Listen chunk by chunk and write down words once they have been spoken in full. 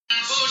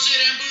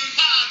Bullshit and Booze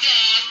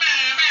Podcast.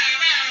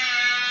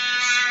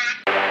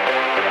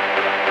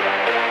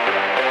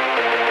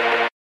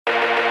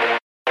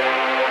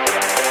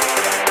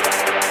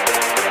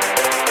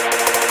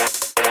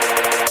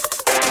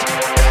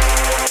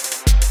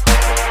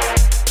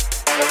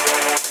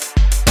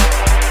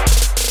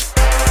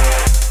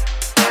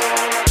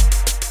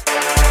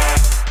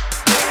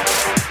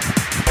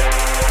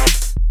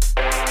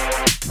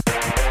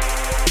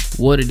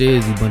 What it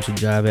is, you bunch of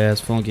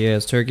jive-ass,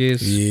 funky-ass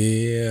turkeys.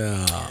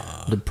 Yeah.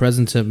 The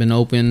presents have been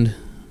opened.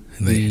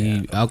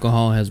 The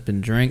alcohol has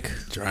been drank.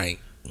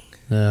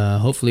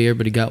 Hopefully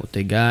everybody got what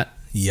they got.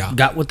 Yeah.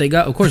 Got what they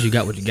got? Of course you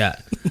got what you got.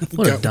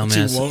 What a Got what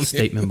you dumbass wanted.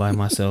 statement by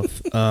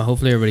myself.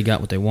 Hopefully everybody got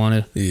what they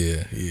wanted.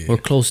 Yeah. Or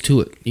close to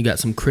it. You got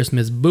some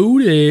Christmas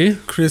booty.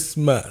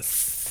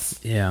 Christmas.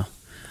 Yeah.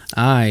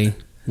 I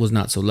was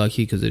not so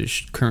lucky because it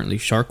is currently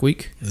Shark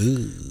Week.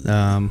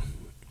 Ooh.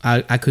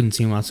 I couldn't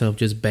see myself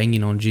just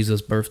banging on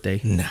Jesus'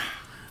 birthday. Nah.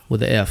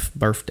 With an F,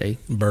 birthday.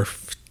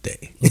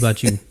 Birthday. What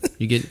about you?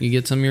 You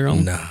get some of your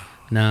own? Nah.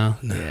 No.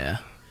 Yeah.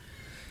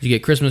 Did you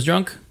get Christmas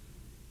drunk?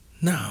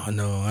 No.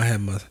 I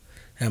had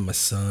my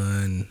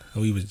son.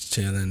 We was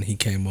chilling. He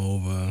came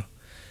over.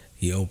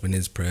 He opened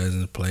his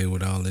presents, played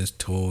with all his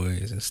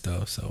toys and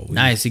stuff. So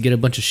Nice. You get a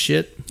bunch of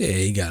shit? Yeah,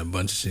 he got a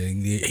bunch of shit.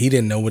 He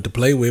didn't know what to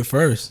play with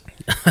first.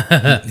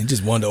 He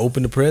just wanted to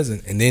open the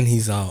present, and then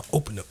he's all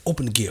open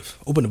the gift,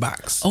 open the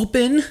box,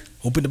 Open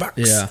open the box.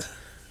 Yeah.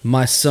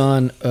 My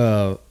son,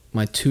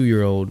 my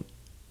 2-year-old,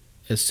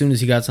 as soon as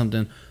he got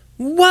something,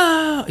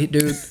 wow,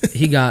 dude,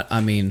 he got,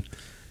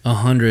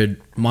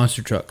 100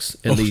 monster trucks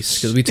at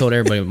least, because we told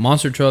everybody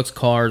monster trucks,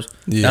 cars.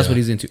 Yeah. That's what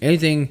he's into.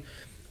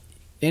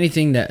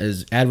 Anything that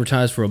is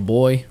advertised for a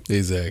boy,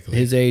 Exactly.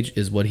 his age,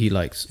 is what he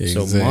likes. So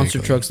Exactly. monster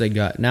trucks they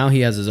got. Now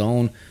he has his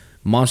own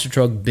monster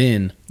truck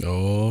bin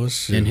Oh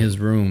shit. in his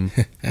room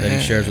that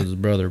he shares with his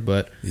brother.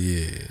 But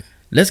Yeah.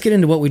 let's get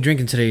into what we're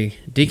drinking today,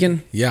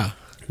 Deacon. Yeah.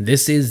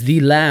 This is the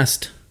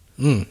last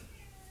Mm.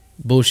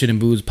 Bullshit and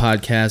Booze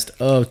podcast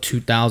of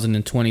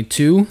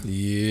 2022.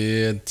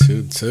 Yeah.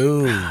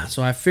 2-2.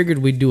 So I figured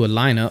we'd do a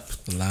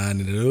lineup Line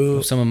it of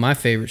up. some of my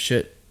favorite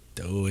shit.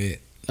 Do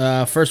it.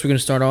 First, we're going to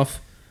start off.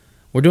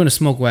 We're doing a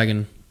Smoke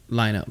Wagon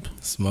lineup.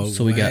 Smoke.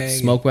 So we got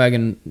Smoke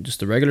Wagon,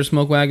 just the regular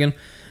Smoke Wagon.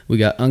 We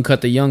got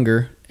Uncut the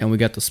Younger, and we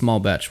got the Small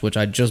Batch, which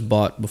I just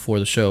bought before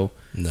the show.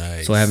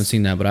 Nice. So I haven't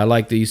seen that, but I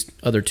like these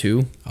other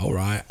two. All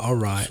right.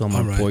 So I'm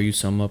going to pour you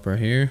some up right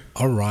here.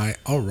 All right.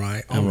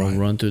 And we'll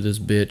run through this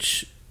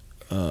bitch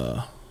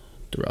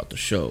throughout the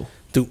show.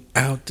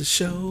 Throughout the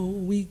show,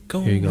 we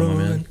gon' Here you go, run.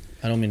 my man.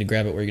 I don't mean to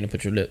grab it where you're going to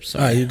put your lips.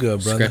 All right, you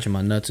good, brother. Scratching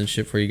my nuts and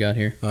shit before you got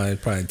here. Oh,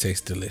 it probably tastes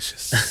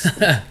delicious.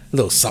 A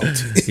little salty.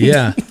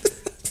 Yeah.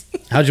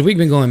 How's your week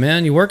been going,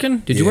 man? You working?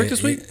 Did you work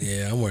this week?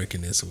 Yeah, I'm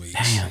working this week.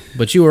 Damn.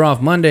 But you were off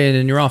Monday and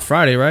then you're off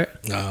Friday, right?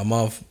 I'm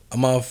off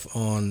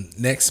on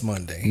next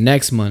Monday.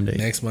 Next Monday.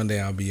 Next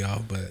Monday I'll be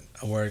off, but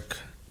I work.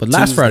 But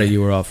last Tuesday. Friday you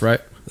were off, right?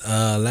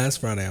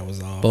 Last Friday I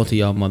was off. Both of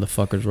y'all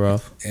motherfuckers were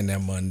off. And that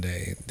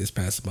Monday, this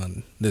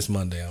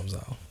Monday I was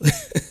off.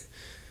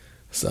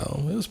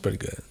 So it was pretty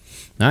good.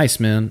 Nice,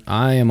 man.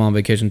 I am on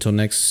vacation until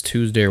next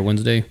Tuesday or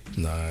Wednesday.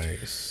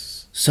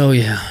 Nice. So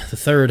yeah, the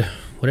 3rd,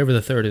 whatever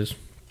the 3rd is.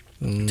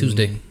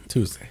 Tuesday.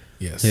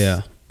 Yes.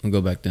 Yeah, I'll go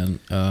back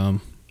then.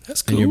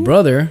 That's cool. And your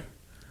brother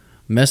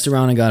messed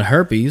around and got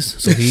herpes,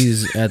 so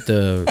he's at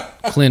the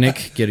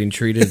clinic getting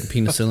treated,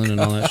 penicillin and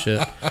all that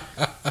shit.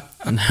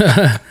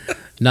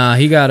 Nah,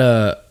 he got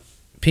a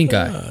pink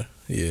eye.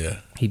 Yeah.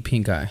 He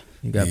pink eye.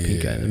 He got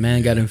pink eye. Yeah, The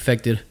man got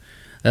infected.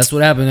 That's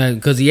what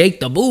happened because he ate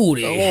the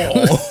booty.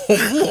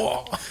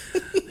 Oh.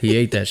 He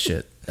ate that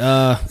shit.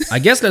 I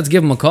guess let's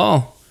give him a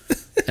call,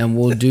 and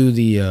we'll do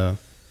the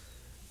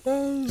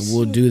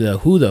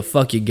who the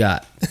fuck you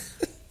got.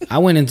 I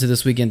went into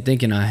this weekend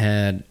thinking I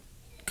had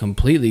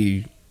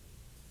completely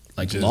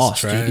Just lost.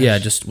 trash. Yeah,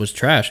 just was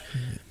trash.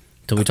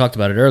 So we talked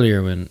about it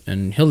earlier,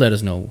 and he'll let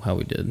us know how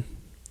we did.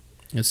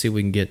 Let's see if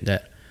we can get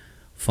that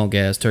funk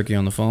ass turkey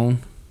on the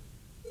phone.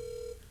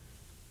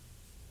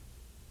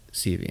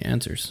 See if he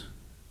answers.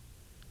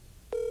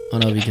 I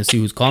don't know if you can see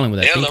who's calling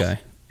with that pink eye.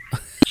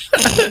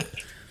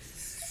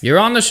 You're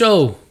on the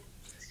show.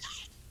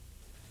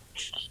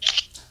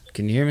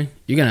 Can you hear me?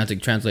 You're gonna have to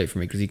translate for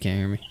me because he can't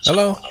hear me.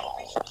 Hello.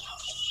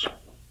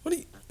 What are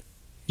you?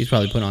 He's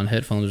probably put on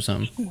headphones or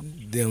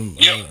something. Them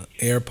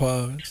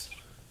AirPods.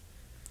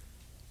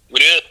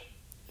 What up?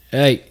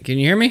 Hey, can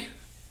you hear me?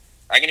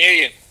 I can hear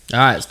you. All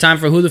right, it's time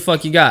for Who the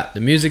Fuck You Got.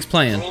 The music's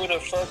playing. Who the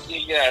fuck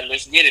you got?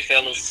 Let's get it,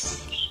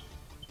 fellas.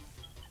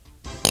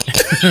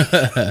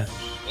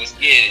 Let's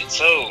get it.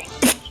 So,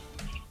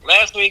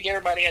 last week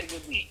everybody had a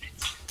good week.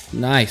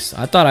 Nice.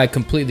 I thought I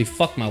completely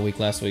fucked my week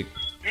last week.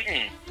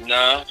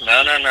 No.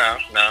 Everybody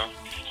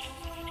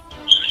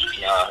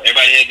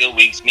had good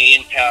weeks. Me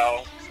and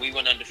Cal, we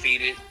went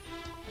undefeated. You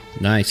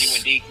and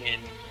Nice. Deacon,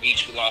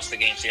 each lost the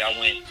game. So y'all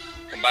went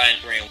combined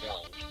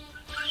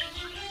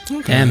 3-1.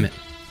 Okay. Damn it.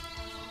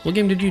 What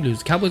game did you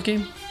lose? Cowboys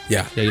game?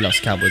 Yeah. Yeah, you lost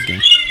the Cowboys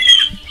game.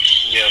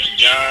 Yeah,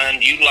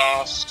 John, you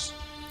lost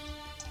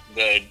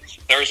the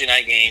Thursday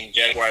night game,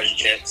 Jaguars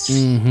Jets,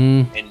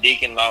 Mm-hmm. and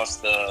Deacon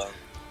lost the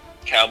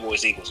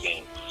Cowboys Eagles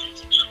game.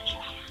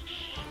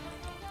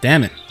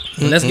 Damn it.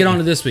 Well, let's get on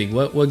to this week.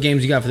 What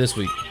games you got for this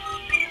week?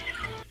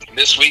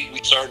 This week we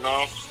starting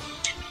off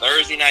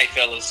Thursday night,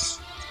 fellas.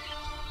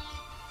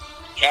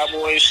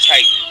 Cowboys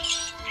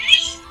Titans.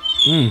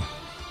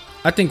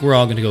 I think we're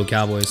all going to go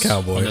Cowboys.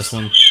 On this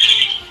one.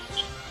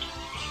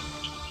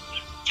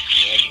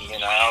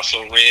 And I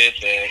also read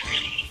that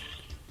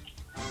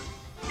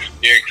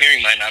Derrick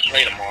Henry might not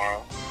play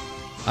tomorrow.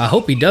 I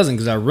hope he doesn't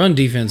because our run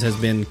defense has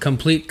been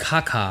complete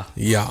caca.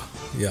 Yeah.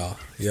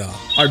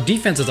 Our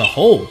defense as a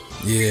whole.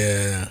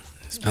 Yeah.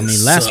 I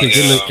mean, last week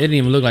it didn't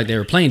even look like they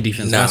were playing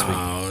defense last week.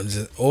 No,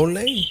 just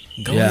Ole.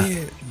 Go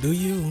ahead. Do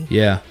you.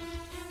 Yeah.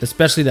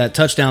 Especially that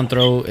touchdown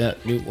throw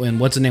when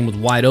what's his name was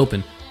wide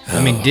open.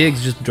 I mean,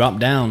 Diggs just dropped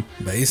down.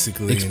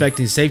 Basically.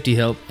 Expecting safety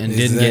help and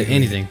didn't get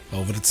anything.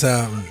 Over the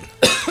top.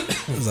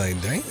 I was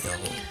like, damn.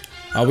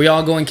 Are we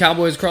all going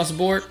Cowboys across the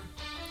board?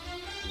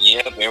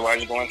 Yep,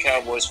 everybody's going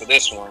Cowboys for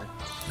this one.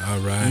 All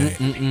right.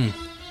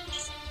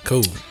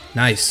 Cool.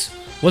 Nice.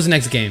 What's the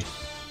next game?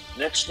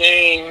 Next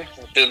game,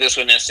 we'll do this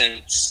one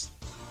since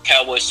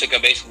Cowboys took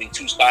up basically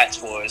 2 spots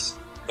for us.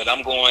 But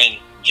I'm going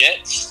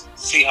Jets,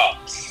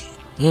 Seahawks.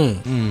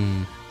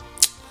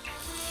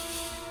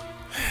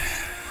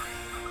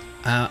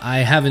 I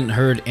haven't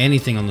heard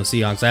anything on the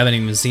Seahawks. I haven't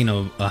even seen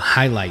a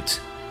highlight.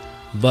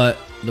 But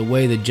the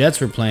way the Jets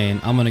were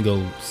playing, I'm going to go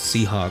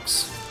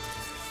Seahawks.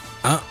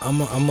 I'm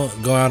going to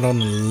go out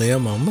on a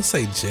limb. I'm going to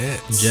say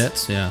Jets.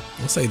 Jets, yeah. I'm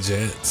going to say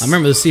Jets. I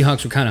remember the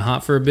Seahawks were kind of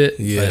hot for a bit.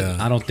 Yeah.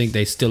 But I don't think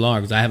they still are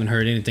because I haven't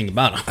heard anything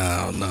about them.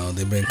 I don't know.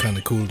 They've been kind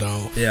of cooled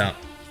off. Yeah.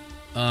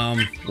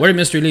 Where did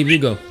Mystery Leave you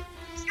go?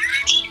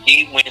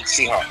 He went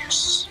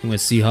Seahawks. He went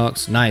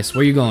Seahawks. Nice.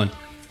 Where you going?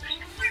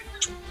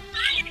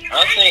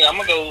 I think I'm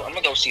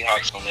gonna go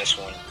Seahawks on this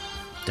one.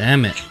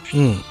 Damn it.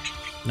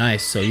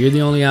 Nice. So you're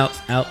the only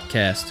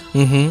outcast,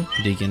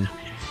 Deacon.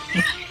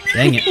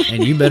 Dang it.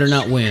 And you better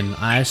not win.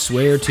 I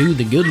swear to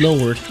the good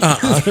Lord.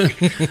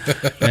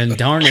 And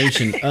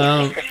darnation.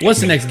 What's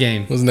the next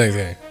game? What's the next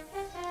game?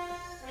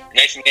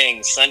 Next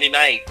game, Sunday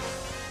night.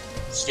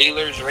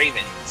 Steelers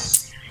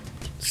Ravens.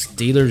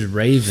 Steelers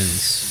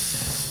Ravens.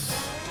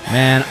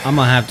 Man, I'm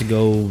gonna have to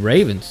go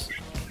Ravens.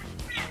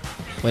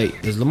 Wait,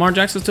 is Lamar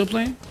Jackson still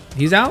playing?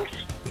 He's out?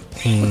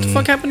 What the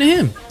fuck happened to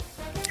him?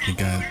 He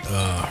got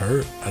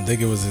hurt. I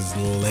think it was his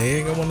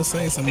leg. I want to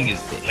say something. His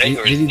leg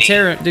or Did his he knee.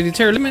 tear? Did he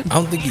tear a ligament? I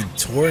don't think he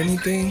tore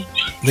anything.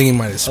 I think he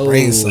might have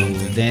sprained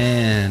something.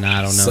 Then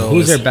I don't know. So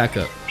Who's their it's-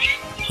 backup?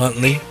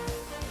 Huntley.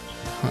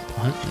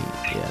 Huntley.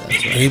 Yeah,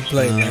 that's right. He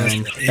played last.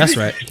 That's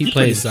right. He pretty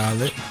played.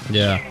 solid.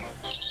 Yeah.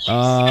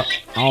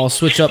 I'll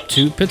switch up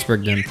to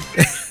Pittsburgh then.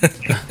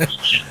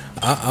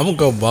 I'm gonna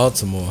go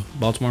Baltimore.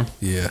 Baltimore.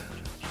 Yeah.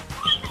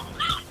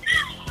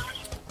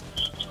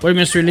 Where did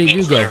Mystery League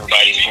you go?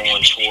 Everybody's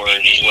going toward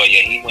as well.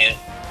 Yeah, he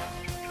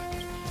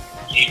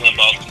went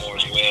Baltimore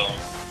as well.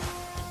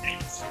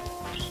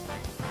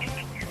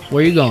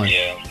 Where you going?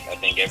 Yeah, I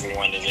think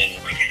everyone is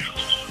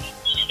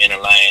in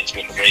alliance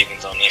with the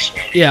Ravens on this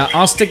one. Yeah,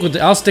 I'll stick with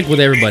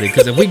everybody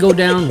because if we go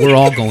down, we're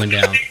all going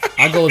down.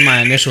 I'll go with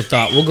my initial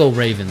thought. We'll go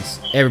Ravens.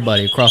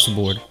 Everybody across the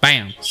board.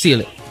 Bam.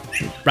 Seal it.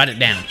 Write it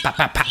down. Pop,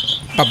 pop, pop.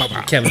 Pop, pop,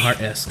 pop. Kevin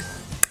Hart-esque.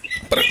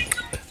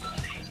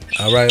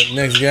 All right,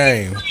 next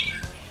game.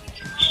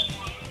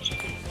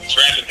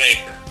 Scrap and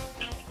paper.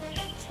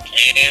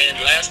 And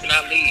last but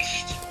not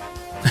least,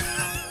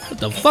 What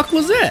the fuck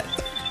was that?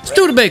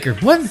 Studebaker.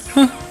 What?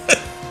 Huh?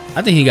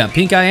 I think he got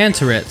pink eye and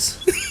Tourette's.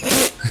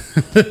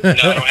 no, I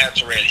don't have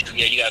Tourette's.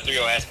 Yeah, you got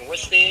 3-0 asking,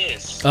 what's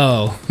this?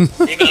 Oh.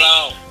 Leave it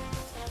alone.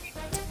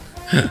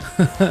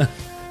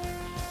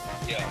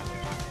 Yeah.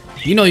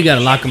 You know you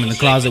gotta lock him in the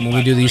closet when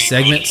we do these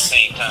segments.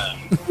 Same time.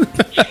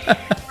 But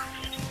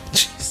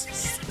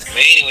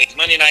anyways,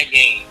 Monday night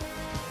game.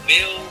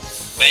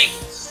 Bills,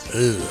 Bengals.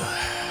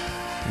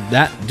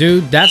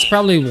 That's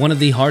probably one of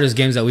the hardest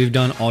games that we've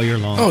done all year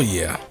long. Oh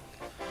yeah.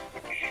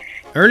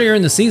 Earlier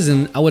in the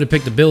season, I would have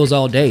picked the Bills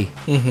all day.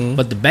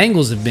 But the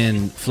Bengals have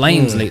been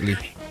flames lately.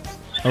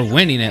 Or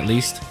winning, at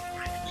least.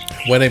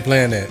 Where they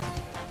playing at?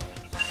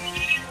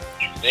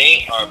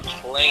 They are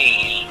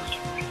playing.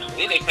 I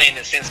think they're playing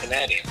in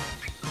Cincinnati.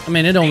 I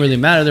mean, it don't really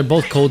matter. They're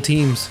both cold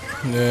teams.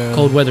 Yeah.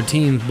 Cold weather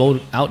teams,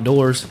 both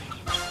outdoors.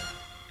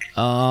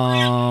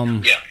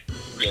 Yeah,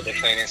 they're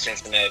playing in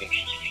Cincinnati.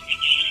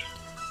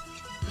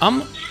 I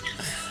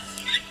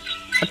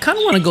kind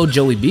of want to go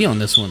Joey B on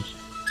this one.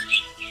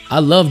 I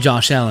love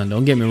Josh Allen.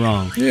 Don't get me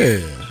wrong. Yeah.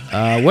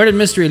 Where did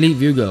Mr. Elite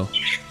View go?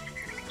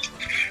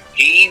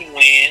 He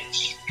went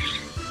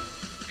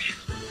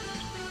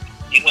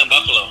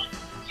Buffalo.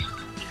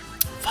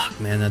 Fuck,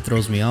 man, that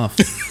throws me off.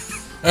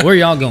 Where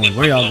y'all going?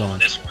 Where y'all going?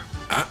 This one.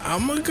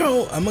 I'm gonna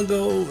go,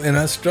 and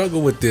I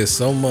struggle with this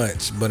so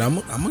much, but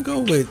I'm gonna go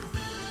with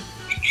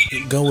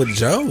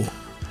Joe.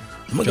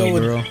 I'm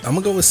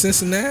gonna go with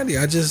Cincinnati.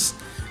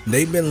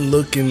 they've been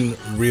looking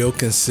real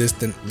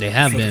consistent. They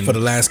have been for the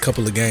last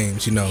couple of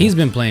games. You know, he's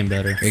been playing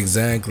better.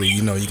 Exactly.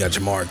 You know, you got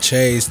Jamar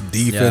Chase.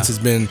 Defense has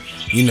been,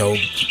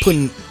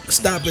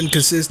 stopping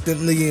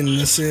consistently in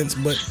a sense,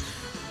 but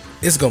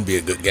it's gonna be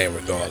a good game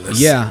regardless.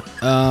 Yeah.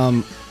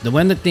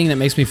 The thing that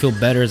makes me feel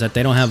better is that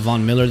they don't have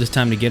Von Miller this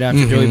time to get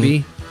after Joey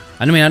B.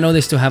 I know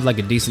they still have like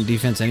a decent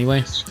defense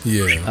anyway.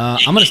 Yeah.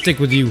 I'm gonna stick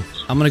with you.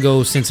 I'm gonna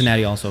go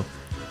Cincinnati also.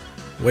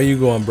 Where you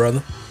going,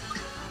 brother?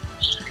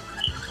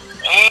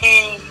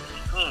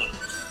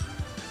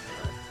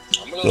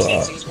 I'm gonna go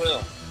Cincy as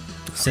well.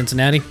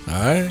 Cincinnati. All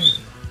right.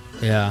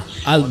 Yeah.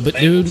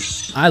 Dude,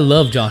 I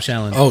love Josh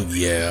Allen. Oh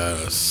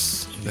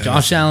yes.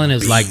 Josh Allen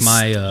is like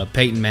my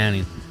Peyton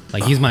Manning.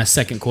 Like he's my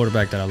second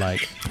quarterback that I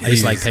like. I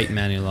just like Peyton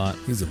Manning a lot.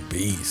 He's a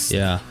beast.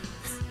 Yeah.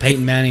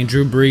 Peyton Manning,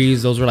 Drew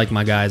Brees, those were like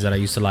my guys that I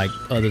used to like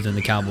other than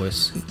the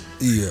Cowboys.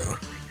 Yeah.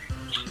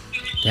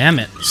 Damn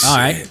it. All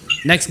right.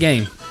 Next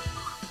game.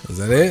 Is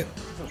that it?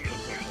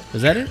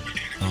 Is that it?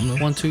 I don't know.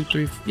 1, 2,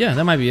 3. Yeah,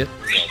 that might be it.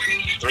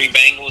 3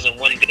 Bengals and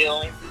 1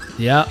 Bill.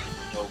 Yeah.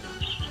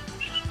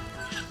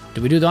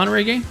 Did we do the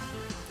honorary game?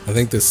 I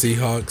think the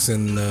Seahawks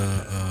and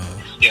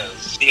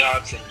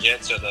Seahawks and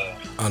Jets are the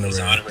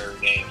honorary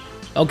game.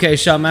 Okay,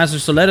 Shotmaster,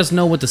 so let us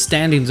know what the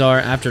standings are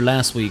after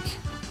last week.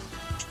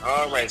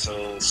 All right,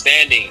 so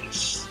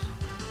standings.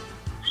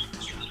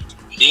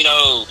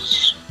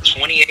 Dino's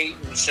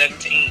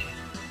 28-17.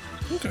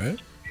 Okay.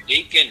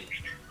 Deacon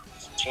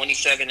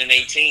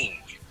 27-18.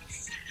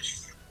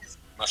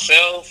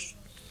 Myself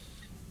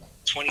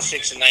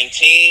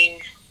 26-19.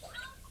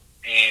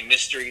 And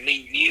Mr.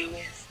 Elite View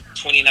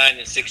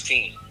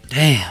 29-16.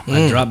 Damn,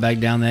 I dropped back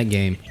down that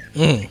game.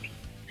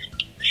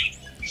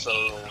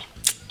 So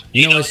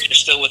You know, you're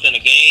still within a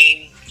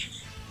game.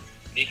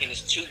 Deacon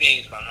is 2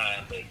 games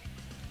behind, but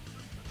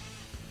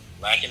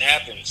that can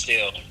happen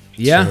still.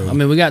 Yeah, So- I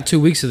mean, we got 2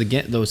 weeks of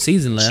the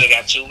season left. Still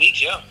got 2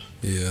 weeks, yeah.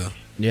 Yeah.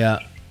 Yeah.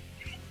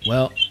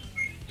 Well,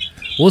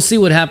 we'll see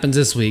what happens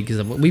this week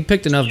because we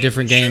picked enough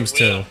different games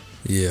to.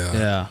 Yeah.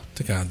 Yeah.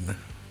 To kind of.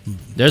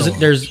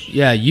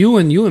 You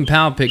and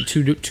Powell picked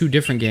two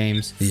different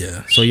games.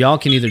 Yeah. So y'all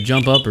can either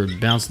jump up or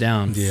bounce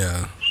down.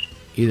 Yeah.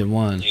 Either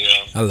one. Yeah.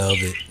 I love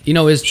it.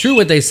 It's true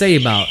what they say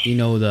about,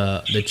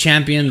 the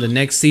champion the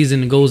next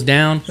season goes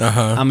down.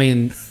 Uh-huh. I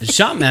mean, the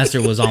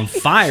Shotmaster was on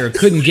fire.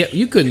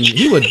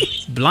 He would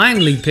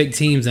blindly pick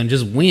teams and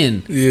just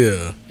win.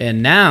 Yeah.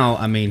 And now,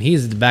 I mean,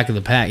 he's at the back of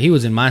the pack. He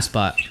was in my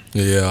spot.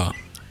 Yeah.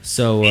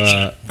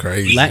 So,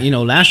 Crazy.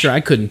 Last year I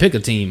couldn't pick a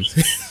team.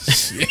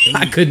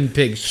 I couldn't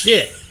pick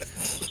shit.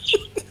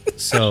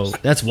 So,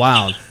 that's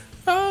wild.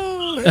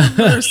 Oh, have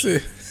mercy.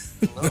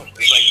 No,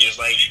 it's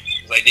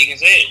like Deacon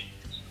said.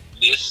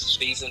 This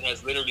season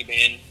has literally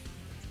been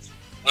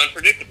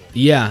unpredictable.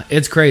 Yeah,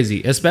 it's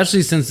crazy.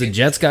 Especially since the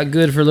Jets got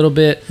good for a little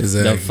bit.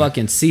 Exactly. The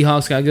fucking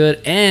Seahawks got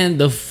good. And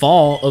the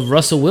fall of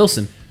Russell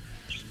Wilson.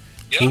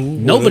 Yeah.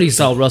 Nobody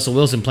saw Russell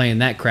Wilson playing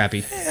that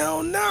crappy.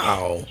 Hell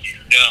no.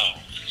 No.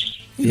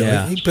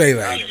 Yeah. He played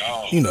like, Not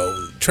at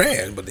all.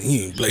 trash, but he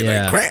didn't play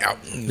Yeah. like crap.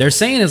 They're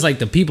saying it's like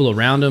the people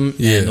around him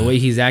Yeah. and the way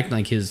he's acting,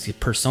 like his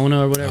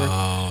persona or whatever.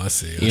 Oh, I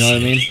see. You know what I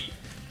mean?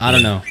 I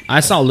don't know.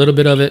 I saw a little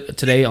bit of it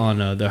today on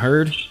The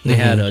Herd. They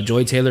had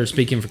Joy Taylor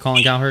speaking for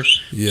Colin Cowherd.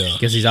 Yeah.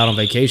 Guess he's out on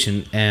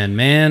vacation. And,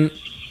 man,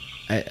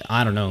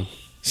 I don't know.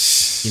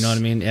 You know what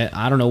I mean?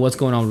 I don't know what's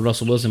going on with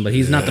Russell Wilson, but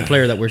he's not the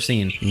player that we're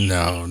seeing.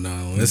 No.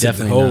 It's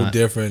Definitely a whole not.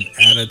 different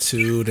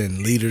attitude and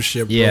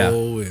leadership Yeah.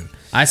 role. And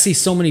I see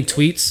so many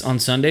tweets on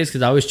Sundays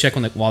because I always check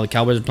while the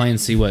Cowboys are playing and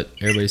see what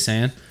everybody's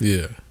saying.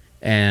 yeah.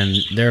 And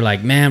they're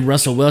like, man,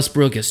 Russell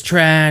Westbrook is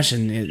trash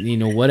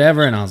and,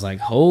 whatever. And I was like,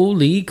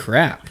 holy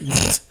crap.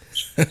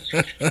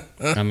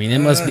 I mean,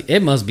 it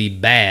must be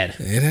bad.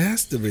 It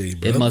has to be,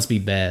 bro. It must be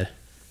bad.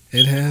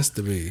 It has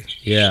to be.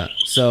 Yeah.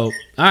 So,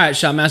 all right,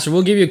 Shotmaster,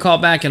 we'll give you a call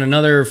back in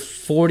another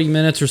 40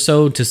 minutes or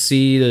so to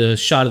see the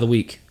shot of the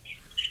week.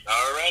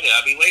 All righty,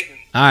 I'll be waiting.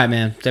 All right,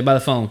 man. Stay by the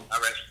phone. All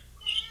right.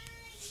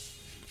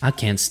 I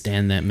can't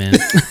stand that, man.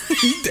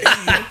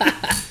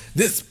 Damn.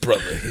 This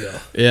brother here.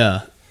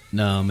 Yeah.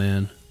 No,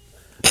 man.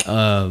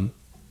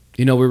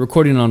 We're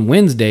recording on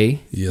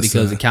Wednesday Yes,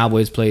 because sir. the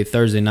Cowboys play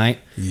Thursday night.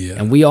 Yeah.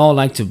 And we all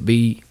like to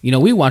be,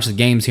 we watch the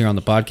games here on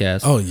the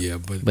podcast. Oh, yeah,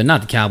 but But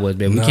not the Cowboys,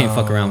 baby. We can't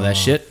fuck around with that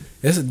shit.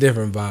 it's a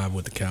different vibe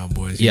with the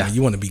Cowboys. Yeah.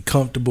 You want to be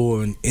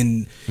comfortable and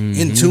in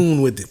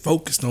tune with it,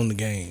 focused on the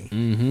game.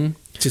 Mm-hmm.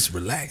 Just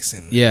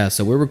relaxing. Yeah,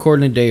 so we're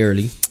recording a day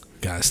early.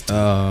 Guys,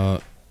 I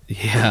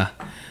Yeah.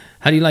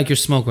 How do you like your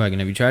smoke wagon?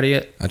 Have you tried it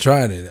yet?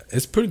 tried it.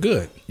 It's pretty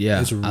good.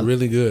 Yeah. It's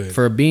really good.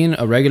 For being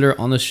a regular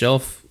on the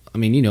shelf, I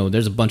mean,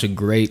 there's a bunch of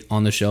great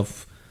on the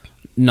shelf,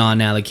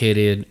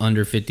 non-allocated,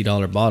 under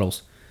 $50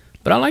 bottles.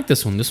 But I like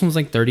this one. This one's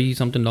like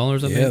 $30-something, I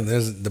think. Yeah,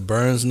 the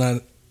burn's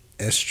not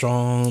as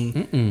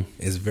strong.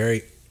 It's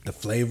the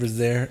flavor's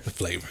there. The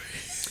flavor.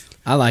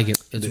 I like it.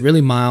 It's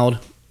really mild.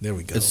 There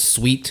we go. It's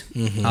sweet.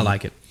 I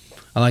like it.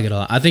 I like it a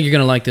lot. I think you're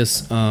going to like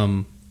this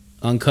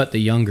Uncut the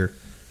Younger.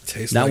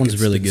 Tastes that like one's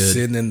it's really been good.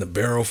 Sitting in the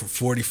barrel for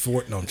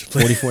 44. No, I'm just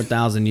playing.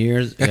 44,000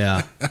 years.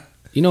 Yeah.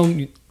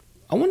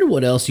 I wonder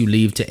what else you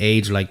leave to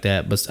age like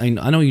that. But I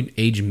know you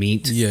age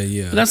meat.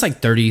 Yeah. But that's like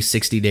 30,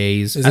 60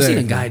 days. I've seen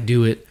a Exactly. guy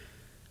do it.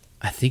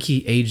 I think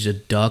he aged a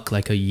duck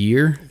like a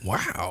year.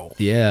 Wow.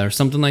 Yeah, or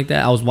something like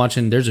that. I was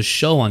watching, there's a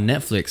show on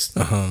Netflix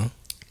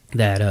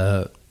that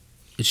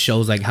it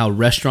shows like how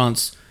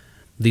restaurants,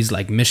 these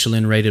like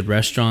Michelin rated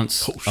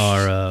restaurants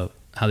are,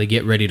 how they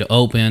get ready to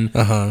open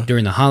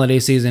during the holiday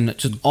season.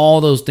 Just all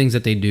those things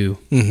that they do,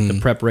 the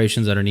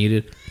preparations that are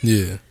needed.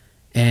 Yeah.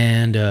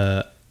 And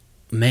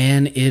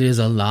man, it is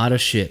a lot of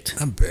shit.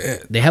 I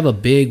bet. They have a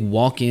big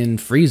walk-in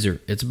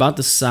freezer. It's about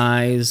the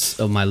size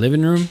of my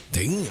living room.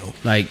 Damn.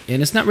 Like,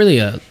 and it's not really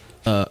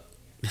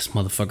this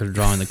motherfucker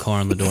drawing the car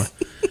on the door.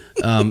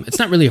 It's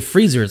not really a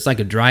freezer. It's like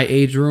a dry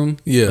age room.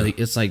 Yeah. But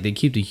it's like they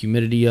keep the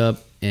humidity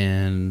up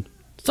and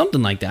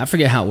something like that. I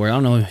forget how it works. I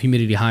don't know if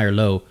humidity high or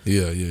low.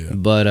 Yeah.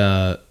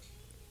 But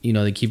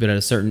they keep it at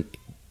a certain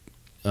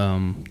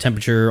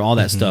temperature, all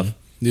that stuff.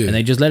 Yeah. And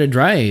they just let it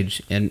dry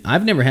age. And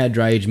I've never had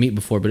dry age meat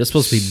before, but it's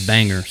supposed to be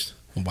bangers.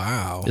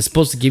 Wow. It's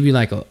supposed to give you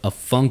like a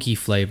funky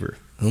flavor.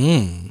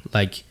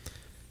 Like,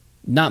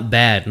 not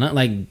bad, not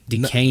like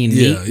decaying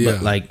meat,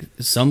 but like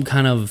some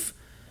kind of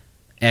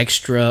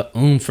extra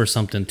oomph or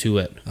something to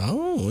it.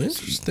 Oh,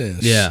 interesting.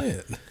 Yeah.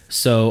 Shit.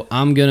 So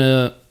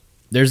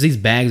there's these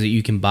bags that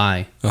you can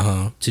buy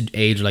to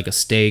age like a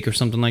steak or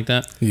something like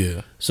that.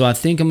 Yeah. So I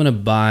think I'm gonna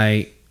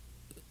buy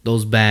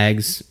those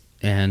bags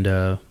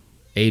and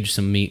age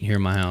some meat here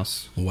in my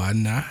house. Why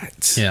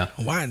not? Yeah.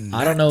 Why not?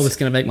 I don't know if it's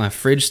gonna make my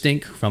fridge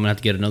stink, if I'm gonna have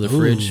to get another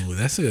fridge Ooh,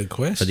 that's a good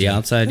question. for the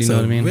outside. That's You know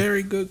what I mean?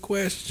 Very good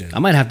question. I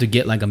might have to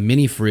get like a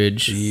mini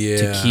fridge to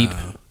Yeah. keep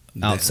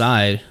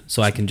outside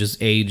so I can just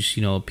age,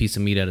 a piece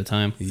of meat at a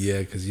time. Yeah,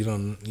 because you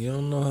don't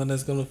know how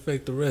that's gonna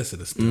affect the rest of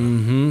the stuff.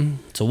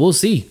 So we'll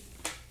see.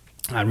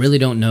 I really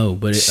don't know,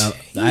 but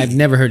I've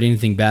never heard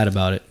anything bad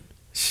about it.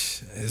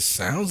 It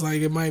sounds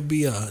like it might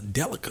be a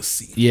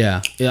delicacy.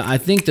 Yeah. I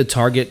think the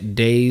target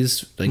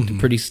days, like the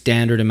pretty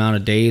standard amount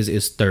of days,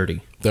 is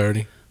 30.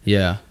 30.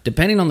 Yeah,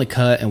 depending on the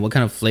cut and what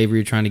kind of flavor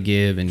you're trying to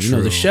give, and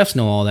True. the chefs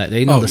know all that.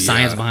 They know the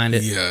science behind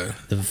it. Yeah.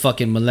 The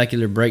fucking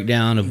molecular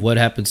breakdown of what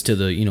happens to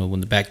the when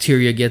the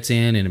bacteria gets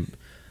in, and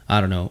I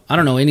don't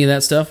know any of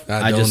that stuff.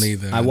 I don't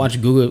either. I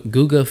watch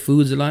Guga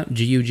Foods a lot,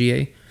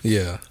 Guga,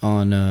 Yeah.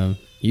 on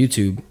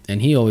YouTube,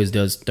 and he always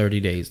does 30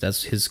 days.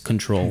 That's his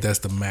control. That's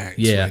the max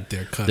right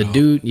there. Cut the off.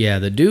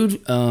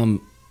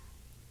 dude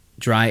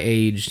dry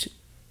aged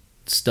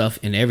stuff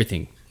and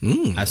everything.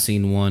 I've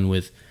seen one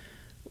with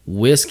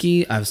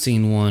whiskey. I've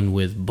seen one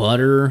with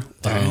butter.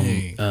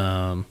 Dang.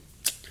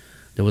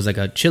 There was like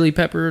a chili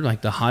pepper,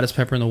 like the hottest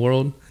pepper in the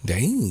world.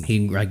 Dang.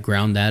 He like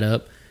ground that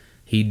up.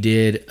 He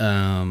did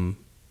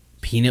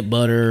peanut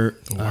butter.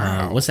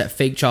 Wow. What's that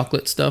fake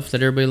chocolate stuff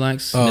that everybody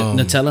likes?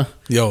 Nutella.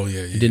 Yeah.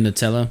 He did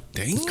Nutella.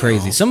 Damn. It's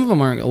crazy. Some of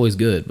them aren't always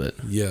good, but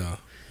Yeah.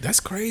 That's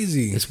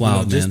crazy. It's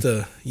wild, Just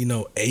man.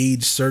 to,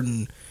 age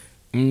certain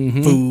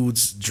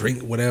foods,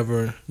 drink,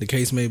 whatever the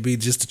case may be,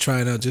 just to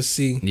try it out, just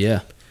see.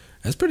 yeah.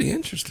 That's pretty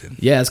interesting.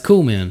 Yeah, it's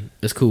cool, man.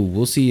 It's cool.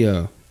 We'll see.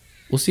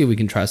 We'll see if we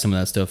can try some of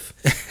that stuff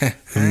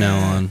from now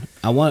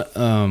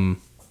on.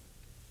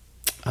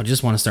 I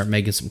just want to start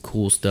making some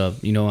cool stuff.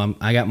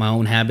 I got my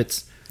own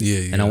habits,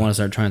 Yeah. and I want to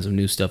start trying some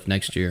new stuff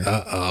next year.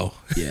 Uh-oh.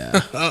 Yeah,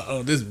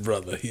 Uh-oh, this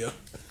brother here.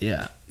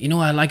 yeah. You know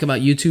what I like about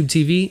YouTube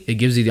TV? It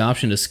gives you the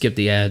option to skip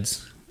the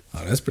ads.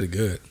 Oh, that's pretty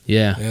good.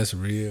 Yeah, That's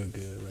real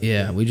good. Right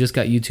yeah. there. We just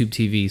got YouTube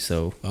TV,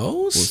 so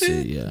Oh, we'll shit.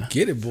 see. Yeah.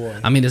 Get it, boy.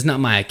 I mean, it's not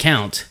my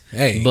account,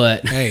 Hey,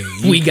 but hey,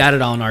 we got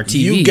it on our TV.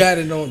 You got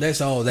it on. That's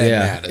all that yeah,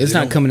 matters. it's It not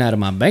don't- coming out of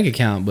my bank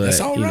account, but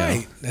That's all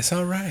right. That's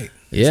all right.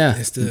 Yeah,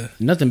 It's the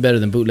nothing better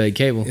than bootleg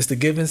cable. it's the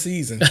giving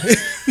season.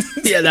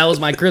 Yeah, that was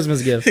my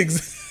Christmas gift.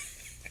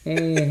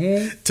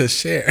 To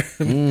share.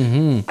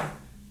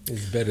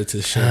 It's better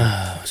to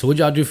share. So what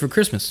y'all do for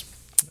Christmas?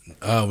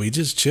 We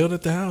just chilled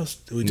at the house.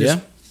 We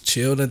just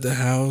chilled at the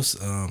house.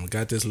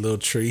 Got this little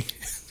tree.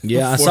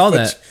 Yeah, I saw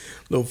that.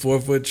 Little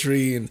 4-foot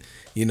tree,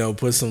 and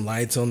put some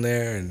lights on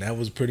there, and that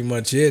was pretty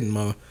much it. And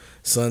my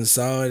son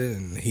saw it,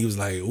 and he was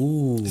like,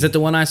 "Ooh." Is that the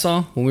one I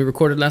saw when we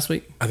recorded last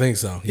week? I think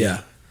so.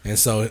 Yeah. And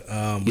so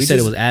You said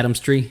it was Adam's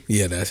tree?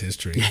 Yeah, that's his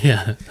tree.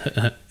 Yeah.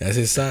 That's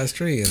his size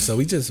tree. And so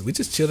we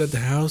just chilled at the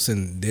house,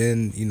 and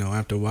then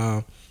after a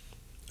while,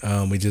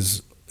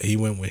 he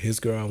went with his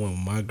girl, I went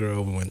with my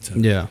girl. I went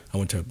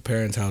to her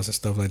parents' house and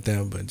stuff like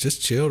that. But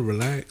just chilled,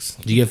 relaxed.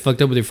 Did you get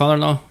fucked up with your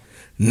father-in-law?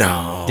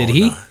 No. Did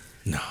he?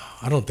 No,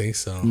 I don't think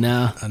so.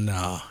 No.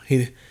 No.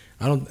 I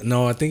don't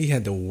know. I think he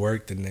had to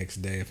work the next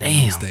day, if I'm Damn.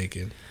 not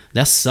mistaken.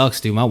 That sucks,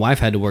 dude. My wife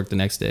had to work the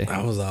next day.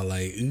 I was all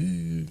like,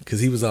 ooh, because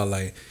he was all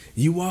like,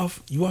 you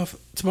off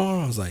tomorrow?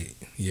 I was like,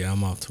 yeah,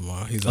 I'm off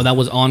tomorrow. He's Oh, that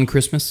was on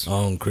Christmas?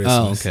 on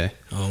Christmas. Oh, okay.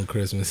 On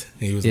Christmas.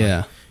 He was Yeah.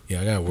 like,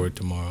 yeah, I got to work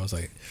tomorrow. I was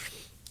like,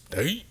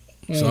 hey,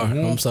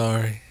 sorry. I'm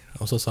sorry.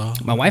 I'm so sorry.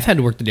 My wife had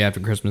to work the day after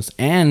Christmas,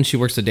 and she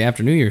works the day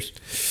after New Year's.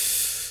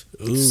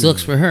 Ooh,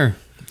 Sucks for her.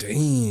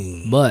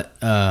 dang. But,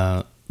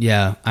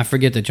 yeah, I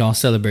forget that y'all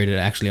celebrated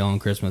actually on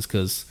Christmas,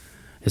 because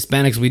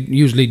Hispanics, we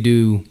usually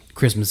do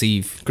Christmas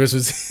Eve.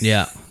 Christmas.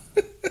 Yeah.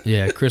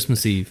 Yeah,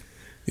 Christmas Eve.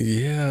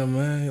 Yeah,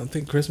 man. I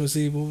think Christmas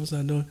Eve. What was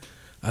I doing?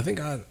 I think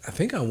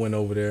I went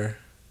over there.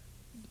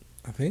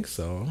 I think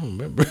so. I don't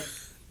remember.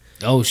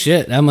 Oh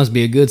shit, that must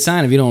be a good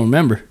sign if you don't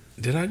remember.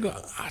 Did I go?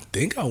 I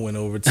think I went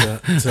over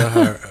to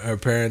her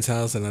parents'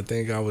 house, and I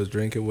think I was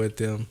drinking with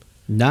them.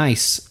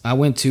 Nice. I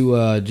went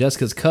to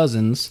Jessica's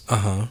cousins.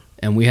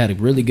 And we had a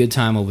really good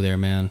time over there,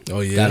 man. Oh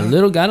yeah. Got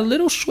a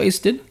little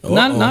wasted.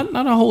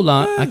 Not a whole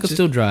lot. I could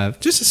still drive.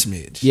 Just a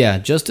smidge. Yeah,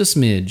 just a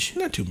smidge.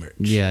 Not too much.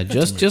 Yeah,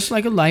 just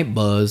like a light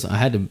buzz. I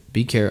had to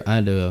be careful. I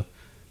had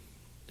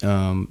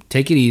to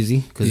take it easy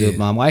because it's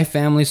my wife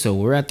family. So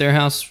we're at their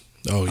house.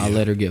 Oh yeah. I'll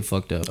let her get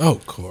fucked up. Oh,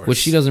 of course. Which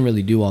she doesn't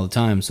really do all the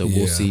time. So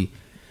we'll see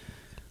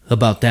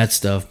about that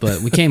stuff. But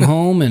we came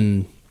home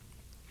and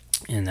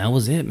that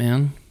was it,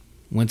 man.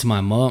 Went to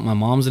my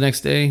mom's the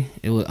next day.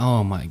 It was,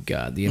 oh my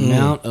god, the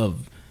amount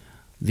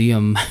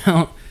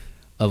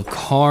of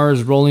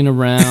cars rolling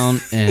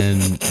around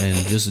and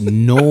just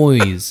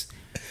noise.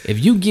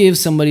 If you give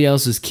somebody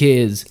else's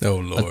kids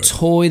a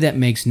toy that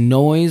makes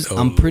noise,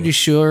 I'm pretty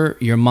sure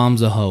your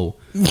mom's a hoe.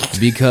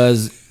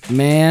 Because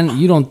man,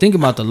 you don't think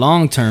about the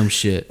long term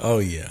shit. Oh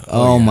yeah.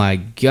 Oh my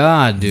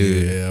god,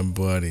 dude. Yeah,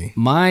 buddy.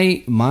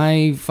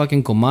 My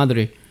fucking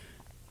comadre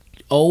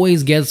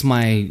always gets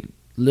my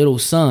little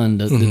son,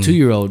 the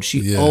 2-year-old,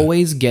 she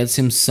always gets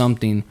him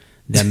something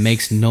that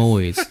makes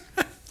noise.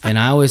 And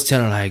I always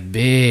tell her, like,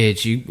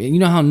 bitch, you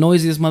know how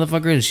noisy this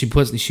motherfucker is? She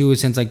always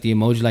sends like the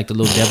emoji, like the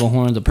little devil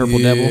horn, the purple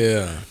devil.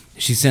 Yeah.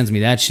 She sends me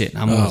that shit.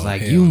 I'm always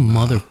like, you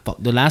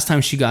motherfucker. The last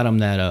time she got him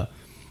that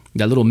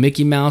little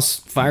Mickey Mouse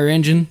fire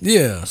engine.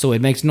 Yeah. So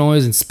it makes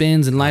noise and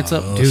spins and lights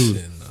up. Dude.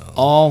 Shit, no.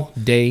 All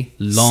day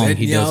long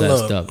he does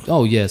that stuff.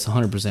 Oh yes,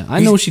 100%. I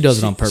know she does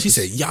it on purpose. She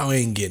said y'all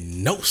ain't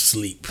getting no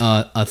sleep.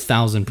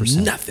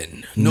 1,000%.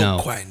 Nothing. No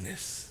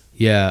quietness.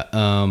 Yeah.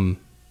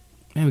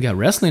 Man, we got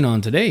wrestling on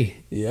today.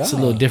 Yeah. It's a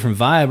little different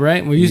vibe,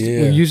 right? We're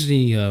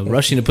usually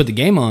rushing to put the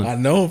game on. I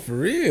know, for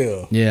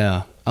real.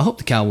 Yeah. I hope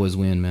the Cowboys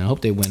win, man. I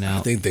hope they win out.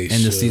 I think they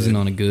end the season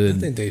on a good. I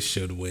think they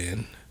should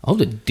win. I hope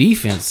the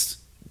defense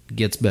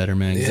gets better,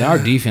 man. Because our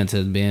defense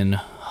has been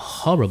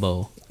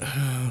horrible.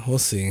 We'll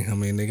see. I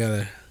mean, they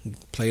gotta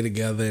play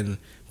together and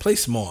play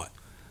smart.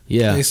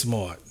 Yeah. Play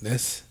smart.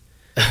 That's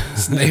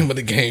the name of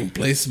the game.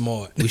 Play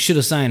smart. We should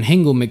have signed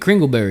Hingle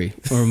McCringleberry.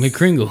 Or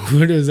McCringle.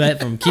 What is that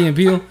from Key and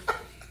Peele?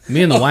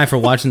 Me and the wife were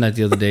watching that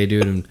the other day,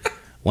 dude. And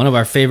one of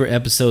our favorite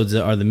episodes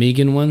are the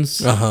Megan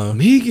ones.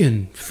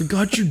 Megan,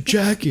 forgot your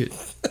jacket.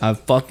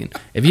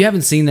 If you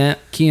haven't seen that,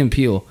 Key and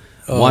Peele,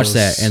 watch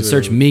that and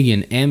search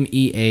Megan,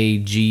 Meagen.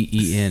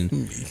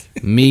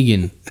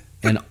 Megan.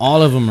 And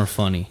all of them are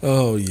funny.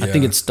 Oh, yeah. I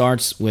think it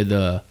starts with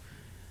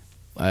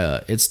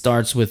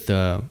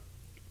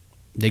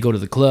they go to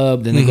the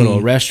club, then they go to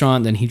a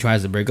restaurant, then he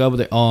tries to break up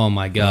with her. Oh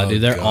my god,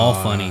 dude, they're all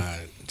funny.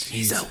 Jeez.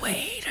 He's a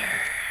waiter.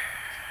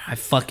 I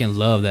fucking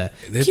love that.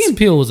 Key and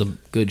Peele was a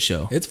good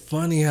show. It's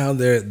funny how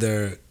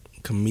they're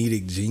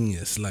comedic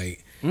genius,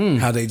 like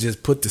how they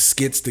just put the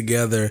skits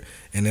together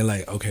and they're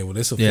like, okay, well,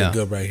 this will feel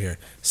good right here.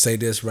 Say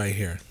this right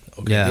here.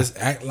 Okay, just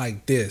act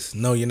like this.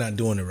 No, you're not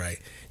doing it right.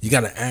 You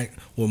gotta act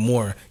with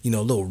more, a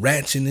little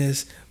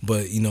ratchetness,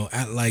 but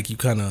act like you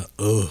kind of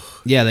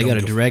Yeah, they got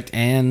to direct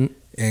and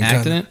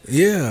act in it.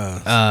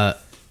 Yeah.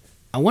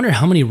 I wonder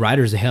how many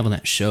writers they have on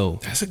that show.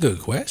 That's a good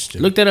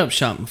question. Look that up,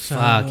 Shop.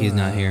 Fuck, he's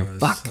not here.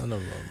 Fuck.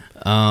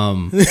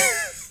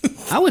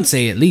 I would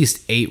say at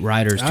least 8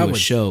 writers to a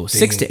show.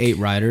 6 to 8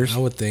 writers. I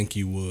would think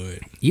you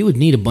would. You would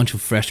need a bunch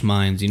of fresh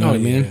minds. You know what I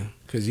mean?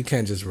 Because you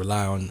can't just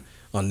rely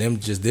on them,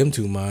 just them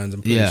 2 minds.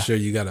 I'm pretty sure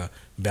you gotta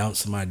bounce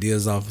some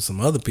ideas off of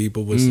some other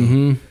people with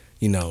some,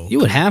 You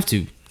would have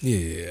to.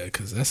 Yeah,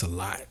 because that's a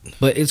lot.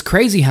 But it's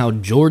crazy how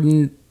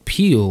Jordan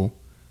Peele.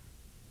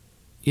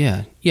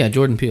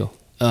 Jordan Peele.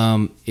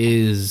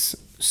 Is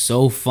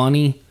so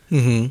funny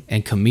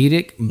and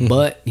comedic,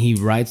 but he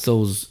writes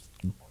those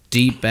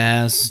deep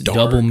ass,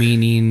 double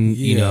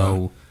meaning,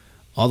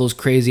 all those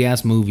crazy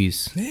ass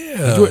movies.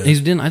 Yeah, I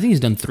think he's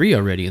done 3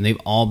 already, and they've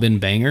all been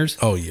bangers.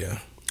 Oh yeah,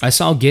 I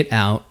saw Get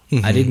Out.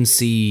 I didn't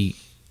see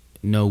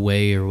No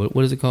Way, or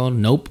what is it called?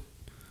 Nope.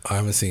 I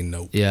haven't seen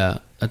Nope. Yeah,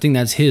 I think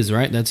that's his,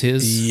 right? That's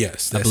his.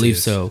 Yes, I believe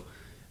so.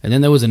 And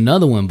then there was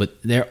another one,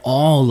 but they're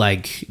all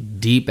like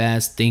deep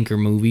ass thinker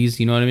movies.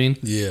 You know what I mean?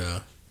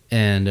 Yeah.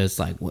 And it's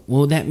like,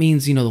 well, that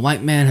means, the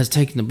white man has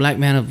taken the black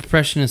man of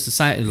oppression in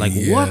society. Like,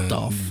 what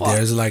the fuck?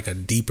 There's like a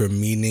deeper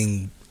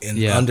meaning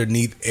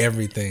underneath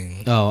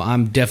everything. Oh,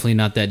 I'm definitely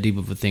not that deep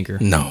of a thinker.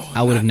 No.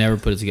 I would have never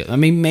put it together. I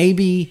mean,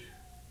 maybe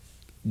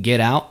Get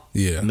Out.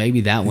 Yeah.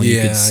 Maybe that one you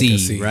could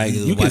see, right?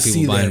 You can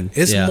see that.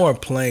 It's more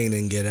plain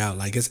in Get Out.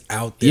 Like, it's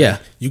out there. Yeah.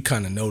 You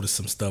kind of notice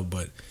some stuff,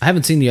 but I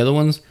haven't seen the other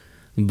ones,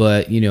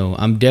 but,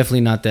 I'm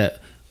definitely not that.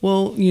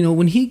 Well,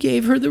 when he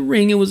gave her the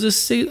ring, it was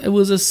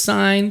a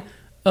sign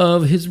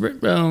of his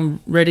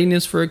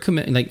readiness for a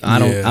commitment. Like, I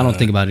don't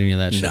think about any of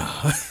that shit.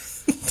 No.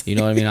 You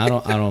know what I mean? I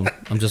don't.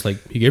 I'm just like,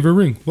 he gave her a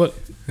ring. What?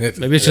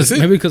 Maybe it's just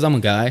maybe because I'm a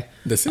guy.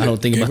 I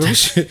don't think about that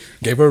shit.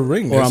 Gave her a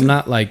ring. Or I'm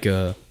not like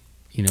a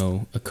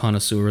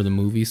connoisseur of the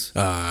movies.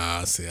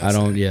 See. I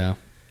don't. Yeah.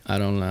 I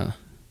don't.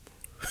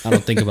 I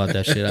don't think about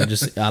that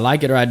shit. I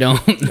like it or I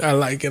don't. I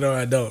like it or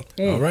I don't.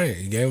 All right,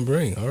 you gave him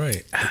bring. All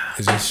right,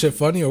 is this shit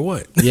funny or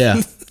what?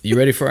 Yeah. You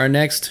ready for our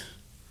next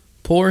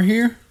pour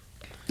here?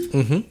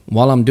 Mm-hmm.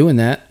 While I'm doing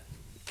that,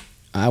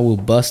 I will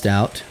bust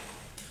out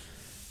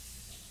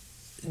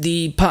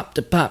the pop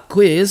to pop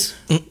quiz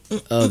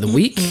of the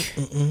week.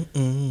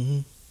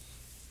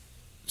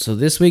 So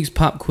this week's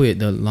pop quiz,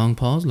 the long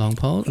pause.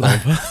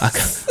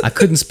 I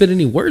couldn't spit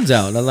any words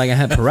out. I was like I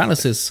had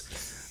paralysis.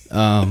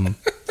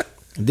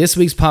 This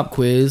week's pop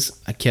quiz,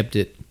 I kept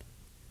it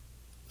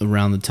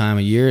around the time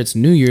of year. It's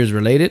New Year's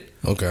related.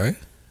 Okay.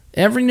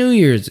 Every New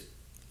Year's,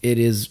 it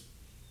is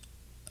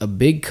a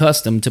big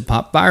custom to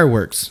pop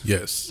fireworks.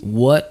 Yes.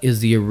 What is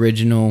the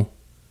original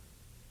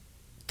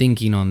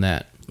thinking on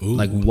that? Ooh.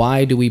 Like,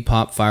 why do we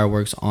pop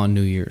fireworks on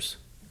New Year's?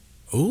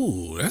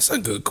 Ooh, that's a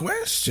good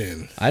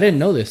question. I didn't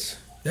know this.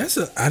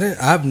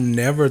 I've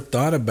never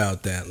thought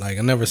about that. Like,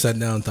 I never sat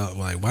down and thought,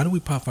 like, why do we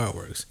pop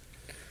fireworks?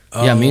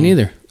 Yeah, me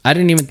neither. I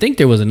didn't even think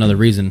there was another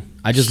reason.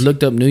 I just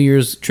looked up New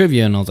Year's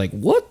trivia and I was like,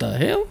 what the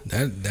hell?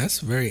 That's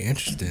very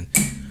interesting.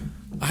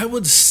 I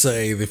would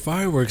say the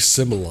fireworks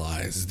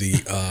symbolize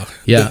the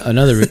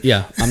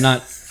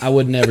I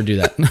would never do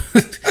that.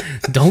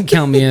 Don't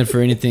count me in for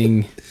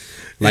anything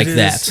like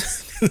that.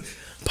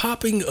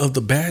 Popping of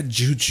the bad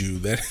juju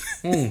that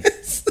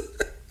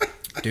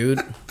Dude.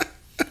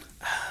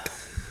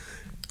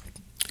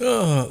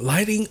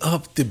 lighting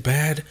up the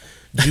bad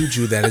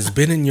juju that has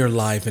been in your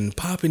life and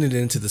popping it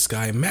into the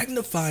sky,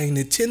 magnifying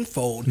it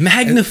tenfold.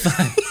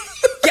 Magnifying.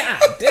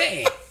 God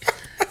dang.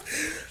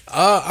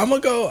 I'm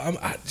gonna go.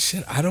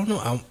 I don't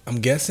know.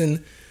 I'm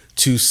guessing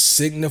to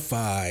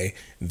signify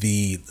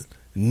the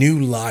new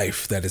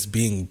life that is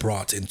being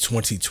brought in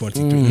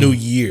 2023. New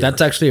year.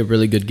 That's actually a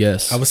really good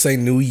guess. I would say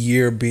New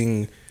Year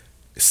being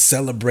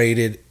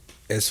celebrated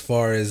as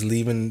far as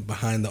leaving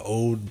behind the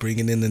old,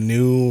 bringing in the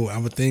new. I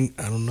would think.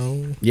 I don't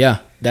know. Yeah,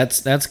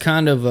 that's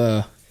kind of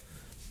a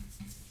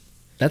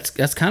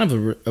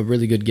a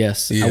really good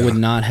guess. Yeah. I would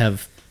not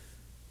have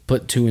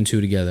put two and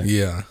two together.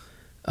 Yeah.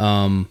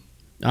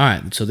 All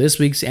right, so this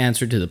week's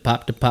answer to the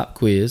pop to pop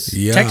quiz.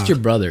 Yeah. Text your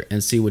brother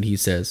and see what he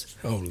says.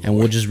 Oh, Lord. And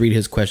we'll just read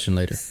his question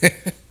later.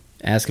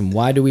 Ask him,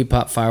 why do we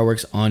pop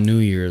fireworks on New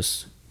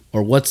Year's?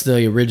 Or what's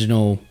the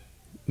original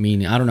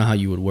meaning? I don't know how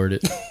you would word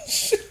it.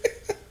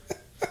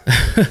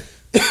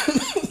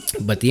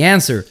 But the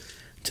answer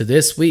to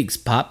this week's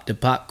pop to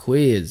pop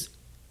quiz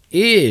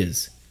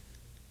is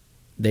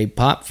they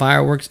pop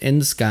fireworks in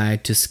the sky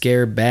to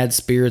scare bad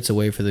spirits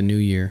away for the new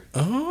year.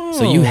 Oh,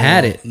 so you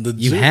had it.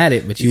 You had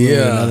it, but you went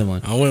with another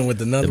one. I went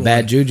with another one. The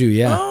bad juju,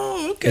 yeah.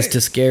 Oh, okay. It's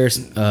to scare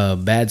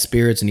bad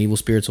spirits and evil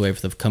spirits away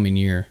for the coming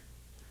year.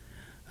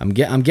 I'm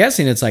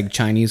guessing it's like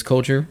Chinese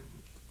culture,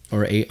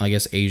 or I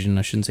guess Asian.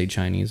 I shouldn't say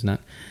Chinese. Not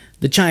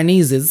the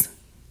Chineses.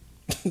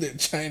 The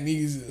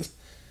Chinese.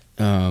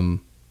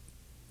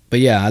 But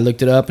yeah, I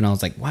looked it up and I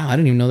was like, wow, I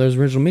didn't even know there was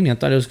original meaning. I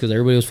thought it was because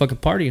everybody was fucking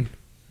partying.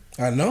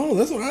 I know.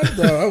 That's what I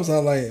thought. I was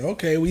all like,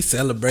 okay, we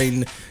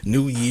celebrating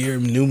New Year,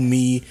 new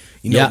me.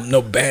 You know,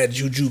 no bad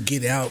juju.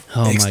 Get out.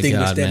 Oh extinguish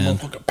my God, that man.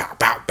 motherfucker. Bow,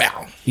 bow,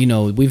 bow. You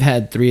know, we've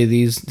had 3 of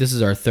these. This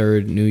is our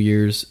 3rd New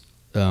Year's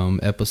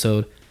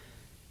episode.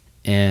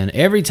 And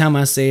every time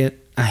I say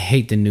it, I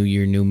hate the New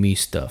Year, new me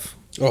stuff.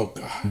 Oh,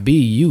 God. Be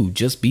you.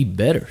 Just be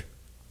better.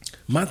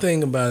 My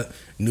thing about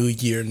New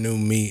Year, new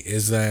me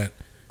is that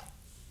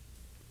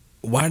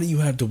why do you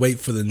have to wait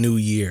for the new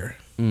year?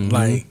 Mm-hmm.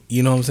 Like,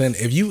 you know what I'm saying?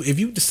 If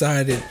you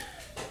decided,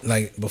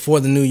 like, before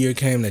the new year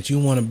came that you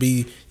want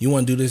to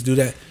do this, do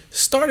that,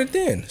 start it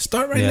then.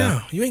 Start right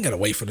now. You ain't got to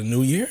wait for the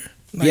new year.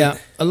 Like, yeah,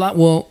 a lot.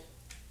 Well,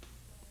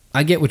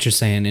 I get what you're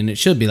saying, and it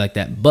should be like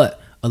that.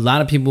 But a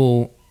lot of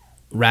people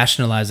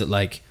rationalize it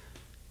like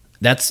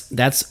that's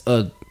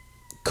a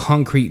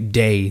concrete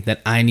day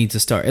that I need to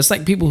start. It's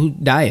like people who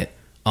diet.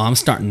 Oh, I'm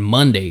starting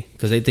Monday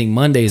because they think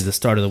Monday is the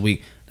start of the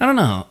week. I don't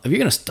know. If you're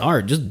gonna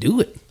start, just do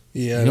it.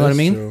 Yeah, you know what I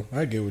mean. True.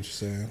 I get what you're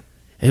saying.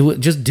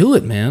 Just do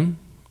it, man.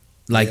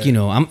 Like you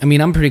know,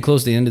 I'm pretty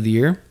close to the end of the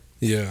year.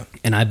 Yeah.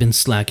 And I've been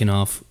slacking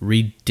off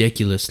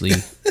ridiculously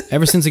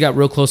ever since I got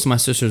real close to my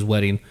sister's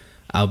wedding.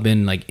 I've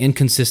been like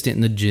inconsistent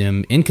in the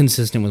gym,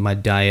 inconsistent with my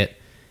diet.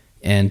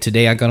 And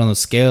today I got on the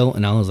scale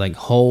and I was like,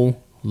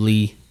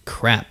 holy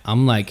crap!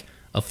 I'm like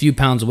a few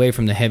pounds away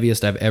from the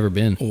heaviest I've ever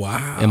been.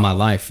 Wow. In my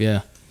life,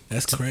 yeah.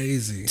 That's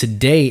crazy.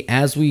 Today,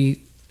 as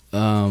we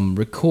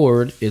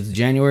record, it's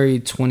January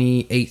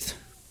 28th,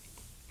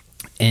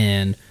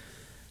 and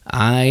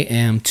I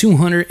am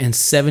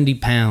 270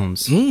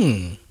 pounds.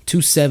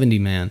 270,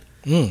 man.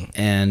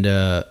 And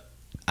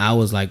I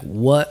was like,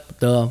 what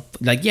the...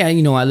 Like, yeah,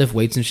 you know, I lift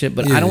weights and shit,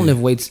 but I don't lift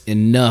weights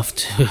enough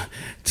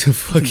to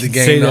fucking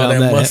say that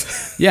I'm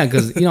that. Yeah,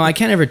 because, you know, I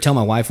can't ever tell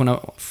my wife when I'm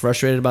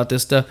frustrated about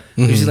this stuff.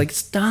 She's like,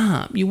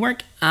 stop. You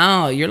work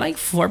out. You're like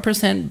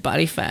 4%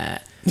 body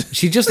fat.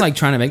 She's just like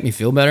trying to make me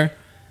feel better.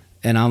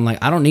 And I'm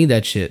like, I don't need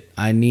that shit.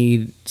 I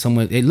need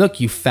someone. Hey, look,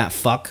 you fat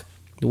fuck.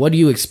 What do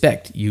you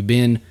expect? You've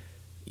been,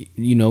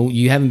 you know,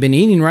 you haven't been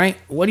eating right.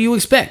 What do you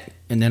expect?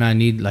 And then I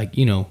need like,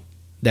 you know,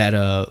 that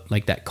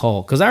like that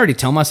call. Because I already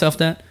tell myself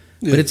that.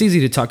 But it's easy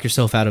to talk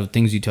yourself out of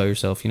things you tell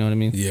yourself. You know what I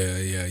mean? Yeah,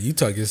 yeah. You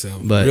talk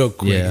yourself But, real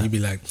quick. yeah. You be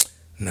like,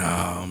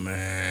 no,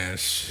 man,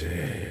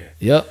 shit.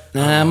 Yep.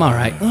 I'm all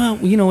right.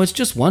 Well, it's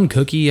just one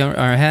cookie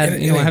I had.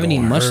 I haven't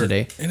eaten much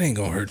today. It ain't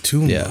gonna hurt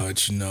too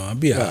much. I'll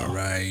be all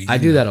right. I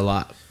do that a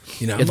lot.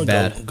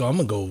 I'm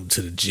gonna go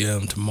to the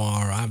gym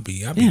tomorrow. I'll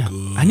be good.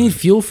 I need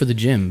fuel for the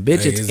gym,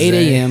 bitch. It's 8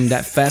 a.m.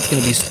 That fat's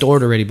gonna be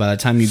stored already by the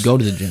time you go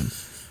to the gym.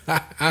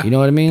 You know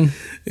what I mean?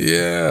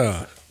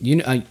 Yeah.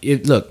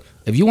 Look,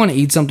 if you want to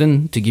eat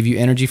something to give you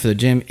energy for the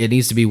gym, it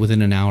needs to be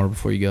within an hour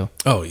before you go.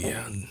 Oh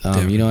yeah.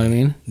 You know what I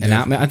mean?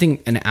 I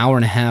think an hour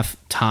and a half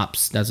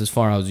tops. That's as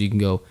far as you can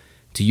go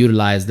to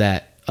utilize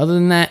that. Other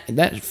than that,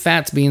 that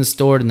fat's being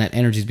stored and that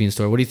energy's being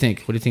stored. What do you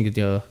think? What do you think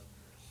of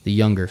the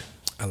younger?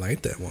 I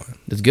like that one.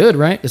 It's good,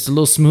 right? It's a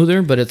little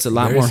smoother, but it's a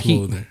lot more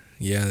smoother. Heat.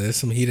 Yeah, there's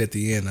some heat at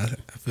the end. I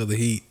feel the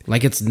heat.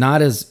 Like it's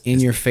not as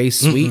in your face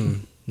sweet.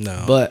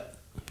 No. But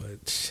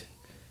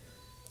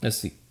let's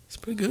see. It's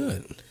pretty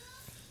good.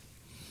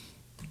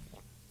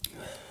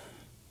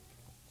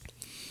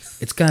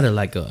 It's got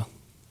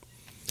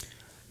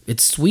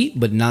it's sweet,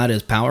 but not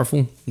as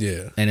powerful.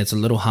 Yeah. And it's a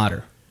little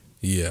hotter.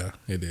 Yeah,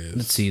 it is.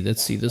 Let's see.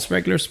 This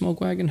regular smoke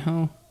wagon,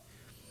 how?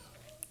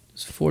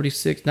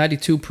 It's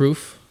 92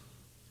 proof.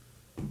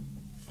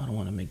 I don't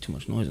want to make too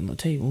much noise on the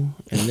table.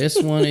 And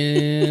this one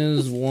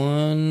is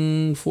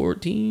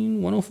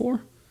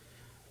 104?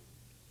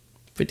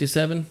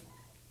 57?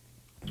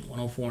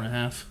 104 and a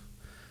half.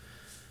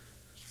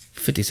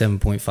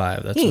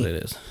 57.5, that's what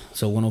it is.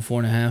 So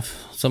 104 and a half,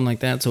 something like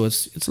that. So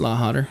it's a lot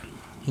hotter.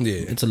 Yeah.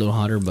 It's a little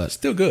hotter, but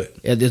still good.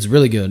 It's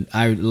really good.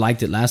 I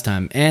liked it last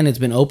time. And it's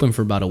been open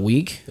for about a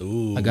week.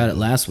 Ooh. I got it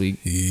last week.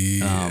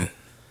 Yeah.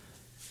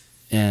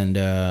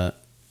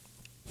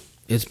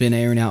 It's been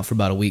airing out for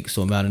about a week.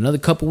 So about another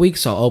couple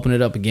weeks, I'll open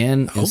it up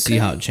again and see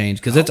how it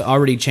changed. Because it's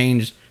already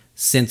changed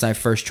since I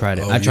first tried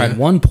it. I tried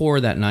one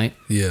pour that night.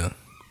 Yeah.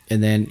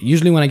 And then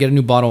usually when I get a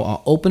new bottle,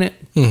 I'll open it,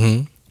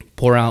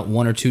 pour out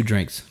 1 or 2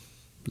 drinks.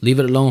 Leave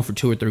it alone for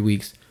 2 or 3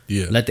 weeks.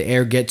 Yeah. Let the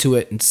air get to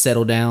it and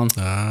settle down,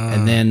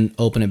 and then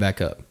open it back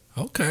up.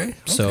 Okay.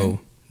 So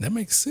that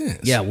makes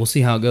sense. Yeah, we'll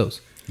see how it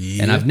goes.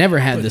 Yeah. And I've never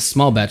had this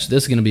small batch.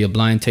 This is going to be a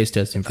blind taste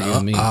testing for you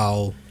and me.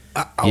 Yeah.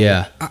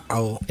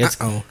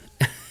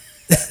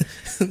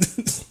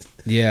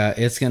 Yeah,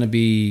 it's going to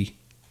be...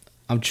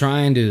 I'm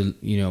trying to,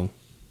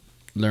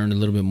 learn a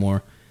little bit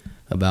more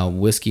about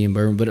whiskey and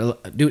bourbon.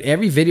 But, dude,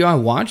 every video I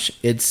watch,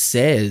 it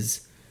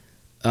says...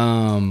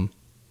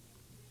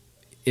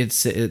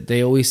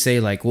 they always say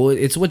like, well,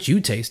 it's what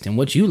you taste and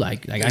what you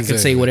like. Like I could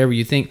say whatever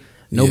you think.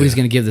 Nobody's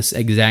going to give this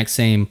exact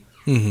same,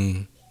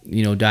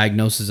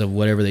 diagnosis of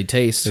whatever they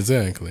taste.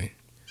 Exactly.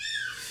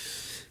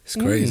 It's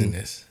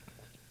craziness.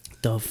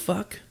 The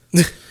fuck?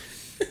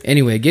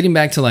 Anyway, getting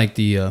back to like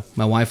the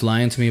my wife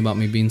lying to me about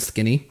me being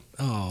skinny.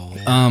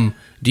 Oh.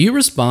 Do you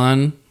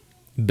respond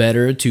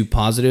better to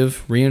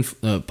positive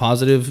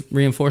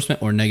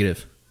reinforcement or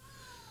negative?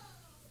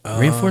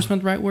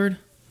 Reinforcement the right word?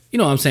 You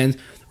know what I'm saying?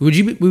 Would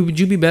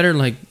you be better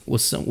like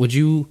would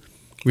you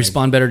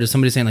respond better to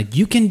somebody saying like,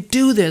 you can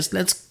do this,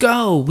 let's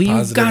go, we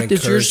got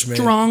this, you're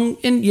strong,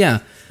 and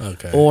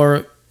okay,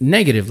 or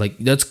negative like,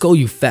 let's go,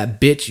 you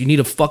fat bitch, you need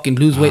to fucking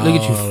lose weight,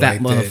 look at you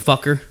fat like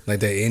motherfucker, like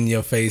that in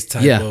your face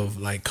type of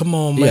like, come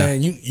on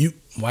man, you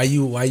why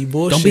you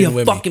bullshitting? Don't be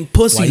a fucking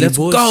pussy, let's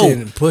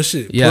go, push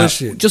it.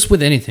 Just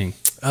with anything.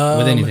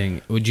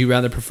 Would you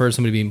rather prefer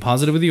somebody being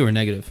positive with you or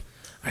negative?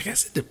 I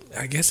guess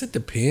it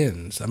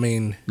depends. I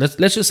mean, let's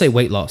just say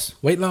weight loss.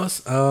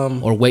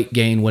 Or weight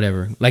gain,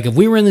 whatever. Like if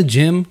we were in the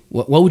gym,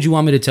 what would you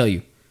want me to tell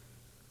you?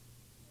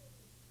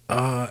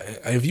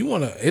 If you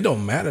want to, it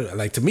don't matter.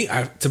 Like to me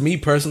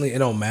personally, it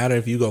don't matter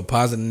if you go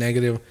positive,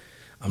 negative.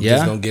 I'm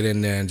just gonna get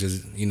in there and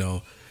just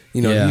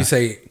you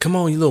say, come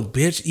on, you little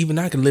bitch. Even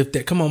I can lift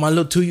that. Come on, my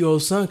little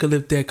 2-year-old son can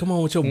lift that. Come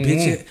on with your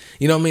bitch.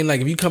 You know what I mean? Like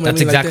if you come at me like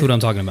that, that's exactly what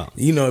I'm talking about.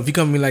 If you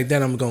come at me like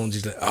that, I'm going to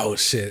just like, oh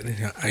shit.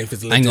 I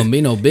ain't gonna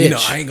be no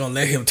bitch. I ain't gonna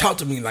let him talk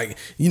to me like,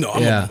 I'm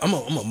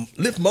gonna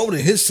lift more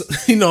than his.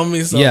 You know what I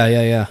mean? So,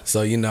 yeah.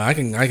 So I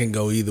can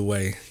go either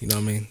way. You know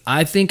what I mean?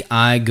 I think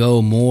I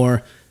go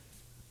more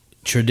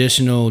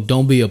traditional.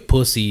 Don't be a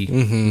pussy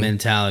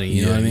mentality.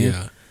 You know what I mean?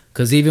 Yeah.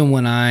 Because even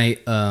when I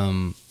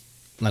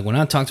like when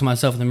I talk to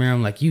myself in the mirror,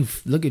 I'm like,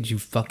 look at you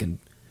fucking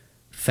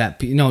fat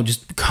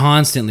just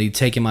constantly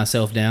taking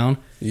myself down.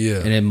 Yeah.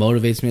 And it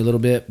motivates me a little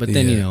bit. But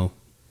then,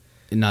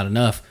 not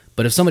enough.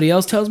 But if somebody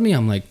else tells me,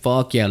 I'm like,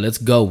 fuck yeah, let's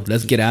go.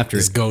 Let's get after it.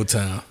 It's go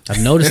time.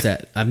 I've noticed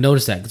that.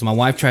 Because my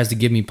wife tries to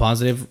give me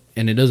positive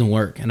and it doesn't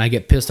work. And I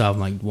get pissed off.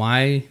 I'm like,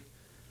 why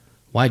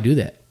do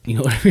that? You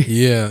know what I mean?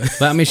 Yeah.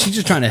 But I mean, she's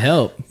just trying to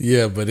help.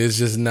 Yeah, but it's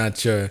just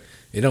not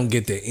it don't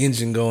get the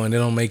engine going. It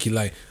don't make you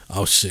like,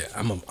 oh shit,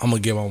 I'm gonna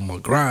give on my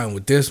grind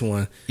with this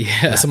one. Yeah.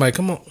 And somebody,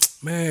 come on,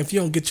 man, if you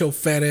don't get your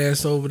fat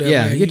ass over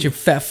there, man, get your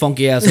fat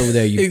funky ass over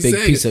there, you exactly.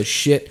 Big piece of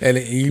shit. And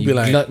then you be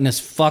like, gluttonous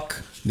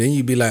fuck. Then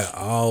you be like,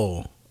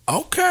 oh,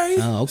 okay.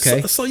 Oh,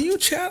 okay. So you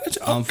challenge.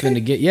 Okay. I'm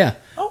finna get Okay.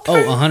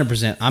 Oh,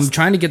 100%. I'm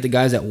trying to get the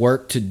guys at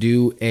work to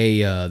do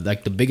a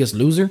like the Biggest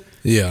Loser.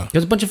 Yeah.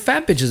 There's a bunch of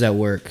fat bitches at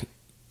work.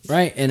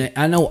 Right? And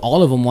I know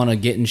all of them want to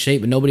get in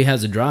shape, but nobody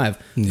has a drive.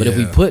 But if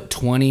we put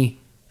 20,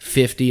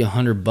 50,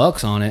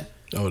 $100 on it,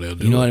 they'll do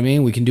you know it. what I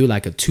mean? We can do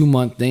like a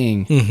 2-month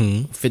thing,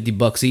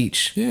 $50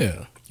 each.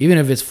 Yeah. Even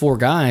if it's 4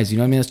 guys, you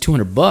know what I mean? That's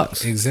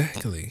 $200.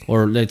 Exactly.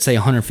 Or let's say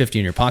 150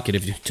 in your pocket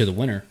if you to the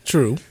winner.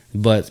 True.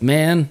 But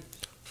man,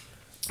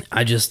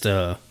 I just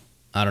I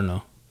don't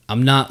know.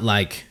 I'm not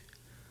like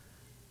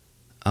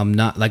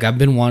I've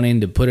been wanting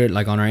to put it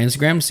like on our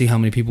Instagram, see how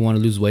many people want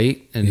to lose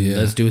weight and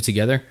let's do it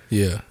together.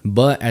 Yeah.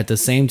 But at the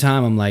same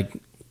time, I'm like,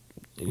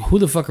 who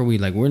the fuck are we?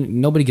 Like,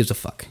 nobody gives a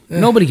fuck.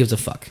 Nobody gives a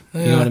fuck.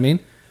 You know what I mean?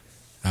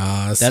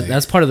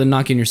 That's part of the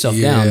knocking yourself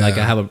down. Like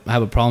I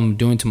have a problem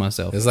doing to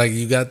myself. It's like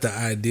you got the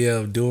idea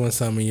of doing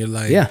something, you're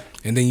like,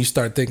 and then you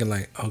start thinking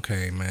like,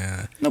 okay,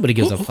 man, nobody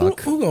gives a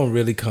fuck. Who gonna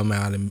really come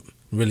out and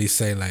really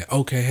say like,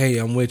 okay, hey,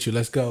 I'm with you.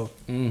 Let's go.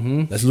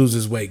 Let's lose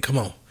this weight. Come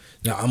on.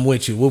 Now I'm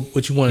with you.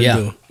 What you want to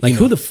do? Like,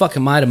 who the fuck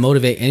am I to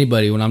motivate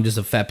anybody when I'm just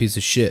a fat piece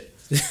of shit?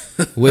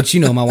 Which,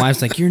 my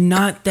wife's like, you're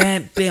not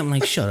that big. I'm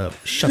like, shut up.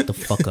 Shut the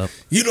fuck up.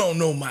 You don't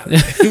know my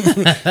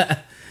life.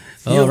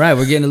 All right,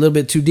 we're getting a little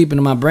bit too deep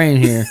into my brain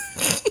here.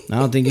 I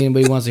don't think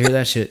anybody wants to hear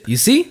that shit. You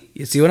see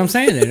what I'm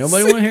saying there?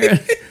 Nobody want to hear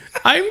it.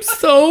 I'm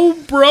so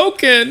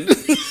broken.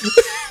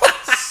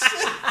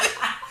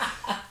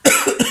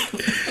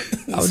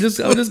 I'm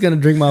just gonna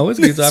drink my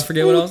whiskey so I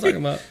forget what I was talking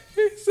about.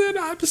 He said,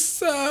 I'm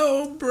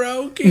so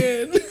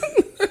broken.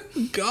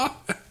 God.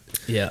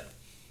 Yeah.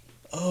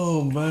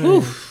 Oh, man.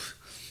 Oof.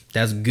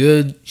 That's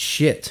good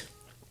shit.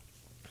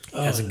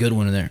 That's a good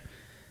one in there.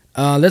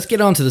 Let's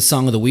get on to the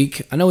song of the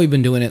week. I know we've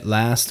been doing it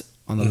last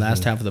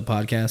half of the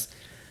podcast,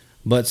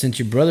 but since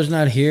your brother's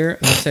not here,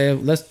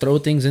 let's throw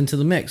things into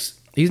the mix.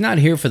 He's not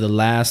here for the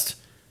last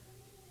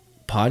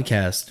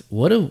podcast.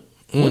 What a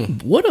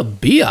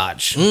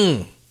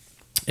biatch.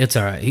 It's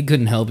all right. He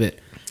couldn't help it.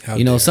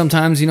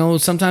 Sometimes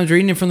you're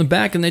eating it from the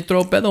back and they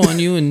throw a pedo on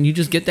you and you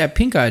just get that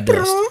pink eye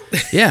dust.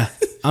 Yeah.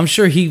 I'm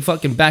sure he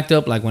fucking backed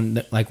up like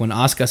when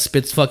Oscar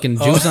spits fucking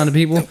juice onto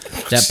people,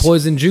 that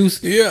poison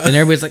juice. Yeah. And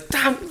everybody's like,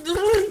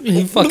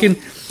 he fucking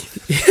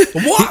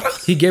water.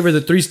 He gave her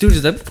the Three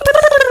Stooges. That,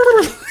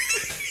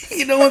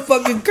 when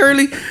fucking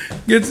Curly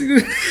gets.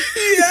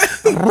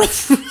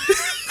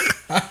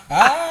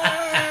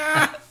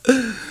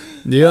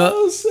 Yeah.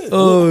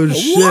 Oh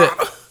shit.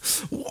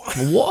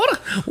 Water.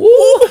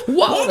 Ooh,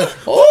 water.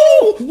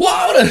 Oh,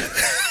 water.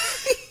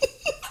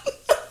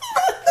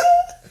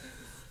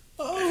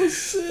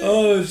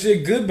 Oh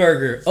shit, Good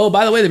Burger. Oh,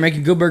 by the way, they're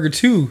making Good Burger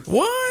 2.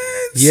 What?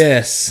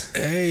 Yes.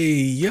 Hey,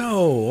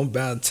 yo,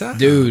 about time.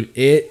 Dude,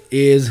 it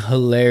is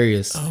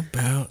hilarious.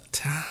 About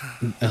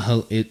time.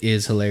 It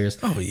is hilarious.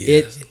 Oh,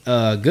 yeah.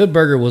 Good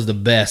Burger was the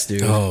best,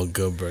 dude. Oh,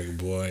 Good Burger,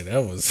 boy.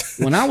 That was...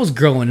 When I was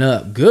growing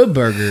up, Good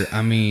Burger,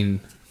 I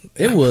mean,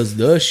 it was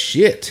the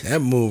shit.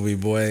 That movie,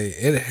 boy,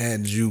 it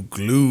had you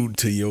glued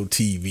to your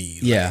TV.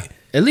 Yeah.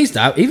 At least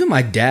even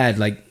my dad,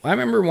 like, I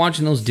remember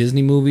watching those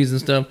Disney movies and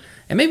stuff.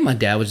 And maybe my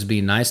dad was just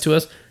being nice to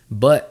us,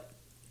 but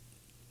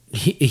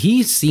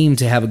he seemed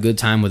to have a good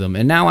time with them.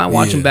 And now I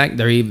watch them back;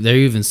 they're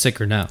even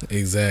sicker now.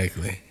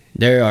 Exactly.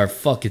 They are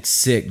fucking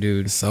sick,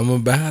 dude. Something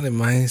about it,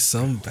 man.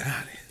 Something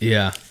about it.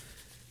 Yeah.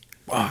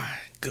 Why,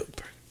 Good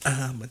Burger?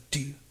 I'm a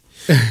dude.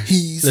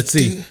 He's Let's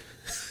see.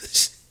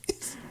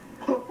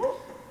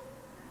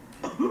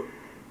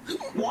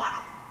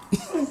 Water.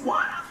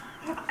 Water.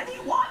 I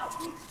need water.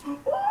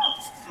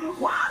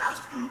 Water.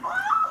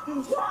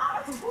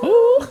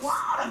 Ooh.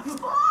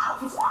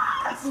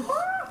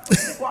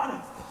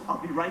 Water. I'll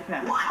be right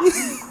back. All right,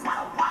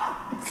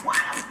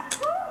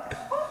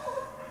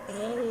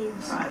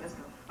 let's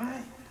go. All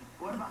right.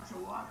 What about your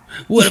water?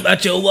 What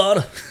about your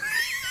water?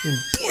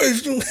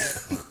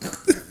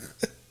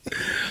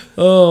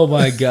 Oh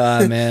my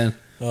god, man.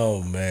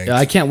 Oh man. Yeah,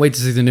 I can't wait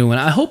to see the new one.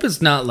 I hope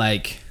it's not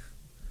like,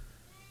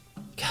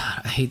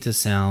 God, I hate to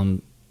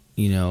sound,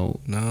 No,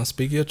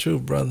 speak your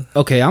truth, brother.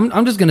 Okay,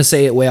 I'm just gonna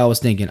say it the way I was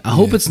thinking. I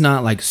hope it's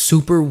not like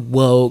super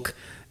woke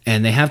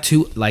and they have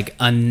to like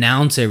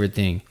announce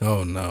everything.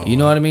 Oh no. You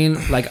know what I mean?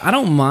 Like, I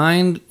don't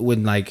mind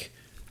when like,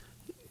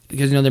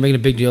 because they're making a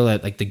big deal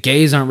that like the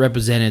gays aren't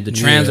represented, the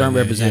trans aren't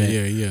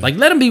represented. Yeah. Like,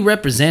 let them be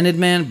represented,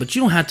 man. But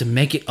you don't have to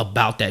make it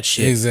about that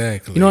shit.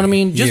 Exactly. You know what I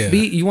mean? Just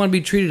you want to be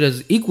treated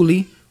as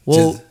equally.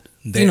 Well,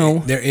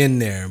 they're in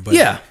there, but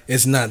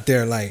it's not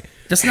there like.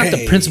 That's not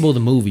the principle of the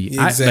movie.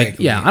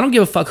 Exactly. I don't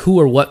give a fuck who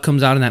or what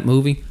comes out in that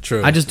movie.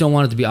 True. I just don't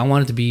want it to be. I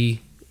want it to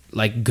be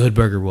like Good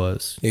Burger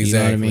was. Exactly. You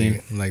know what I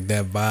mean? Like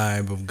that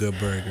vibe of Good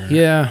Burger.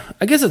 Yeah.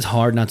 I guess it's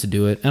hard not to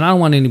do it. And I don't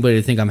want anybody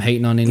to think I'm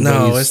hating on anybody.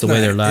 No, it's the way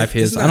their life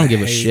is. I don't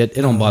give a shit.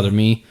 It don't bother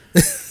me.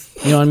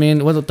 You know what I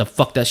mean? What the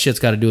fuck that shit's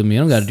got to do with me?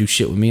 I don't got to do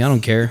shit with me. I don't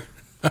care.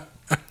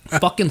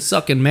 Fucking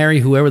suck and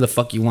marry whoever the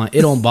fuck you want.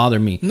 It don't bother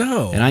me.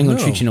 No. And I ain't going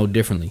to treat you no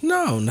differently.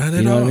 No, not at all.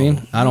 You know what I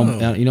mean? I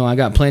don't, I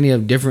got plenty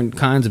of different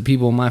kinds of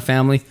people in my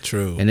family.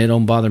 True. And it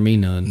don't bother me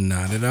none.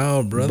 Not at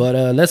all, brother.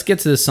 But let's get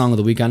to this song of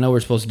the week. I know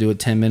we're supposed to do it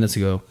 10 minutes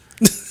ago.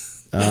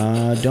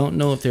 Don't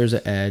know if there's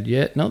an ad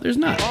yet. No, there's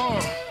not.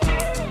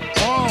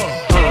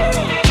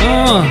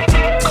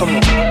 Come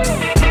on.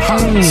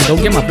 Don't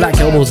get my black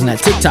elbows in that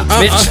TikTok,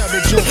 bitch.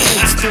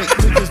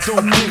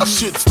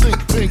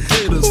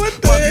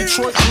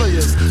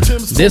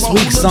 This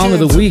week's song of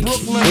the week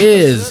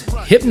is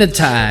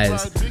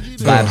Hypnotized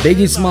by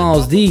Biggie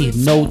Smalls, the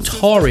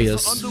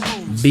Notorious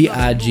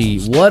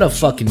B.I.G. What a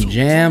fucking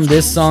jam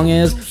this song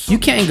is. You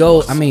can't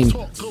go, I mean,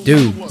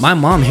 dude, my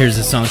mom hears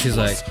this song, she's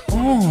like,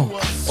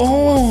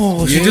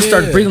 oh. She just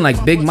started breathing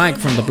like Big Mike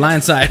from The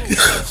Blind Side.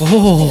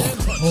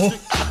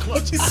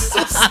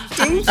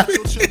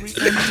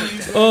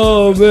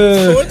 Oh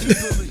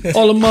man,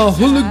 all of my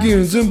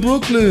hooligans in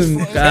Brooklyn.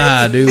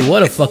 God, dude,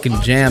 what a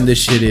fucking jam this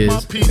shit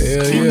is.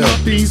 Hell yeah.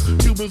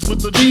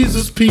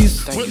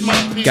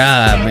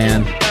 God,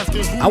 man,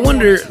 I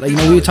wonder, like,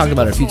 we talked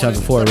about it a few times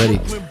before already,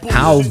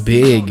 how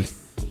big,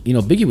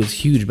 Biggie was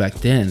huge back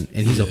then,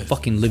 and he's a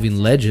fucking living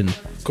legend.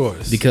 Of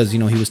course. Because, he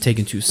was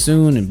taken too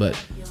soon,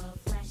 but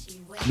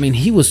I mean,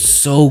 he was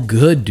so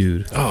good,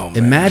 dude. Oh, man.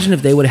 Imagine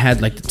if they would have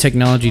had like the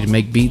technology to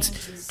make beats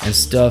and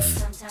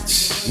stuff.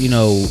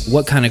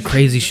 What kind of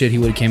crazy shit he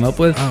would have came up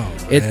with.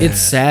 It's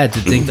sad to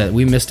think that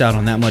we missed out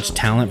on that much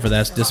talent for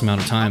this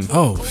amount of time.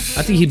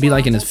 I think he'd be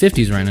like in his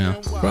 50s right now.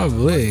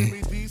 Probably.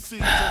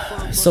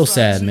 It's so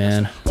sad,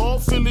 man.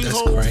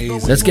 That's crazy.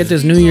 Let's get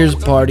this New Year's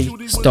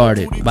party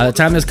started. By the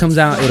time this comes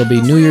out, it'll be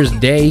New Year's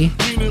Day.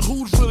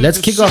 Let's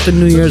kick off the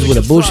New Year's with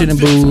a bullshit and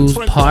booze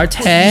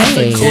party.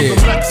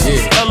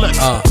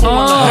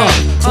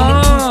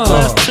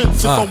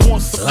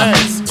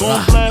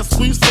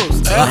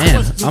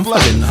 Man, I'm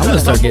gonna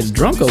start getting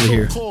drunk over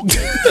here. Good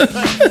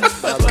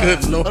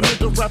Lord.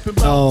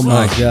 Oh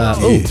my God.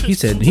 Oh, he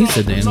said the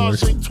N-word.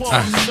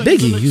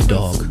 Biggie, you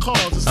dog.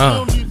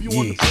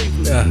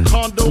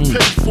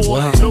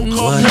 What?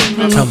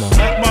 Come on,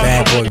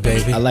 bad boy,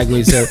 baby. I like what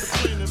he said.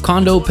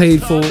 Condo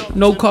paid for,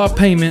 no car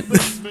payment.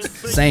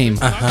 Same.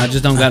 I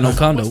just don't got no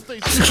condo.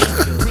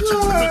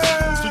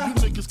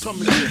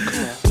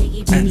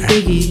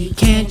 Biggie,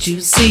 can't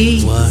you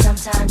see? What?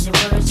 Sometimes your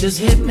words Just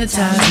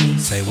hypnotize me.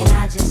 Say and what?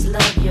 I just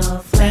love your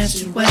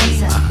flashy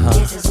ways.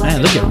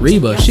 Man, look at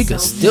Reba. She could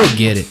still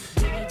get it.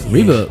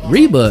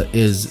 Reba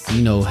is,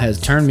 has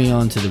turned me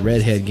on to the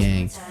redhead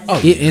gang.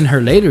 In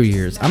her later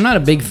years. I'm not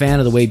a big fan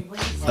of the way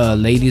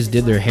ladies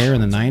did their hair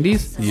in the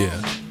 90s. Yeah.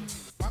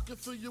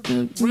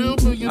 Real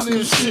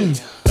millionaire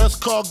shit. That's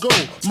cargo.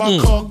 My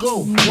cargo.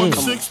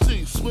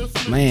 160.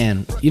 Swift.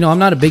 Man, I'm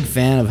not a big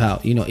fan of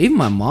how, even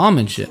my mom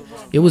and shit,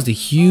 it was the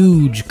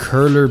huge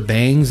curler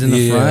bangs in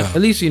the front.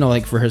 At least,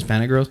 like for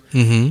Hispanic girls.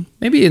 Mm-hmm.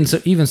 Maybe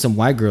even some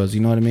white girls,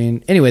 you know what I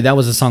mean? Anyway, that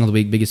was the song of the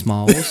week, Biggie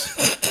Smalls.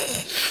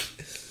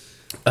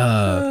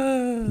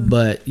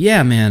 But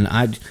yeah, man,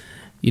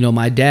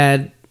 my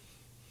dad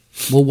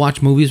will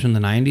watch movies from the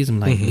 90s. I'm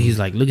like, he's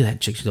like, look at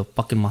that chick. She's a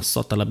fucking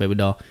masota la baby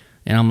doll.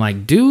 And I'm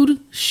like, dude,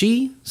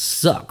 she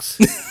sucks.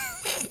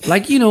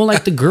 Like,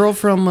 like the girl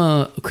from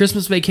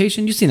Christmas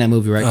Vacation. You've seen that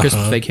movie, right?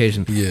 Christmas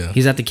Vacation. Yeah.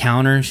 He's at the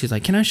counter. She's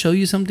like, can I show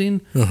you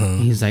something?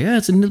 He's like,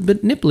 it's a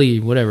bit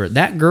nipply, whatever.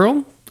 That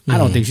girl, I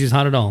don't think she's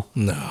hot at all.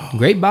 No.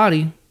 Great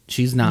body.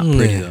 She's not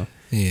pretty, though.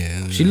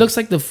 Yeah. She looks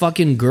like the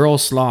fucking girl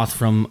sloth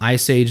from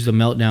Ice Age The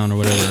Meltdown or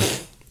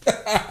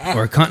whatever.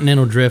 Or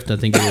Continental Drift, I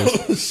think it is.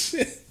 Oh,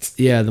 shit.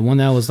 Yeah, the one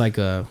that was like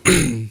a...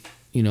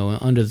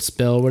 Under the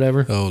spell or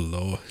whatever. Oh,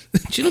 Lord.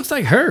 She looks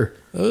like her.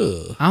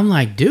 Ugh. I'm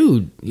like,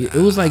 dude, it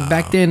was like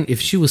back then,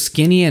 if she was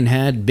skinny and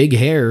had big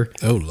hair,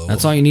 Oh, Lord.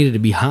 that's all you needed to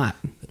be hot.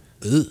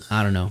 Ugh.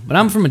 I don't know. But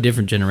I'm from a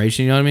different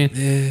generation, you know what I mean?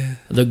 Yeah.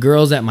 The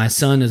girls that my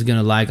son is going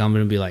to like, I'm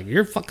going to be like,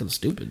 you're fucking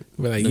stupid.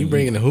 But like, you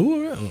bringing the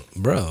who around?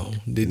 Bro,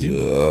 did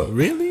you?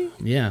 Really?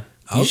 Yeah.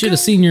 You Okay. should have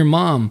seen your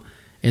mom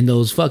in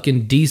those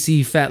fucking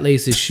DC fat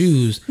laces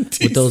shoes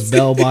with those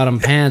bell-bottom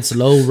pants,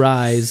 low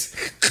rise,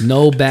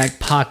 no back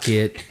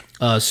pocket,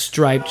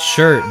 striped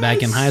shirt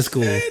back in high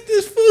school.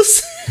 This fool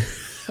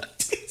said-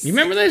 You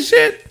remember that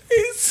shit?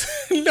 It's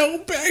no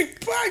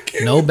back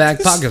pocket. No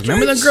back pockets.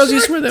 Remember the girls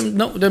used to wear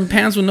them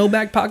pants with no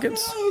back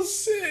pockets? Oh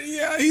shit!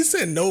 Yeah, he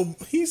said no.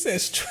 He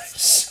said striped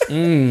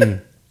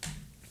shirt.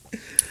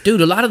 Dude,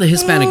 a lot of the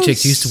Hispanic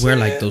chicks used to wear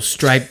like shit. those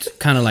striped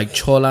kind of like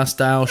chola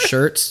style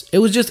shirts. It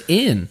was just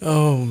in.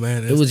 Oh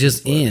man, It was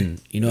just funny. in.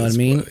 You know That's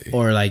what I mean? funny.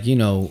 Or like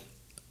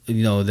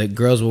the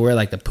girls will wear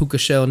like the puka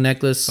shell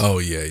necklace. Oh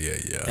yeah.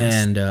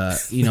 And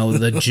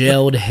the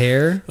gelled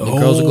hair. The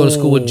girls would go to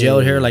school with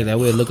gelled hair, like that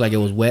way it looked like it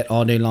was wet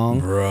all day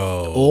long.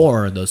 Bro.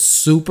 Or the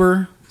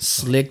super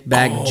slick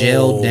back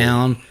gelled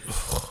down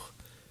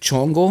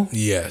chongo.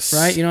 Yes.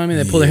 Right? You know what I mean?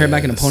 They pull their hair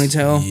back in a Yes.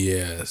 ponytail.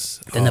 Yes.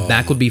 Then the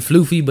back would be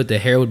floofy, but the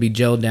hair would be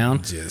gelled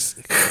down. Just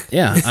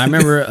Yeah, I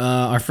remember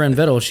our friend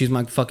Vettel. She's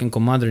my fucking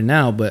comadre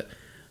now, but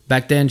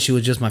back then she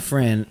was just my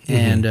friend,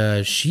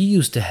 and she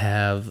used to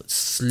have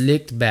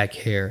slicked back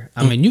hair.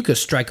 I mean, you could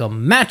strike a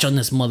match on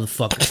this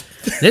motherfucker.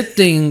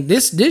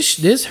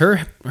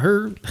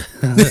 Her,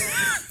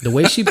 the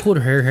way she pulled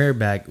her hair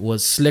back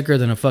was slicker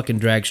than a fucking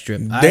drag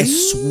strip. I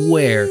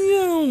swear,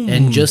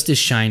 and just as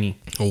shiny.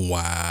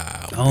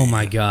 wow. Oh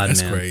my God,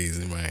 That's man.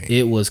 crazy, man.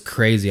 It was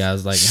crazy. I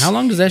was like, how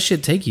long does that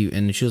shit take you?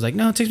 And she was like,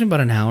 no, it takes me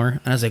about an hour.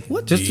 And I was like,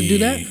 what? Just to do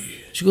that?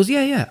 She goes,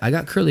 yeah. I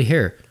got curly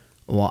hair.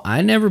 Well,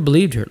 I never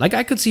believed her. Like,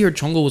 I could see her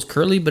chongo was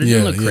curly, but it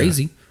didn't look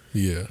crazy.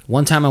 Yeah.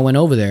 One time I went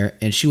over there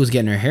and she was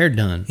getting her hair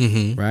done,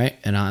 Mm-hmm. right?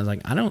 And I was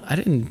like, I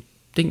didn't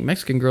think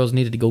Mexican girls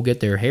needed to go get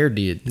their hair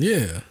did.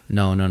 Yeah.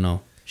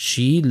 No.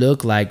 She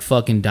looked like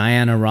fucking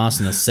Diana Ross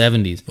in the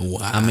 70s. Wow.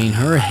 I mean,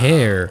 her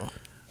hair,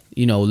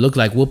 looked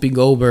like Whoopi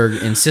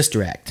Goldberg in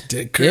Sister Act.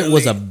 It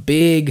was a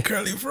big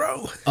curly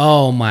fro.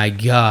 Oh my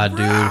God, dude.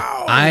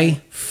 Wow.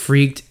 I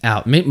freaked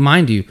out.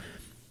 Mind you,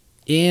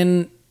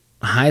 in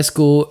high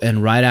school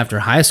and right after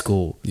high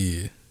school,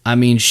 Yeah. I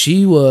mean,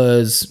 she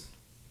was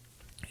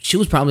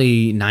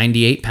probably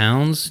 98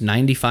 pounds,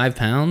 95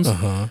 pounds.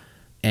 Uh-huh.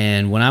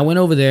 And when I went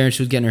over there and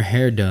she was getting her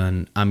hair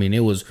done, I mean, it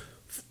was...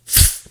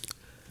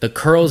 The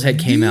curls had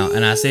came out.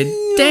 And I said,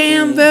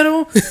 damn,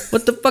 Vettel,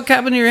 what the fuck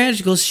happened to your head?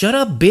 She goes, shut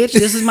up, bitch.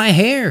 This is my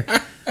hair.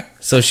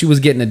 So she was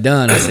getting it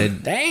done. I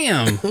said,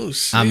 damn. Oh,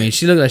 shit. I mean,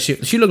 she looked like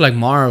she looked like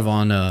Marv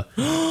on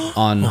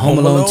Home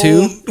Alone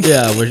 2.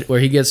 Yeah, where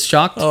he gets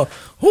shocked.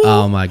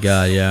 Oh my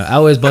God, yeah. I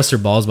always bust her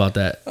balls about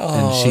that.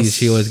 And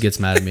she always gets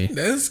mad at me.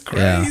 That's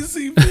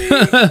crazy,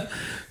 man.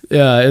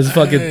 Yeah, it's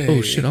fucking... Hey.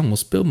 Oh, shit, I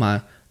almost spilled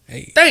my...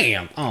 Hey.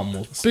 Damn, I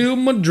almost spilled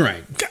my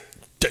drink.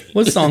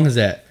 What song is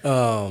that?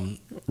 Um,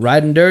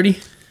 Riding Dirty?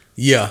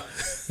 yeah,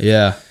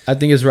 Yeah, I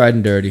think it's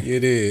Riding Dirty.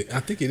 it is.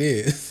 I think it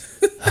is.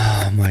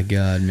 Oh my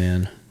God,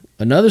 man.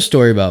 Another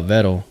story about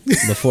Vettel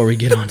before we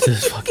get on to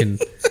this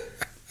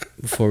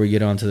before we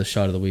get on to the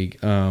shot of the week.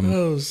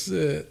 Oh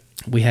shit.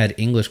 We had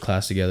English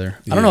class together.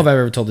 I don't know if I've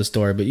ever told this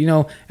story, but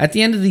at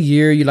the end of the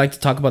year, you like to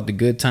talk about the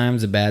good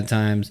times, the bad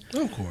times.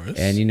 Of course.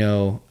 And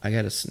I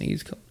got a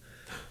sneeze.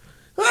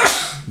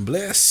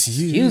 Bless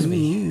you. Excuse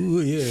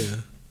me. Yeah.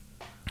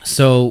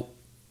 So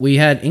we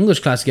had English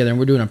class together, and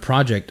we're doing a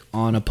project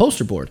on a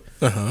poster board.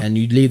 Uh-huh. And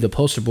you leave the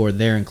poster board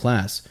there in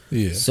class.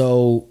 Yeah.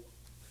 So,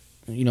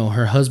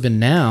 her husband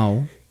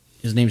now,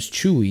 his name's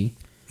Chewy.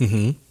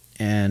 Mm-hmm.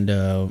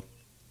 And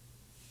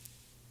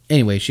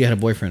anyway, she had a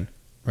boyfriend,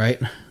 right?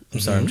 I'm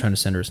sorry, I'm trying to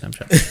send her a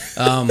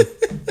Snapchat.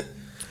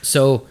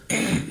 So,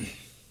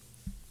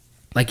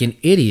 like an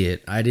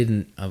idiot, I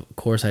didn't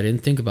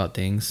think about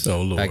things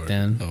back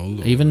then. Oh,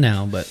 Lord. Even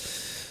now, but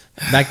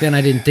back then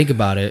I didn't think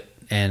about it.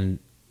 And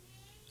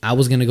I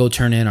was going to go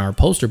turn in our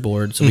poster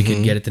board so we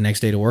could get it the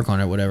next day to work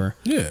on it, whatever.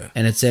 Yeah.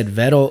 And it said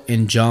Vettel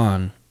and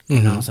John.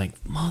 And I was like,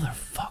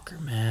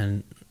 motherfucker,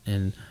 man.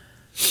 And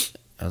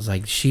I was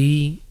like,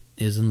 she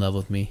is in love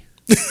with me.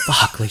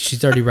 Fuck, like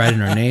she's already writing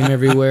her name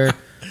everywhere.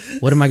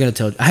 What am I going to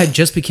tell? I had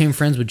just became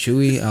friends with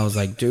Chewy. I was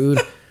like, dude,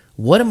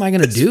 what am I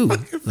going to do?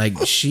 Like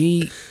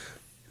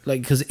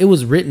because it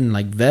was written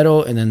like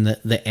Vettel and then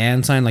the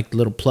and sign, like the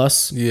little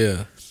plus.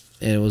 Yeah.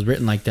 And it was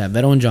written like that,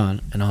 Vettel and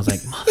John. And I was like,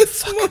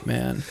 motherfucker,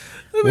 man.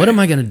 What am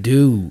I going to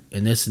do?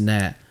 And this and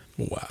that.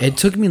 Wow. It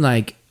took me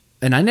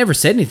and I never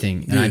said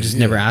anything. And I just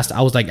never asked.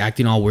 I was like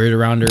acting all weird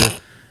around her.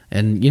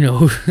 And, I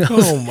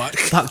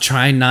was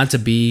trying not to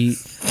be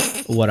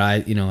what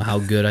how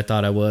good I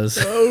thought I was.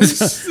 Oh,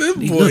 shit,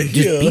 boy. Look,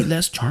 just be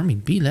less charming.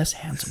 Be less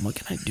handsome. What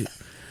can I do?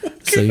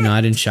 So,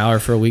 I didn't shower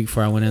for a week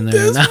before I went in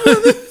there. This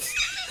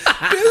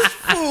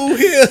fool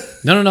here.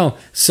 No.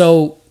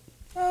 So,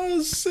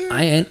 Oh,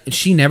 shit.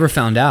 she never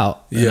found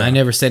out. And Yeah. I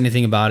never said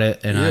anything about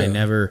it. And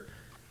Yeah.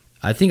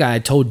 I think I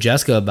told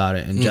Jessica about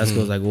it. And Jessica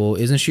was like, well,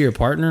 isn't she your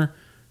partner?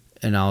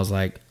 And I was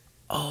like,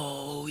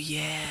 oh,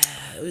 yeah.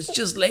 It was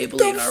just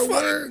labeling our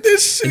work.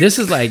 This shit. This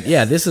is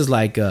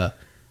like,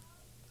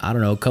 I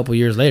don't know, a couple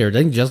years later. I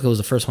think Jessica was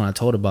the first one I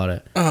told about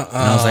it. And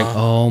I was like,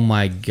 oh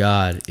my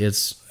God,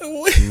 it's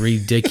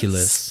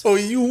ridiculous. So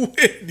you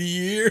went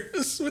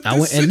years with I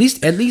this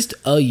went at least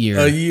a year.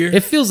 A year?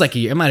 It feels like a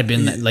year. It might have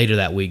been later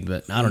that week,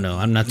 but I don't know.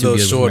 I'm not a too little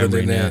good shorter with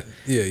than memory that.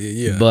 now.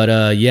 Yeah.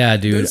 But yeah,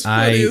 dude, That's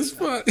funny as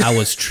fuck. I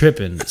was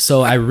tripping.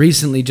 So I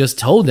recently just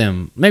told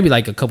them, maybe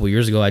like a couple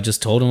years ago, I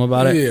just told him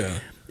about it. Yeah.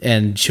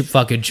 And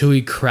fucking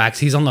Chewy cracks.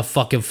 He's on the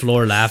fucking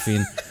floor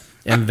laughing.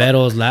 And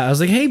Vettel's laughing. I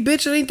was like, hey,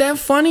 bitch, it ain't that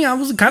funny. I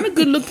was kind of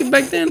good looking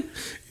back then.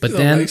 But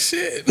then, like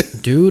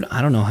shit. dude,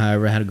 I don't know how I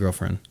ever had a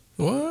girlfriend.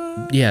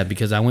 What? Yeah,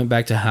 because I went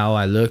back to how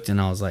I looked and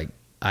I was like,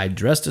 I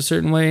dressed a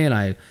certain way and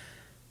I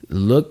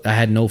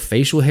had no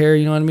facial hair,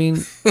 you know what I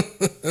mean?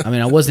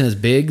 I wasn't as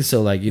big,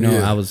 so like,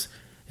 Yeah.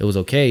 it was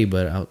okay,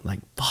 but I was like,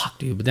 fuck,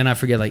 dude. But then I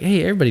forget, like,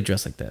 hey, everybody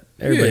dressed like that.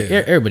 Everybody did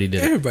it. Everybody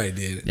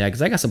did it. Yeah,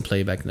 because I got some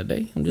play back in the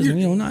day. I'm just,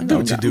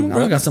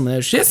 bro. I got some of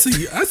that shit.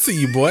 I see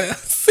you, boy.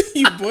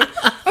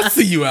 I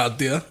see you out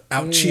there,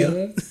 out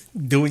here,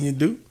 doing your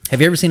do.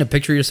 Have you ever seen a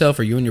picture of yourself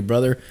or you and your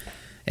brother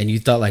and you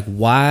thought, like,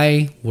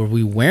 why were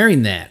we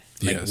wearing that?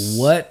 Like, Yes.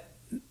 what?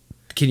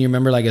 Can you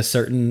remember, like, a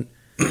certain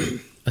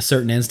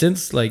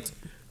instance? Like,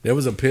 There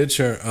was a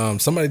picture.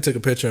 Somebody took a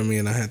picture of me,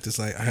 and I had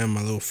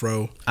my little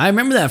fro. I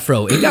remember that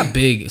fro. It got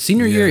big.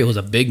 Senior year, it was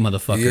a big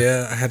motherfucker.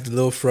 Yeah, I had the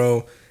little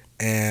fro,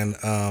 and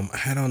I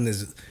had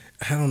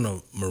on a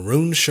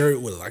maroon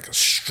shirt with like a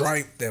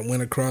stripe that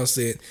went across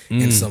it,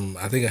 and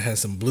I think I had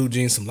some blue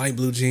jeans, some light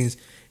blue jeans,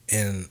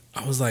 and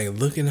I was like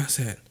looking. I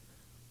said,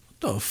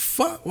 "What the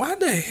fuck? Why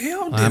the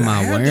hell did Why am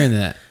I have wearing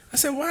that? I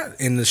said, what?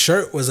 And the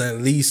shirt was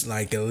at least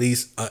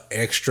a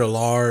extra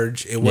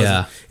large. It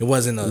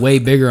wasn't a way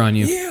bigger on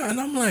you. Yeah, and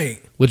I'm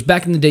like, which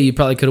back in the day you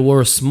probably could have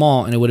wore a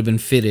small and it would have been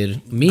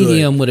fitted.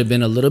 Medium would have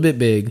been a little bit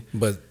big,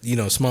 but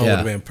small would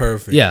have been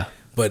perfect. Yeah,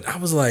 but I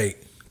was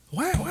like,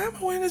 why am I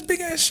wearing this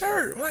big ass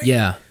shirt? Like,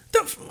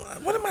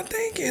 what am I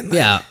thinking? Like,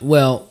 yeah,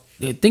 well,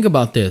 think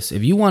about this.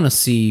 If you want to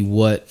see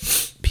what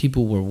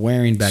people were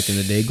wearing back in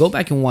the day, go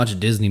back and watch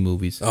Disney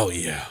movies. Oh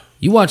yeah.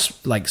 You watch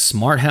like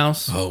Smart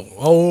House.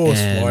 Oh,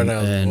 Smart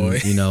House,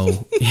 boy. You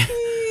know,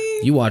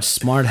 you watch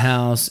Smart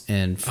House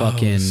and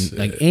fucking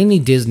like any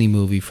Disney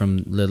movie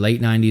from the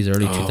late 90s,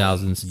 early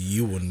 2000s.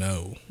 You will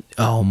know.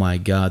 Oh my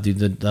God,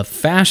 dude. The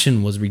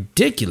fashion was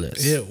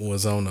ridiculous. It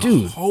was on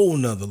a whole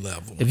nother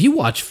level. If you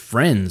watch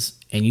Friends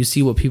and you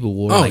see what people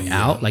wore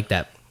out, like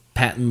that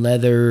patent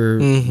leather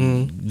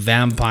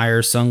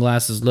vampire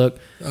sunglasses look.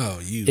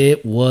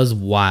 It was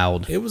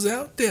wild. It was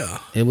out there.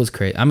 It was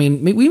crazy. I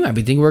mean, we might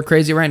be thinking we're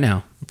crazy right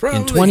now.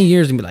 Probably. In 20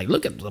 years, and be like,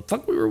 look at the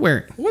fuck we were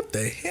wearing. What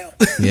the hell?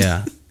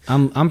 Yeah,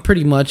 I'm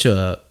pretty much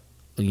a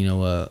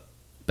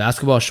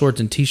basketball shorts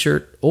and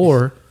t-shirt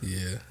or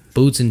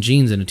boots and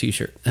jeans and a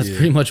t-shirt. That's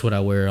pretty much what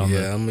I wear.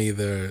 I'm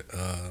either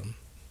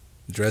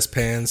dress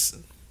pants,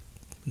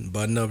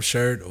 button-up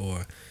shirt,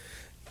 or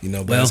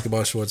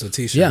basketball shorts or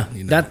t-shirt.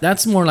 Yeah,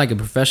 that's more like a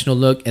professional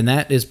look, and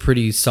that is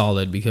pretty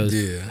solid because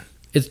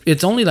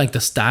it's only like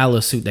the style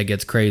of suit that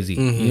gets crazy.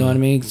 You know what I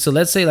mean? So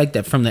let's say like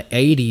that from the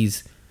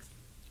 80s.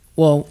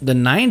 Well, the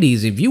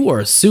 90s, if you wore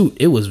a suit,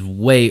 it was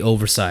way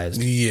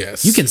oversized.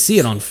 Yes. You can see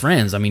it on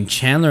Friends. I mean,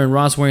 Chandler and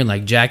Ross wearing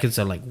like jackets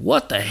are like,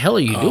 what the hell are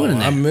you doing in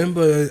there? I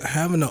remember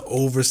having an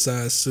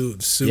oversized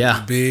suit. Suit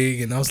was big,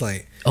 and I was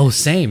like... Oh,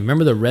 same.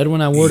 Remember the red one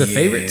I wore to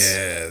Favorites?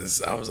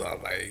 Yes. I was all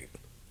like,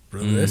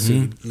 brother, that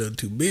suit a little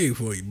too big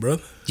for you,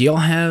 brother. Do y'all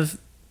have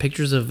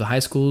pictures of the high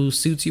school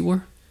suits you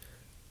wore?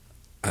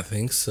 I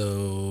think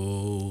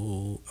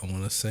so. I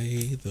want to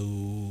say,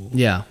 though...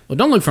 Yeah. Well,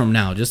 don't look for them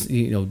now, just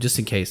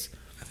in case.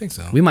 I think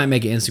so. We might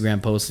make an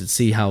Instagram post and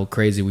see how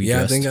crazy we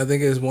dressed. I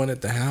think there's one at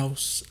the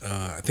house.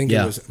 I think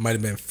it might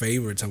have been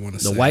Favorites. I want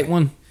to say the white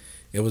one.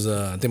 It was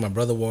I think my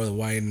brother wore the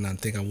white, and I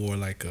think I wore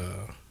like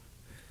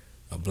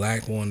a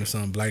black one or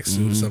something, black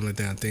suit or something like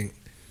that. I think.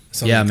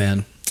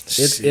 Man,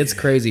 it's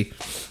crazy.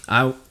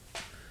 I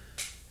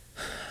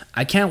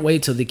can't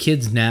wait till the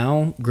kids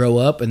now grow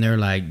up and they're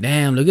like,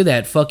 damn, look at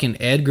that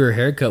fucking Edgar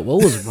haircut.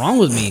 What was wrong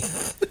with me?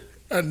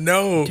 I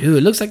know. Dude,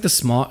 it looks like the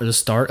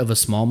start of a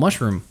small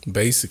mushroom.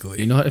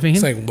 Basically. You know what I mean?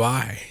 It's like,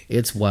 why?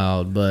 It's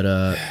wild, but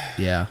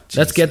yeah.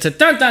 Let's get to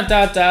da da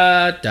da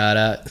da da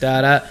da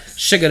da da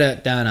sugar da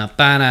da da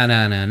ba na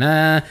na na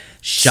na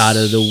shot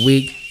of the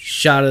week,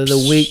 sugar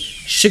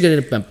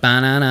da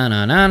ba na na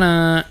na na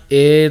na.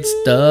 It's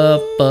the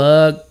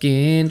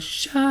fucking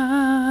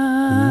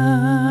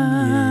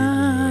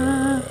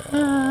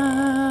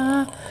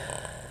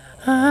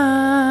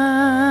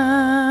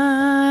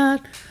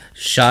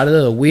shot of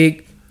the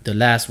week, the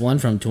last one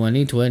from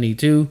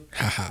 2022.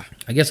 I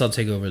guess I'll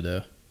take over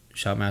the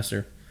shot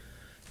master.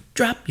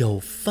 Drop your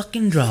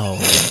fucking draw.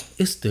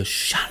 It's the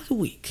shot of the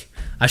week.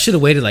 I should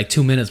have waited like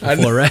 2 minutes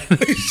before, right?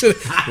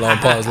 Long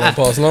pause.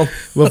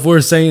 Before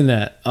saying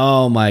that.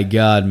 Oh my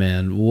God,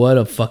 man. What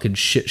a fucking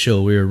shit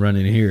show we were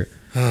running here.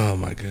 Oh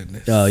my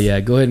goodness. Oh yeah,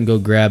 go ahead and go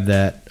grab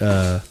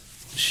that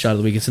shot of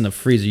the week. It's in the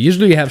freezer.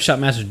 Usually we have shot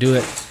master do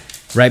it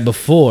right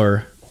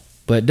before.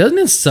 But doesn't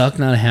it suck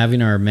not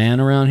having our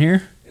man around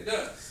here? It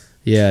does.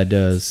 Yeah, it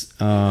does.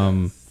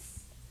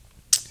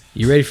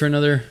 You ready for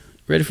another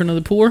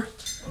pour?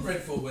 I'm ready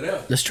for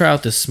whatever. Let's try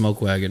out this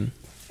smoke wagon.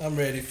 I'm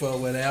ready for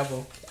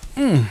whatever.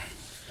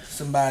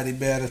 Somebody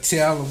better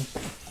tell them.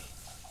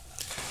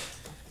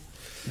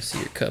 Let's see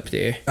your cup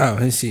there. Oh,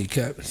 let's see your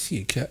cup.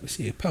 See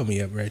it. Pull me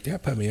up right there.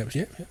 Pull me up.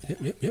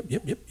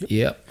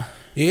 Yep.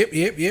 You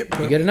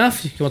get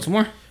enough? You want some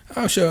more?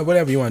 Oh, sure.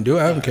 Whatever you want to do.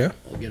 I don't care.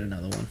 We'll get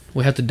another one.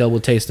 We have to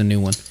double taste the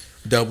new one.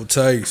 Double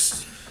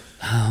taste.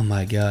 Oh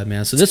my God,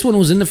 man! So this one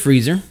was in the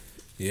freezer.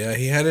 Yeah,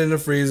 he had it in the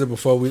freezer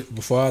before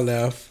I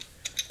left.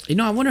 You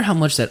know, I wonder how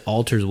much that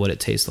alters what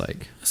it tastes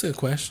like. That's a good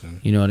question.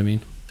 You know what I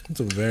mean? That's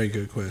a very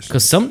good question.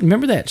 Because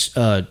remember that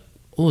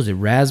what was it,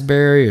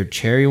 raspberry or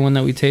cherry one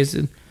that we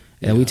tasted?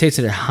 And we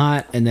tasted it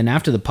hot, and then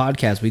after the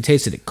podcast, we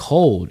tasted it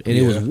cold, and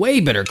it was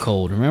way better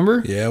cold.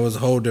 Remember? Yeah, it was a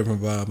whole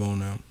different vibe on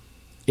that.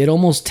 It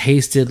almost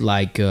tasted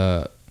like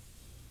God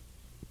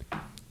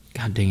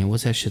dang it,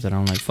 what's that shit that I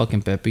don't like?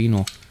 Fucking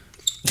pepino.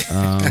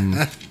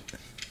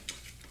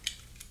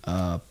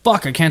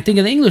 Fuck, I can't think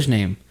of the English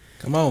name.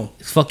 Come on.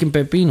 It's fucking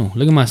pepino.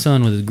 Look at my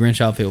son with his Grinch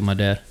outfit with my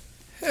dad.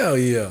 Hell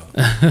yeah.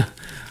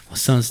 My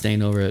son's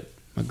staying over at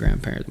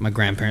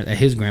at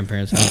his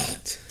grandparents'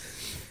 house.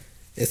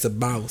 It's a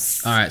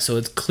mouse. All right, so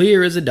it's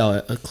clear as a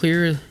dog.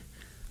 Clear?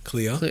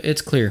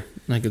 It's clear.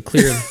 Like a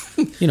clear,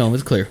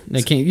 it's clear.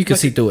 You can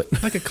see through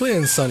it. Like a clear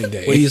and sunny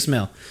day. What do you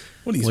smell?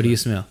 What do you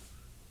smell?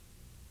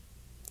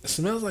 It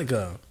smells like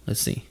let's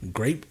see.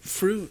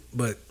 Grapefruit,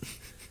 but...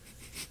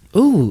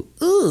 Ooh.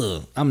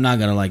 I'm not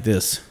going to like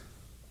this.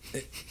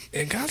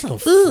 It got a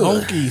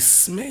funky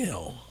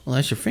smell. Well,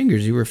 that's your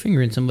fingers. You were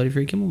fingering somebody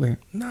before you came over here.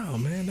 No,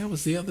 man, that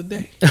was the other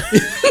day.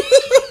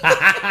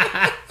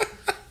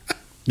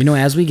 You know,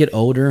 as we get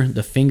older,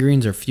 the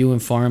fingerings are few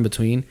and far in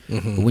between.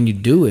 Mm-hmm. But when you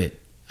do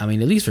it, I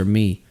mean, at least for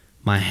me,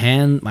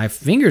 my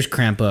fingers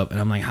cramp up, and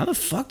I'm like, how the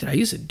fuck did I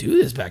used to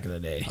do this back in the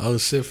day? Oh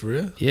shit, for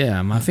real?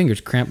 Yeah, my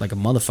fingers cramp like a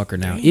motherfucker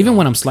now. Even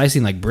when I'm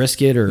slicing like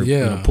brisket or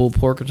pulled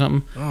pork or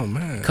something, Oh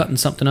man. cutting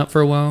something up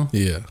for a while,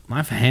 Yeah.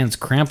 my hands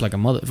cramp like a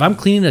mother. If I'm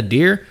cleaning a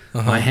deer,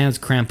 my hands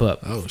cramp up.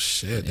 Oh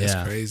shit,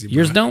 that's crazy. Bro.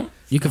 Yours don't?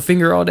 You can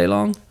finger all day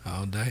long?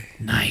 All day.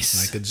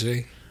 Nice. Like a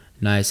G.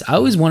 Nice. I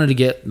always wanted to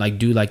get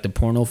do the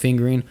porno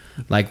fingering,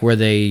 like where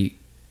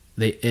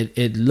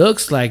it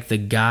looks like the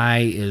guy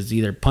is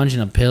either punching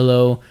a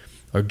pillow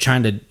or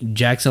trying to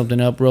jack something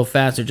up real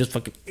fast or just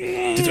fucking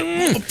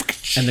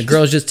and the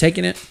girl's just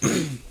taking it.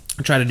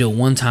 I tried to do it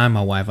one time,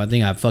 my wife. I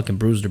think I fucking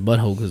bruised her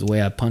butthole because the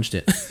way I punched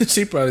it.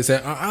 She probably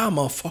said,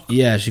 motherfucker.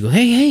 Yeah, she goes,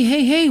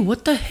 hey,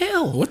 what the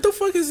hell? What the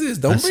fuck is this?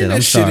 Don't I bring said, that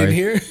I'm shit sorry. in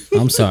here.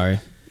 I'm sorry.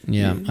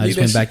 Yeah, I just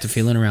went back to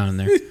feeling around in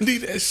there.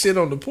 Leave that shit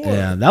on the porch.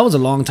 Yeah, that was a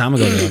long time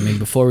ago though. I mean,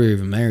 before we were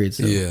even married.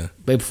 So. Yeah.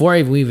 But before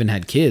we even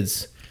had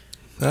kids.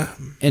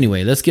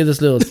 Anyway, let's give this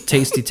little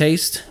tasty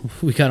taste.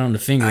 We got on the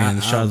fingering and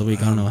the shot of the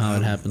week. I don't know how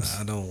it happens.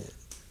 I don't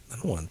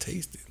want to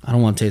taste it. I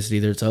don't want to taste it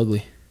either. It's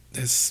ugly.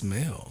 That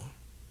smell.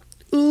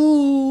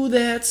 Ooh,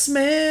 that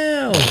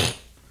smell.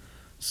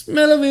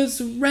 Smell of it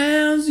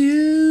surrounds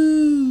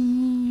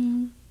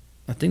you.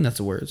 I think that's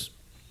the words.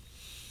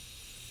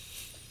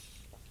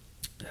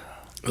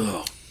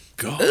 Oh,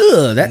 God.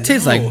 Ugh, that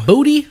tastes like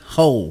booty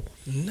hole.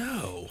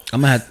 No.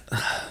 I'm gonna have...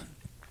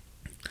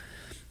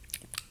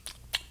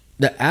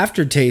 The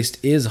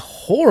aftertaste is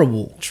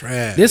horrible.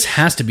 Trash. This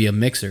has to be a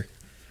mixer.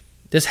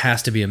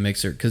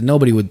 Because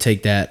nobody would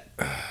take that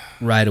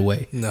right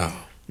away. No.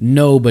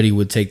 Nobody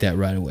would take that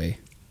right away.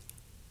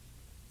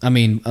 I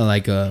mean,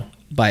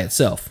 by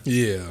itself.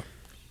 Yeah.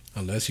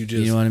 Unless you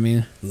just You know what I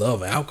mean?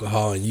 love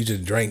alcohol and you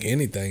just drink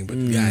anything. But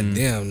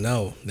goddamn,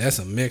 no. That's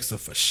a mixer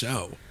for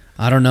sure.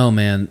 I don't know,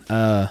 man.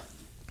 God,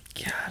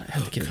 I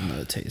have to give it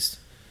another taste.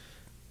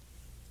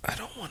 I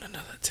don't want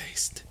another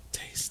taste.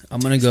 I'm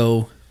going to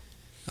go...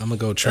 I'm going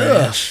to go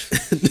trash.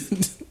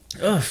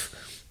 Ugh.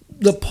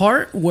 The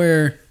part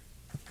where...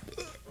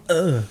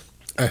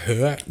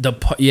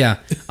 Yeah,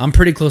 I'm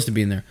pretty close to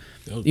being there.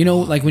 You know,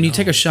 like when you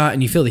take a shot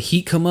and you feel the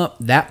heat come up,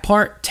 that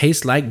part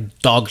tastes like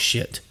dog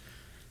shit.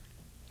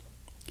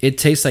 It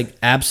tastes like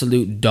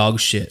absolute dog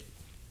shit.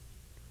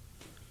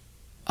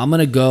 I'm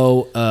gonna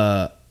go.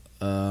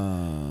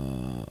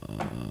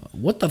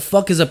 What the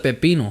fuck is a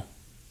pepino?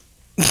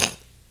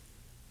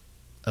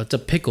 It's a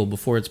pickle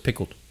before it's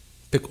pickled.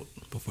 Pickled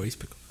before he's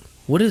pickled.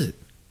 What is it?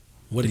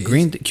 What the is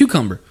green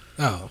cucumber?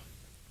 Oh,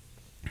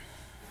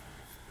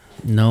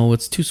 no,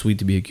 it's too sweet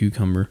to be a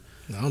cucumber.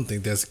 I don't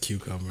think that's a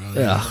cucumber.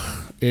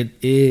 Ugh, it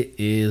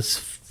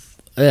is.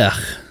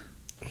 Ugh.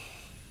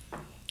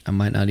 I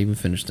might not even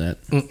finish that.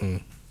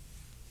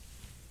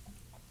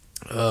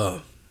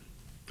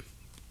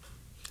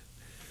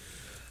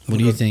 What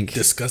do you think?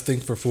 Disgusting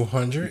for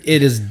 400.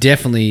 It is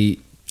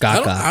definitely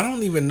gaga. I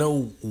don't even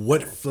know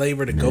what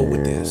flavor to go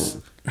with this.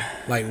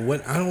 Like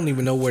what? I don't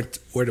even know where to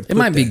put It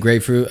might be that.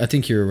 grapefruit. I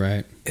think you're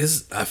right.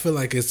 I feel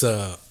like it's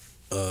a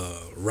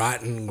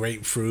rotten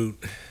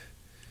grapefruit.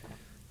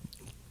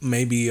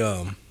 Maybe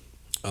a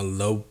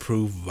low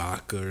proof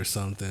vodka or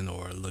something,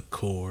 or a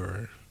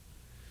liqueur.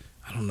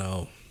 I don't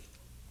know.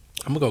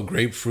 I'm gonna go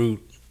grapefruit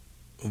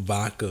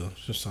vodka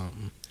or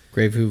something.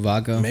 Grapefruit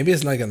vodka. Maybe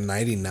it's like a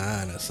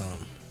 99 or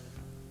something.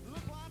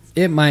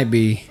 It might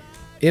be.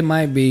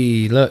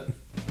 Look.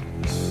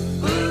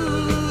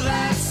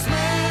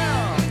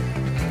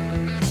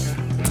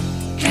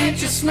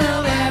 Can't you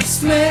smell that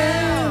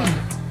smell?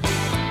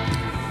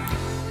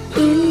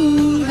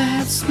 Ooh,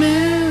 that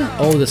smell.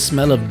 Oh, the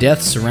smell of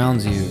death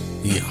surrounds you.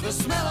 Yeah.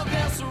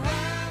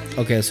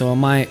 Okay, so in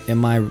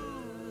my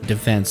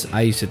defense,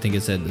 I used to think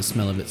it said the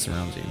smell of it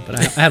surrounds you, but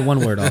I had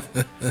one word off.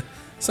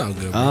 Sounds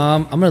good. Bro.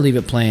 I'm gonna leave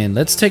it playing.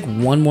 Let's take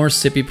one more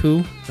sippy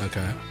poo.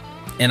 Okay.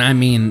 And I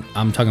mean,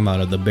 I'm talking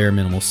about the bare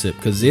minimal sip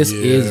because this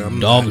is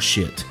dog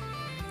shit.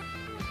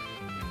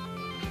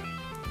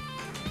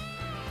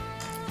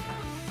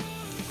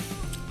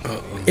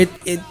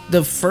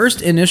 The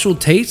first initial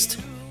taste,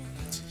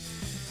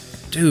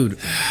 dude.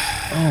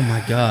 Oh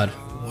my god.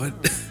 What?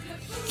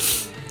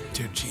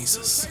 Dear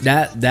Jesus.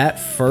 That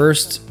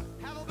first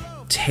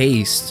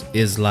taste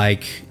is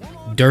like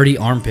dirty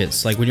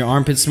armpits. Like when your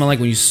armpits smell like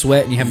when you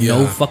sweat and you have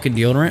no fucking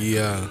deodorant.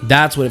 Yeah.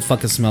 That's what it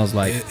fucking smells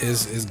like.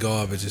 It's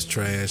garbage. It's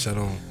trash. I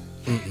don't.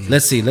 Mm-mm.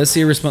 Let's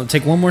see a response.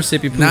 Take one more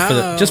sippy poo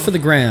just for the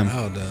gram.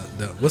 Oh,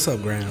 what's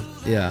up, Graham?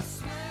 Yeah.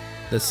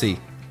 Let's see.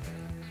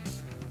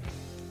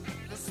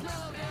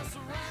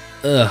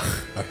 Ugh.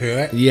 I hear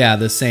that. Yeah,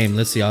 the same.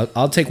 Let's see.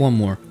 I'll take one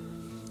more.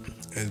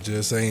 It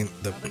just ain't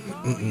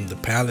the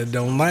palate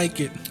don't like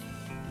it.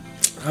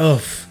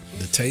 Oh,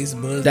 The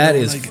taste buds. That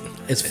don't is, like it.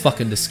 it's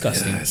fucking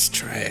disgusting. That's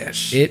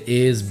trash. It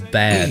is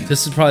bad.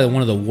 This is probably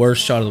one of the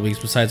worst shot of the weeks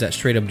besides that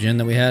straight up gin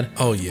that we had.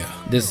 Oh yeah,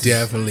 This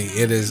definitely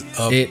it is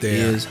up It there.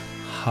 is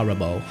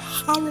horrible.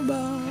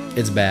 Horrible.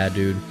 It's bad,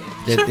 dude.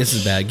 This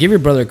is bad. Give your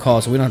brother a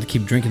call so we don't have to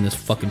keep drinking this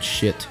fucking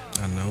shit.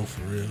 I know,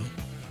 for real.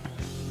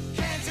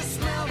 Can't you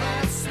smell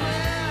that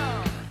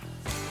smell?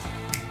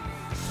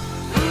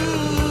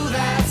 Ooh,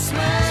 that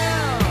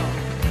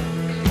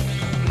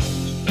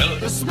smell.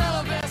 The smell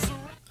of this.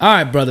 All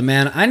right, brother,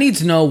 man. I need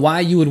to know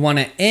why you would want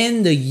to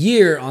end the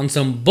year on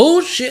some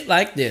bullshit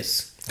like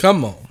this.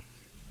 Come on,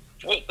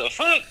 What the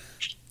fuck?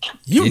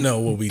 you know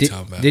what we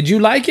talking about. Did you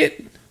like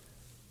it?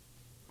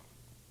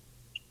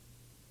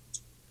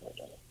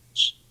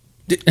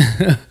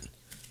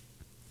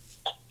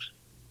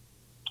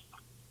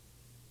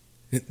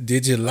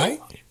 Did you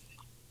like?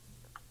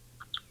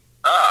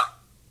 Ah,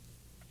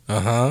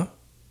 Uh-huh.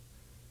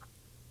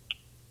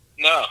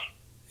 no.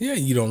 Yeah,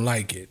 you don't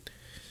like it.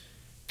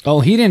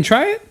 Oh, he didn't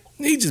try it?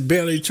 He just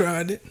barely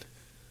tried it.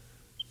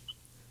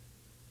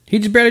 He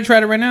just barely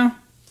tried it right now?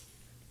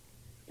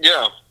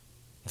 Yeah.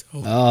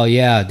 Oh,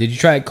 yeah. Did you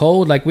try it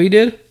cold like we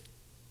did?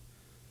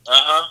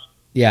 Uh-huh.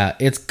 Yeah,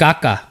 it's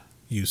caca.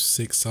 You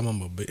sick son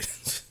of a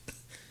bitch.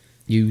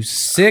 You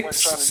sick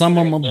son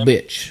of a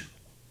bitch.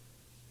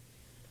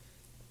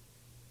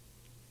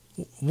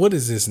 What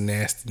is this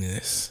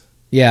nastiness?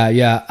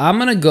 Yeah. I'm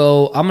gonna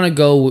go.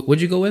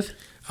 What'd you go with?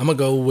 I'm gonna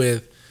go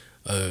with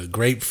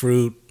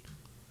grapefruit,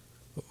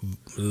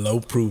 low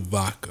proof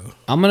vodka.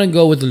 I'm gonna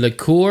go with the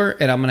liqueur,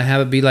 and I'm gonna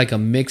have it be like a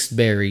mixed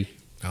berry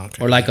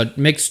Okay. or like a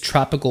mixed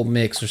tropical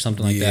mix or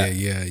something like that.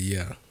 Yeah.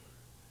 Yeah,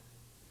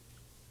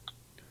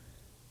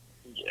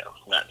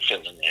 not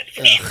feeling that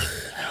for sure.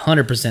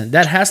 100%.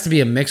 That has to be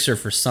a mixer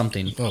for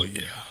something. Oh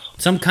yeah.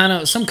 Some kind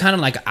of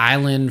like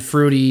island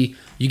fruity.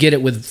 You get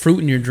it with fruit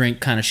in your drink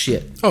kind of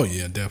shit. Oh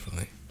yeah,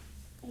 definitely.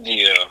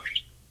 Yeah.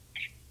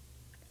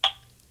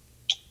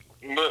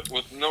 But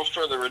with no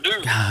further ado,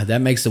 God, that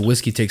makes the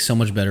whiskey taste so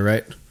much better,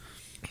 right?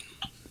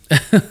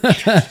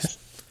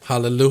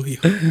 Hallelujah.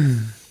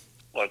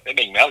 look, that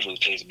make Malibu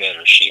taste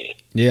better.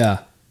 Shit. Yeah.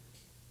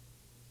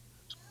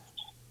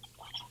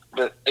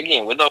 But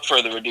again, with no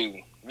further ado,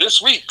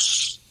 this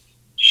week's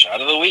shot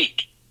of the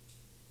week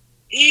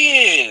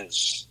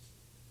is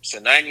it's a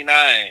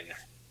 99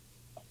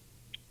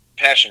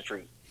 passion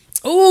fruit.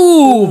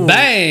 Ooh,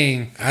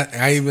 bang.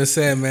 I even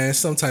said, man,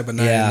 some type of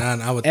 99.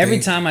 Yeah. I would Every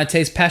think time I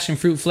taste passion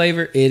fruit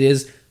flavor, it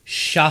is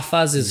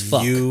shafas as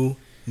fuck. you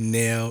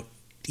nailed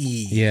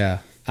E. Yeah.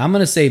 I'm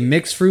going to say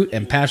mixed fruit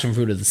and passion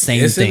fruit are the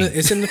same It's thing.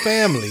 it's in the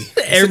family.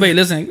 Everybody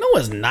listening, no,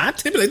 it's not.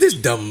 They be like, this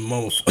dumb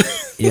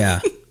motherfucker. Yeah.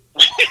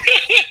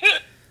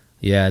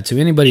 Yeah, to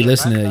anybody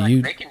listening,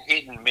 you. They can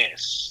hit and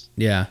miss.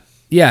 Yeah.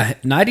 Yeah,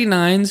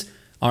 99s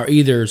are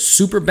either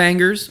super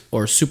bangers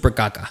or super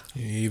caca.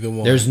 Either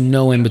one. There's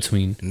no in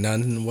between.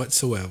 none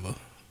whatsoever.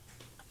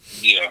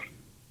 Yeah.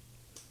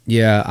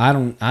 Yeah, I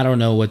don't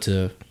know what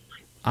to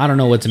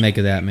make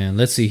of that, man.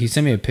 Let's see. He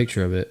sent me a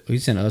picture of it. He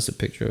sent us a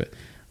picture of it.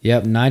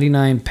 Yep,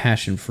 99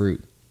 passion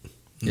fruit.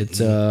 It's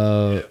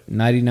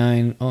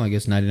 99. Oh, I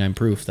guess 99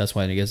 proof. That's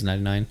why I guess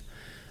 99.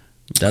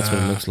 That's what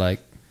it looks like.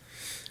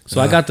 So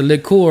I got the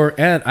liqueur,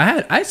 and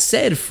I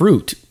said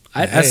fruit.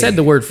 I said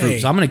the word fruit,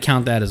 so I'm going to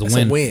count that as a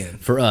win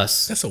for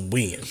us. That's a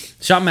win.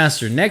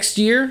 Shopmaster, next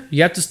year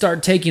you have to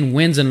start taking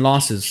wins and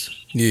losses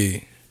Yeah.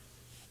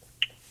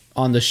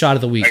 on the shot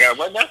of the week. I got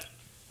what now?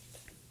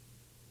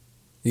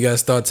 You got to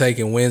start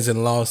taking wins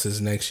and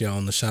losses next year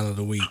on the shot of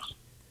the week.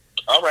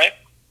 All right.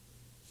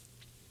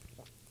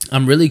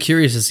 I'm really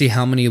curious to see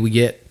how many we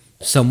get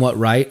somewhat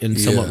right and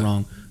somewhat Yeah.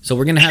 wrong. So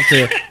we're gonna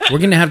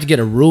have to get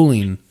a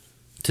ruling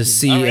to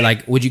see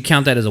like, would you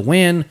count that as a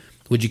win?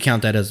 Would you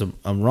count that as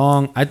a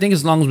wrong? I think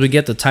as long as we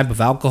get the type of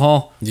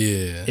alcohol,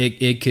 Yeah.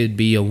 it could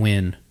be a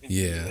win.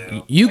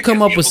 Yeah. You I come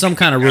guess up with some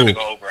kind of we can rule.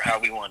 Go over how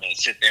we want to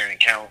sit there and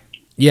count.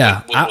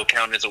 Yeah, What will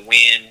count as a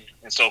win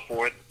and so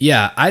forth.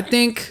 yeah. I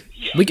think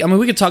we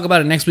could talk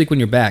about it next week when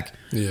you're back.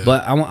 Yeah.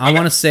 But I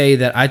want to say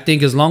that I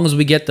think as long as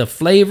we get the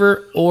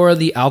flavor or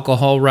the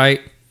alcohol right,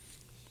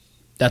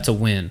 that's a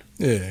win.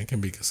 Yeah, it can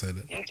be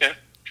considered. Okay.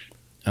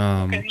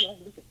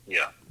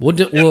 Yeah.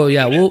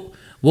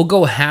 We'll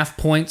go half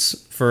points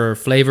for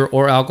flavor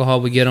or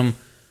alcohol. We get them.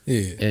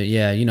 Yeah.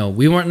 Yeah, you know,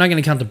 we weren't not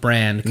going to count the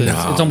brand because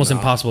it's almost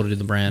impossible to do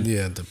the brand.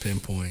 Yeah, the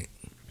pinpoint.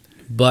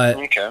 But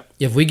Okay.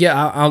 if we get,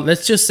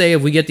 let's just say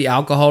if we get the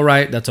alcohol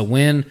right, that's a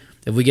win.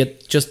 If we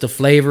get just the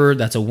flavor,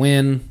 that's a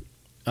win.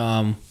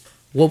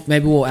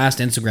 Maybe we'll ask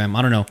Instagram.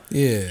 I don't know.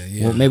 Yeah,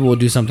 yeah. Well, maybe we'll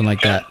do something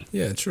like that.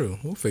 Yeah, true.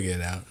 We'll figure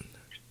it out.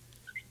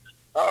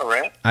 All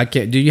right. I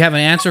can't. Do you have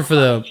an answer for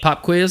the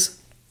pop quiz?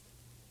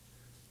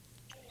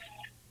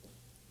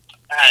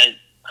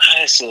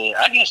 I said,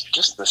 I guess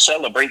just to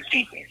celebrate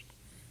people.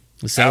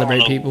 To celebrate I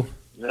don't know. people.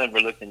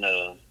 Never looked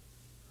into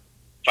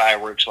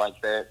fireworks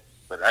like that,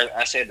 but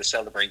I said to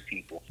celebrate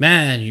people.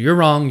 Man, you're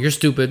wrong. You're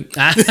stupid.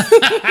 I'm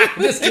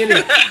just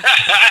kidding.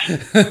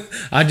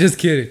 I'm just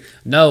kidding.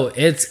 No,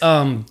 it's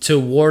to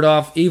ward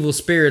off evil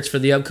spirits for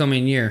the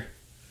upcoming year.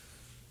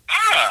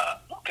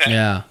 Ah, Okay.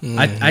 Yeah,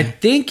 I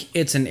think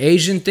it's an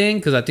Asian thing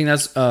because I think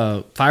that's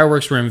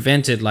fireworks were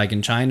invented like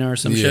in China or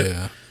some shit.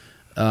 Yeah.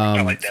 I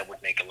feel like that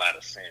would make a lot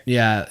of sense.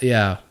 Yeah,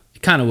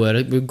 it kind of would.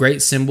 It'd be a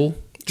great symbol.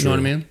 You know what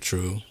I mean?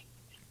 True.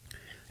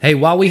 Hey,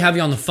 while we have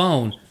you on the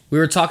phone, we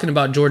were talking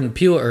about Jordan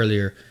Peele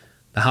earlier,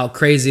 how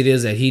crazy it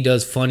is that he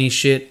does funny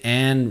shit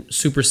and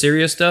super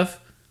serious stuff.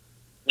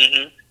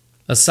 Mm-hmm.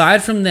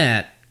 Aside from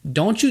that,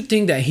 don't you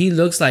think that he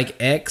looks like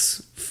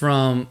X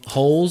from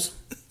Holes?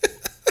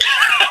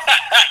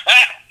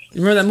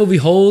 You remember that movie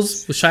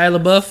Holes with Shia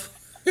LaBeouf?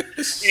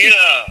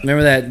 Yeah.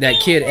 Remember that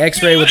kid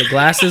X-Ray with the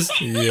glasses?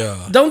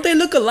 Yeah. Don't they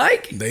look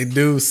alike? They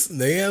do.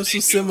 They have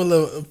some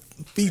similar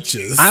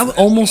features. I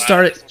almost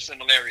started, Some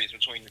similarities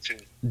between the two.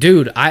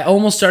 dude. I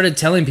almost started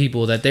telling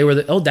people that they were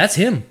that's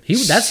him.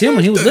 That's him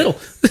when he was little.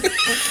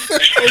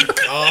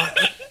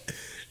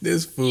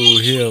 This fool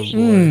here,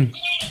 boy.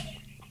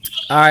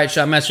 All right,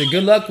 Shotmaster.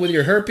 Good luck with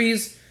your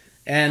herpes,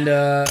 and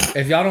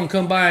if y'all don't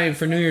come by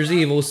for New Year's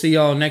Eve, we'll see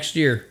y'all next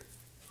year.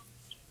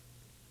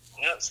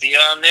 Yeah, see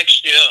y'all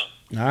next year.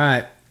 All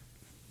right.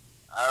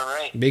 All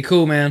right. Be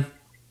cool, man.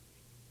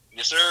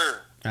 Yes,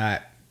 sir. All right.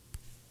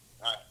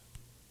 All right.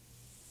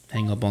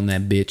 Hang up on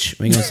that bitch.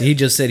 We ain't gonna see. He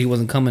just said he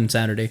wasn't coming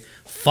Saturday.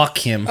 Fuck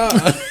him.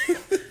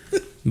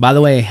 By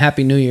the way,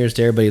 Happy New Year's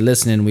to everybody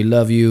listening. We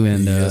love you,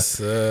 and Yes,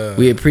 sir.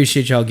 we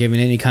appreciate y'all giving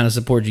any kind of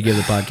support you give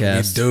the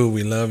podcast. We do.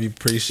 We love you.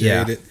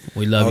 Appreciate it.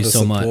 We love All you the so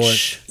support,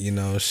 much. You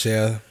know,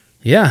 share,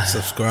 Yeah.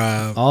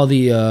 subscribe. All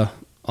the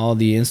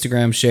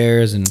Instagram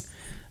shares and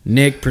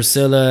Nick,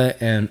 Priscilla,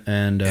 and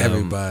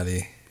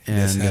Everybody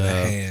that's and, had a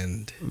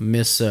hand.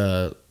 Miss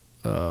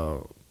God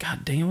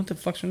damn, what the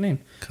fuck's her name?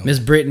 Miss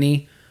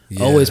Brittany.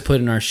 Yeah. Always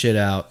putting our shit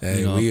out. Hey,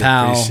 you know, we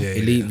Pal, appreciate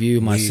Elite it. View,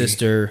 my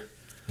sister.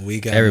 We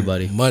got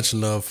everybody. much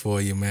love for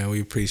you, man. We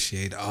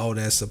appreciate all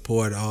that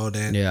support, all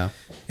that, Yeah.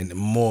 and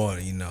more.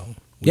 You know,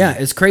 Yeah,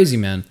 it's crazy,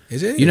 man.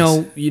 It is. You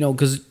know,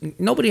 because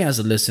nobody has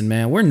to listen,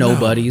 man. We're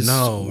nobodies.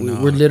 no.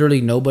 We're literally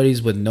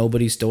nobodies with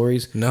nobody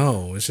stories.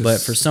 No, it's just.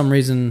 But for some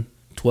reason,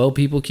 12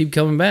 people keep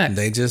coming back.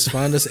 They just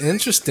find us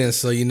interesting.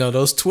 So you know,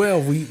 those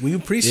 12, we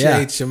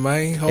appreciate you,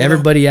 man. Hold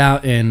Everybody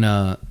out and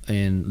I'll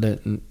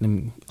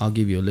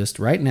give you a list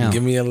right now. on.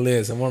 Give me a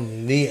list. I want a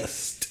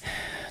list.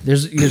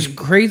 There's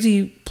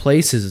crazy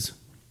places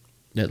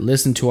that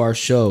listen to our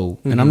show,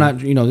 and I'm not,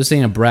 this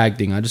ain't a brag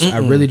thing. I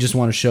really just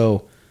want to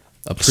show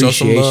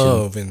appreciation. Show some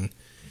love and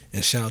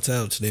shouts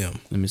out to them.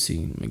 Let me see.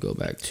 Let me go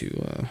back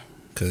to.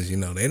 Cause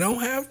they don't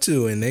have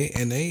to, and they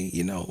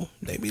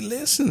they be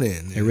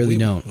listening. They really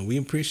don't. We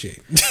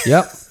appreciate it.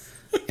 Yep.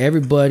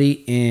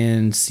 Everybody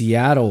in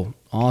Seattle,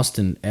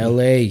 Austin,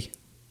 L.A.,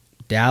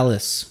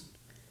 Dallas,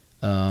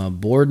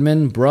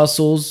 Boardman,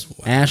 Brussels,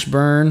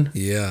 Ashburn.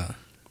 Yeah.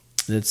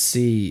 Let's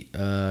see,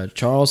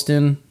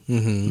 Charleston,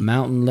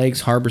 Mountain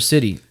Lakes, Harbor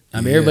City. I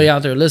mean, Yeah. everybody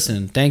out there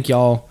listening, thank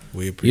y'all.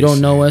 We appreciate You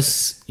don't know it.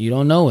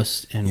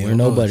 us, and You we're don't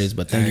know nobodies, us.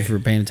 but thank you Hey. for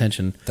paying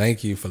attention.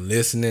 Thank you for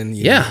listening.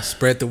 You Yeah. know,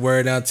 spread the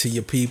word out to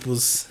your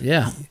peoples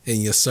Yeah.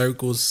 in your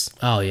circles,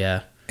 Oh,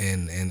 yeah.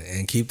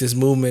 and keep this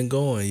movement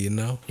going. You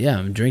know.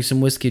 Yeah, drink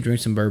some whiskey, drink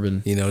some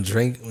bourbon. You know,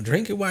 drink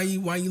it while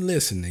you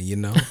listening. You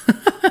know,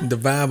 the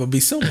vibe will be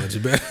so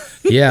much better.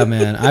 Yeah,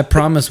 man. I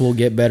promise we'll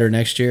get better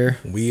next year.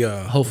 We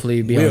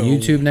Hopefully be on we're-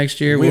 YouTube next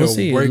year. we're We'll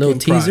see. work Little in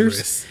teasers.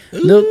 progress.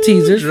 Little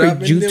teasers for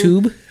dropping them-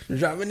 YouTube.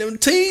 Dropping them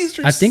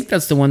teasers. I think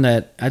that's the one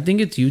I think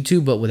it's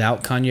YouTube, but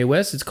without Kanye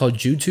West. It's called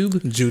YouTube.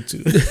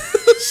 YouTube.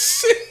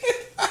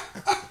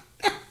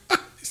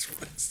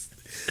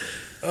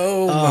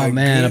 Oh, Oh, my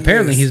man. goodness.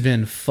 Apparently he's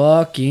been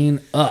fucking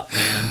up,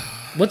 man.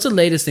 What's the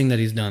latest thing that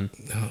he's done?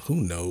 Who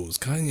knows?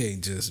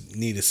 Kanye just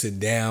need to sit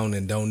down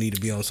and don't need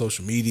to be on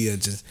social media.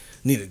 Just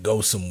need to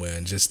go somewhere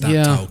and just stop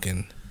Yeah.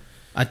 talking.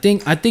 I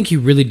think he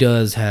really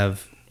does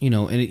have,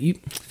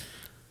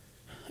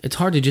 it's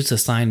hard to just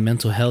assign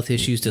mental health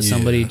issues to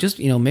somebody. Yeah. Just,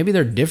 maybe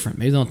they're different.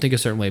 Maybe they don't think a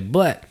certain way.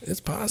 But It's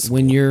possible.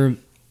 when you're,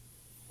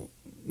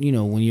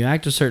 when you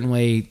act a certain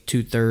way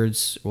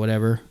 2/3 or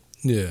whatever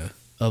Yeah.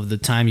 of the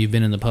time you've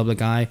been in the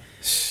public eye,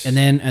 and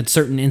then at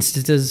certain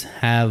instances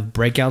have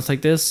breakouts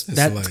like this,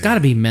 that's like- got to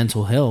be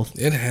mental health.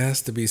 It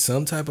has to be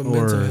some type of Or,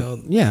 mental health.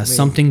 yeah, I mean,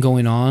 something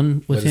going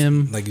on with but it's-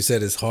 him. Like you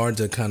said, it's hard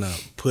to kind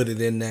of put it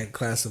in that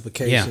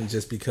classification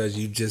just because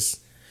you just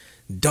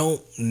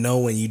don't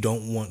know and you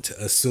don't want to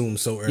assume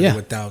so early Yeah.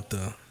 without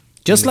the.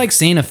 Just like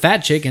seeing a fat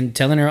chick and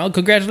telling her, "Oh,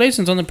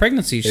 congratulations on the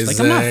pregnancy." She's like,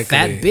 "I'm not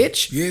fat,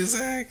 bitch." Yeah,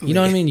 exactly. You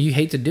know what I mean? You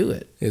hate to do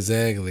it.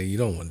 Exactly. You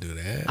don't want to do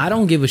that. I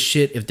don't give a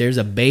shit if there's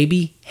a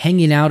baby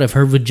hanging out of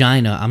her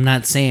vagina. I'm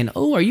not saying,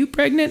 "Oh, are you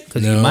pregnant?"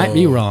 Because you might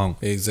be wrong.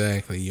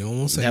 Exactly. You don't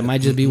want to say That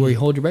might just be where you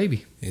hold your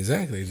baby.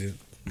 Exactly.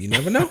 You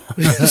never know.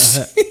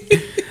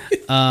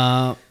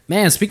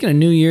 Man, speaking of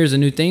New Year's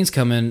and new things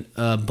coming,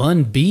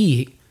 Bun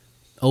B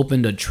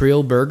opened a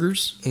Trill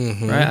Burgers.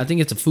 Right? I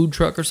think it's a food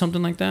truck or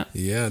something like that.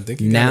 Yeah, I think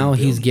Now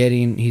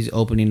he's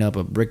opening up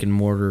a brick and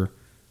mortar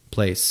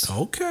place.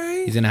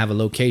 Okay. He's gonna have a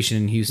location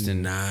in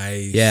Houston.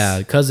 Nice.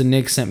 Yeah, cousin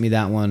Nick sent me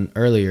that one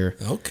earlier,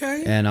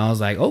 Okay. and I was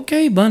like,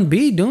 okay, Bun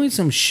B doing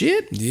some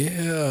shit.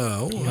 Yeah.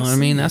 Oh, You know what I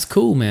mean? That's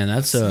cool, man.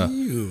 That's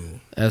you.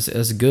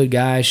 as a good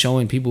guy,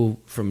 showing people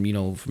from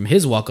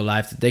his walk of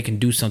life that they can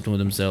do something with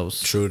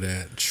themselves. True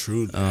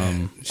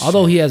that.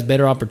 Although he has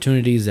better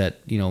opportunities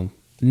that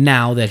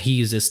now that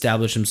he's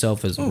established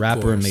himself as a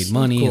rapper and made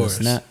money and this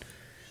and that.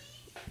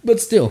 But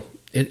still,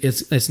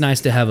 it's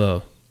nice to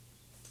have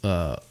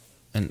not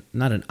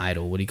an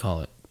idol. What do you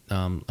call it?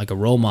 Like a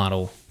role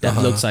model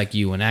that looks like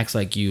you and acts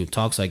like you,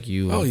 talks like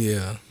you. Oh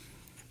yeah.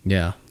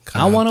 Yeah.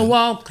 I want to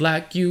walk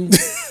like you.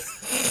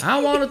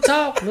 I want to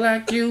talk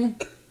like you.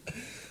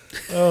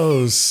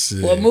 Oh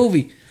shit. What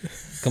movie?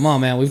 Come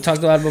on, man. We've talked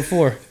about it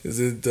before. Is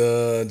it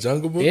the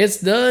Jungle Book? It's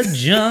the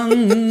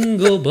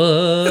Jungle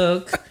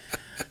Book.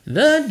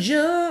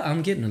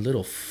 I'm getting a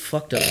little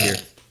fucked up here.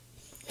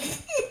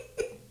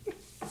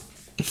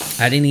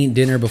 I didn't eat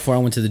dinner before I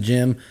went to the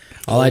gym.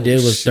 All I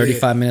did was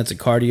 35 minutes of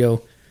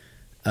cardio.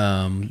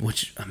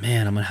 Which,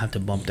 man, I'm gonna have to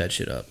bump that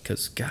shit up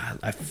because God,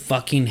 I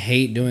fucking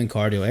hate doing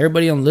cardio.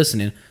 Everybody I'm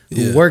listening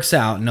who works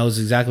out knows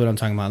exactly what I'm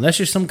talking about. Unless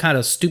you're some kind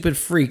of stupid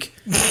freak,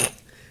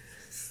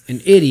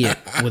 an idiot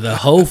with a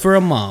hoe for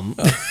a mom.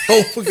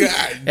 Oh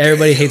God!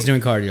 Everybody hates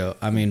doing cardio.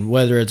 I mean,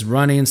 whether it's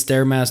running,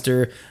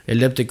 stairmaster,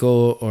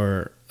 elliptical,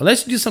 or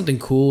unless you do something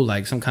cool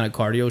like some kind of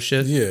cardio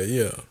shit.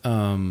 Yeah.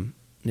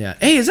 Yeah.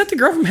 Hey, is that the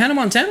girl from Hannah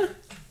Montana?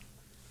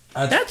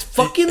 That's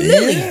fucking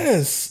Lily.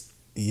 Yes.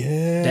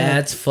 Yeah.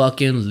 That's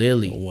fucking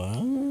Lily.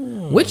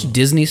 Wow. Which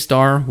Disney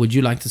star would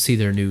you like to see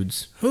their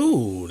nudes?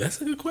 Ooh,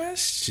 that's a good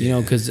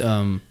question. Because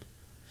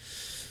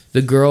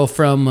the girl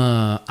from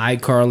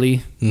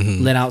iCarly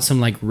let out some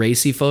like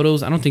racy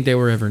photos. I don't think they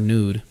were ever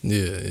nude.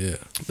 Yeah.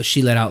 But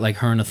she let out like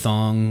her in a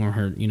thong or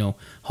her,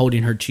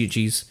 holding her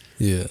chi-chis.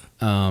 Yeah.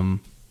 And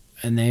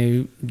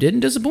they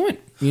didn't disappoint.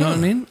 You know what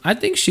I mean? I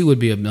think she would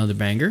be another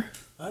banger.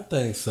 I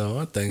think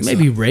so.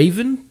 Maybe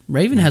Raven.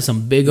 Raven has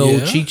some big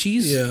old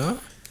chi-chis. Yeah.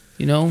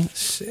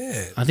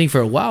 Shit. I think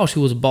for a while she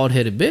was a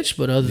bald-headed bitch,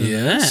 but other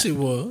than that, she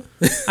was.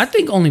 I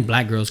think only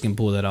black girls can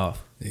pull that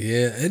off.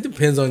 Yeah, it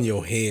depends on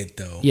your head,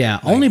 though. Yeah,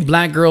 only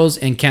black girls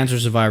and cancer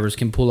survivors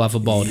can pull off a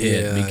bald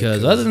head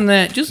because other than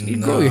that, just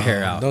grow your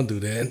hair out. Don't do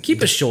that.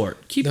 Keep it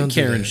short. Keep it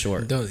Karen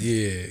short.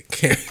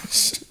 Karen.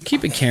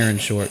 Keep it Karen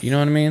short. You know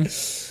what I mean?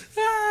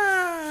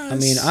 I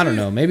mean, I don't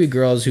know. Maybe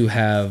girls who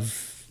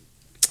have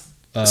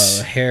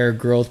hair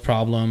growth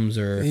problems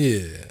or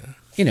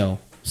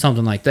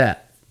something like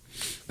that.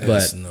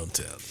 That's but no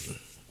telling.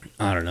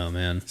 I don't know,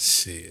 man.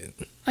 Shit.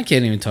 I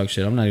can't even talk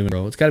shit. I'm not even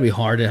bro. It's got to be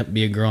hard to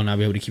be a girl and not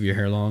be able to keep your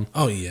hair long.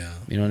 Oh yeah.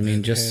 You know what I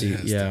mean?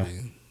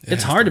 It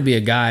It's hard to be a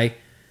guy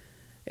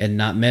and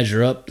not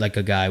measure up like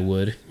a guy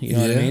would. You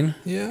know what I mean?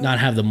 Yeah. Not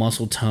have the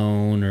muscle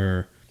tone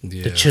or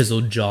the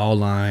chiseled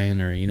jawline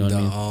or what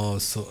I mean?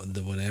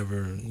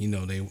 Whatever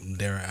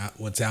they're out,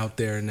 what's out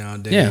there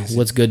nowadays. Yeah.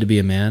 What's good to be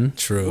a man?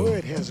 True.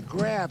 Word has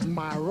grabbed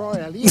my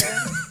royal ear.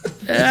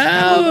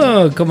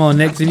 Oh, come on,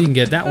 Nick. See if you can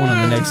get that one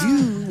on the next.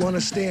 You want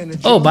to stay in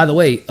the Oh, by the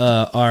way,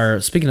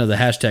 speaking of the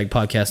hashtag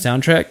podcast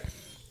soundtrack,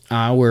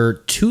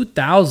 our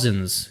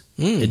 2000s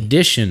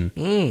edition.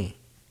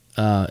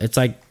 It's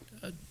like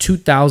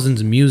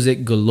 2000s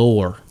music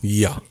galore.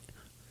 Yeah.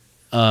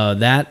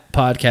 That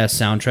podcast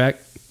soundtrack,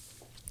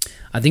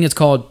 I think it's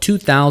called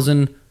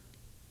 2000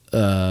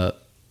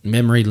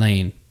 Memory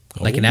Lane,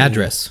 like an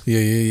address.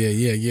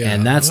 Yeah.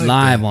 And that's like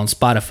live on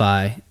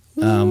Spotify.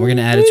 We're going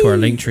to add it to our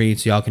link tree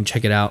so y'all can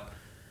check it out.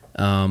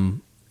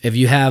 If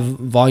you have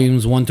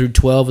volumes 1 through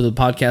 12 of the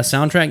podcast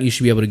soundtrack, you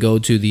should be able to go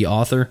to the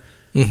author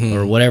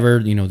or whatever,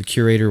 the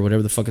curator,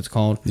 whatever the fuck it's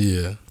called.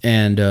 Yeah.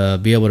 And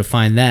be able to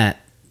find that.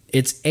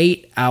 It's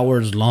 8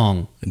 hours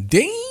long.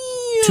 Damn.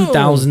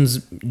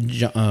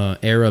 2000s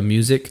era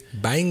music.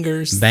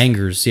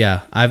 Bangers,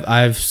 yeah.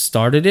 I've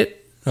started it.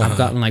 I've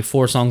gotten like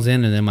 4 songs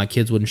in, and then my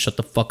kids wouldn't shut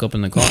the fuck up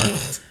in the car.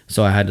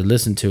 So I had to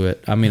listen to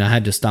it. I mean, I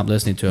had to stop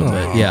listening to it,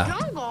 but yeah.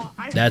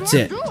 That's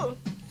it.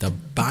 The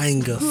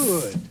bangers.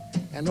 Good.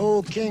 And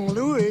old King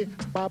Louis.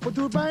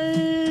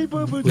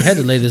 We had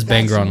to lay this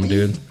banger on him,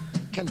 dude.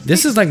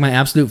 This is like my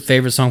absolute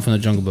favorite song from the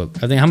Jungle Book.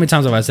 I think, how many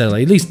times have I said it?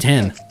 Like at least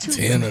 10.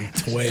 10 or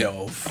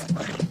 12.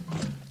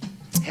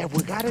 Have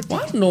we got it?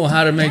 Well, I don't know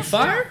how to make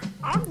fire.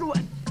 I'll do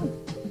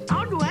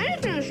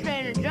anything to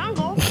stay in the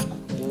jungle.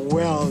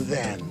 Well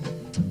then,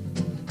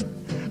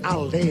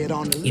 I'll lay it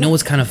on the. You know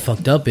what's kind of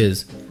fucked up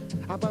is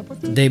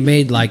they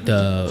made like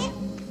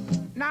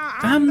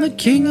I'm the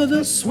king of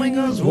the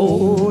swingers.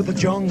 Whoa. The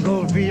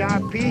jungle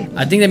VIP.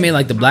 I think they made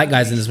like the black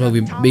guys in this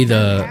movie be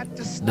the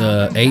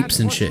apes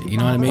and shit. You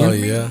know what I mean? Oh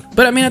yeah.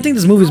 But I mean, I think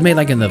this movie was made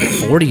like in the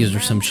 40s or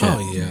some shit.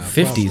 Oh yeah.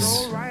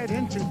 50s. Go right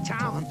into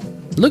town.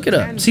 Look it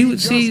up.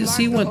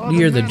 See what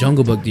year the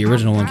Jungle Book, the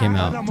original one, came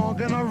out.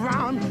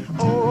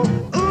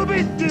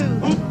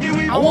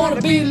 I wanna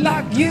be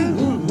like you.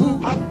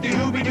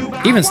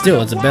 Even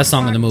still, it's the best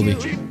song in the movie.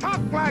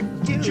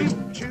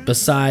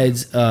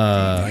 Besides,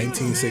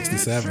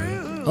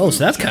 1967. oh,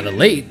 so that's kind of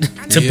late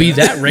to be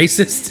that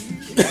racist.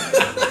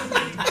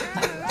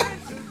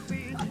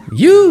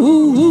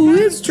 You,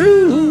 it's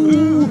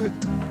true.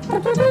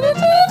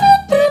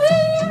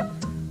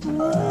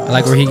 I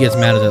like where he gets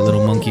mad at that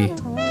little monkey.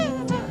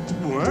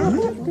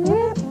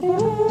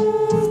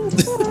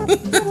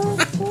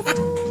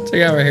 Check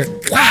it out right here.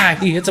 Why?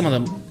 He hit some of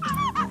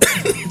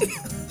them.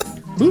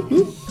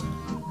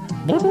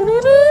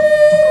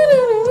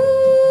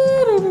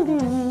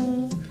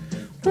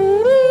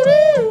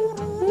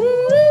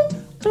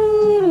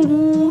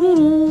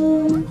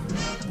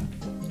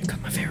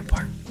 Got my favorite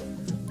part.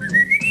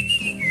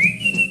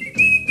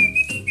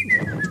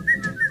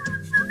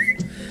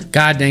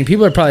 God dang,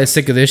 people are probably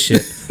sick of this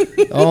shit.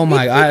 Oh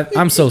my,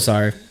 I'm so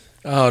sorry.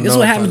 Oh, This is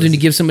what happens when you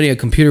give somebody a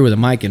computer with a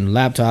mic and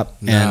laptop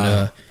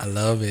and I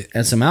love it.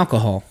 and some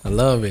alcohol. I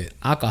love it.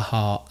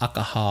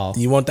 Alcohol.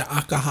 You want the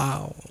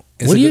alcohol?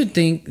 What do you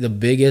think the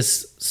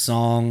biggest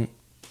song,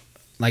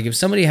 like if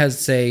somebody has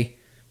to say,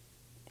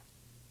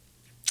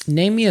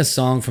 name me a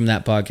song from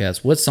that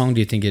podcast, what song do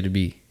you think it'd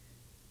be?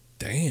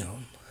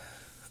 Damn.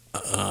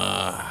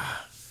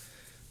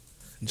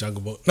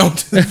 Jungle Book. No.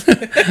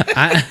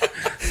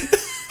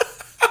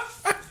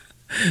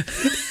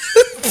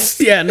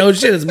 Yeah, no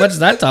shit. As much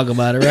as I talk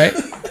about it, right?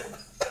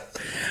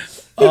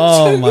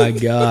 Oh my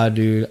god,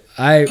 dude!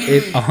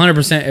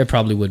 100%. It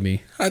probably would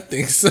be. I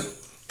think so.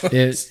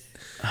 It's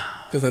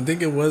Because I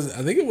think it was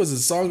a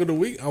song of the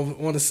week. I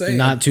want to say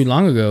not too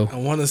long ago. I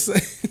want to say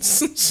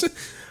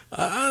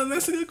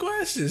that's a good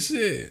question.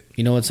 Shit.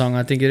 You know what song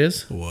I think it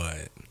is?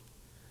 What?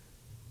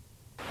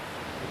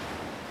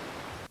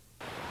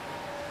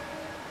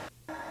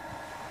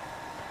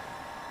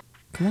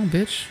 Come on,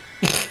 bitch.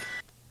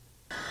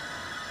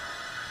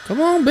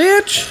 Come on,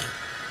 bitch.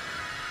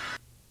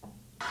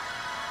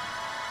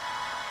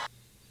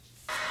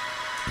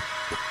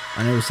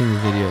 I never seen the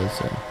video,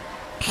 so.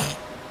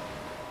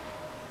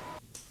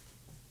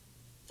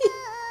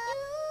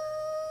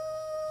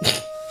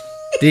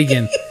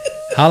 Deacon,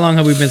 how long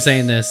have we been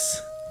saying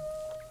this?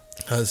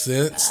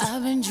 Since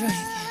I've been drinking.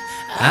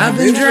 I've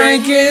been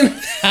drinking.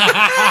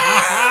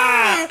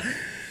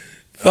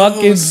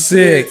 Fucking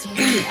sick.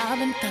 I've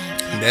been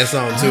thinking. that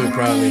song too,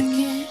 probably.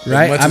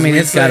 Right? much I as mean, we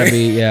it's gotta say-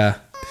 be, yeah.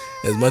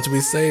 As much as we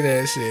say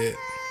that shit,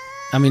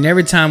 I mean,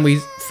 every time we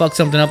fuck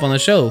something up on the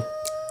show,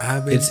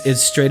 I've been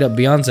it's straight up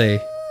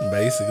Beyonce.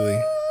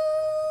 basically.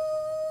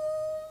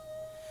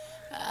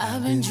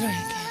 I've been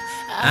drinking.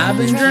 I've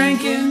been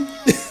drinking.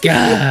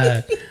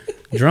 God.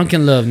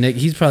 Drunken Love, Nick.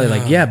 He's probably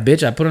like, yeah,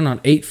 bitch, I put it on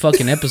 8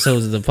 fucking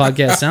episodes of the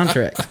podcast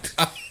soundtrack.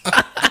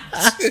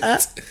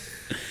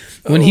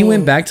 When he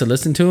went back to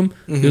listen to him,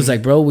 he was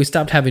like, bro, we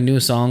stopped having new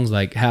songs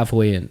like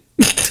halfway in.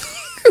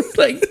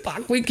 Like,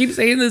 fuck, we keep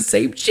saying the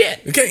same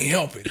shit. You can't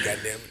help it,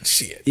 goddamn it,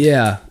 shit.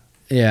 Yeah.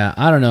 Yeah.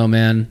 I don't know,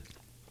 man.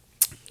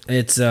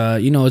 It's,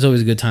 it's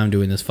always a good time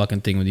doing this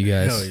fucking thing with you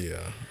guys. Hell yeah,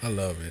 I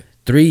love it.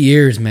 3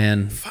 years,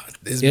 man. Fuck,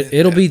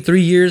 It'll be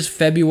 3 years,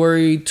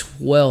 February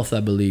 12th,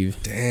 I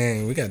believe.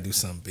 Dang, we gotta do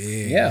something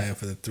big, Yeah. man,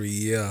 for the 3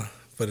 year,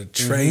 for the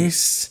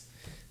trace,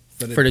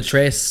 For the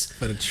trace.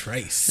 for the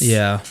trace.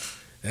 Yeah.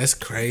 That's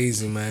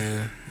crazy,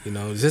 man. You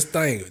know, just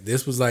think,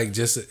 this was like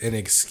just an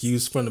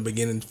excuse from the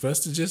beginning for us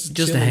to just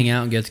Just chill to hang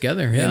out and get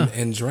together. Yeah.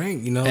 and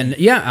drink, you know. And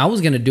yeah, I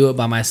was going to do it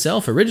by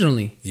myself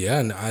originally. Yeah,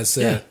 and I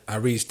said, I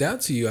reached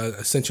out to you. I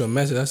sent you a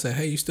message. I said,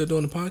 hey, you still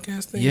doing the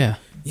podcast thing? Yeah.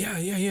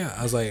 Yeah.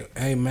 I was like,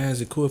 hey, man, is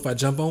it cool if I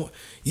jump on?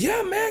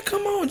 Yeah, man,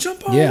 come on,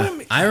 jump on Yeah. with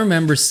me. I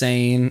remember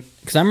saying,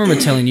 because I remember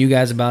telling you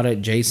guys about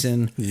it,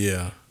 Jason,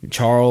 Yeah,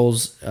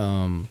 Charles,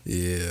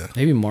 yeah,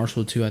 maybe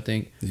Marshall too, I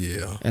think.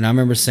 yeah. And I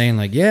remember saying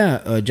like,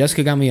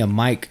 Jessica got me a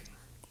mic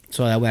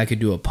so that way I could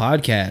do a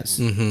podcast.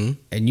 Mm-hmm.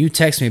 And you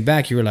text me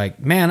back. You were like,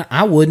 man,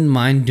 I wouldn't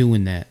mind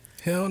doing that.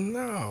 Hell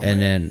no. And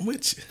man. then,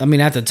 Which, I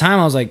mean, at the time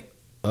I was like,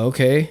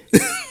 okay.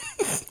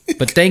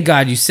 But thank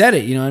God you said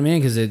it, you know what I mean?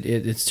 Because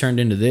it's turned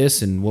into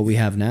this and what we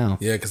have now.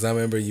 yeah, because I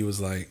remember you was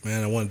like,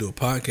 man, I want to do a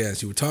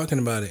podcast. You were talking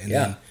about it. And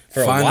Yeah, then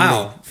for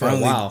a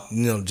while.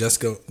 You know,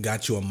 Jessica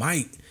got you a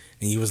mic.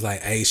 And you was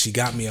like, hey, she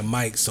got me a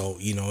mic. So,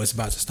 you know, it's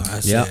about to start. I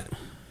Yep. said,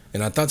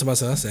 and I thought to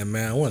myself, I said,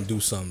 man, I want to do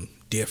something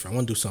different. I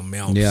want to do something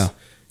else. Yeah.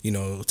 You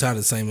know, tired of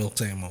the same old.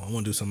 I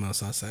want to do something else.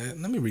 So I said,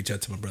 let me reach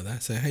out to my brother. I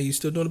said, hey, you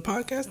still doing the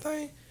podcast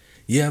thing?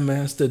 Yeah,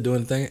 man, still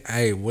doing the thing.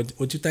 Hey,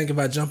 what you think if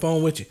I jump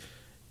on with you?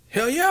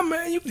 Hell yeah,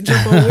 man, you can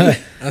jump on with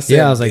me. I said,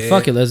 Yeah, I was like,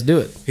 fuck it, let's do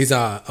it. He's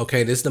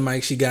okay, this is the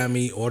mic she got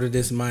me. Order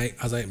this mic.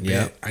 I was like,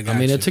 Yeah, I got I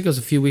mean, you. it took us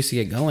a few weeks to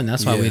get going.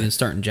 That's why we Yeah. didn't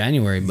start in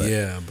January. But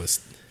Yeah.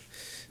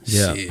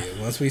 shit,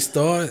 once we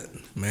start,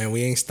 man,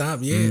 we ain't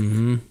stopped yet.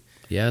 mm-hmm.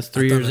 Yeah, it's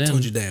 3 I years thought I told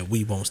in. you that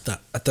we won't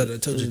stop. I thought I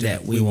told you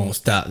That we won't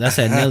stop. That's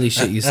that Nelly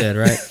shit you said,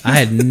 right? I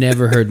had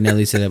never heard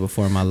Nelly say that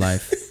before in my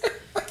life.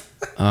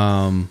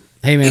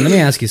 Hey man, let me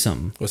ask you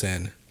something. What's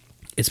happening?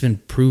 It's been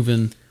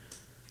proven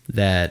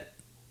that,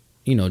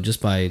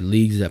 just by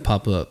leagues that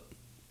pop up,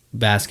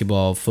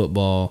 basketball,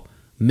 football,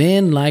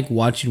 men like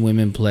watching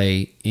women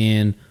play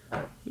in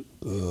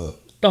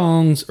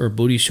thongs or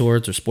booty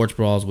shorts or sports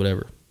bras,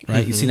 whatever.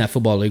 Right? You seen that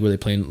football league where they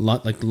play in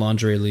like the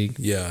lingerie league,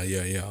 Yeah.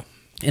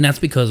 and that's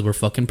because we're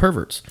fucking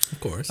perverts. Of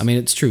course. I mean,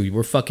 it's true.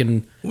 We're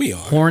fucking we are.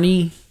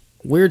 horny.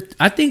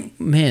 I think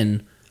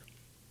men,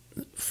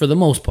 for the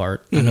most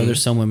part, I know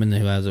there's some women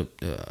who has a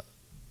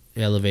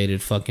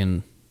elevated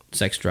fucking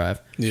sex drive,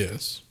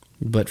 Yes.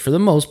 but for the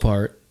most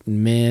part,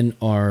 men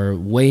are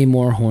way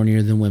more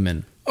hornier than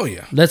women. Oh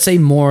yeah. Let's say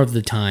more of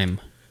the time.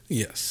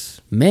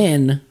 Yes.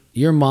 Men,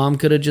 your mom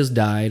could have just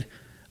died,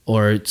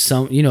 or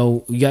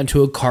you got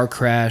into a car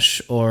crash,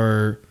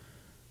 or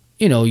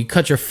you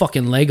cut your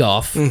fucking leg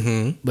off,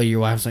 but your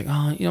wife's like,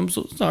 oh, I'm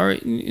so sorry,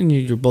 and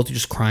you're both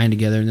just crying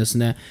together and this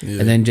and that,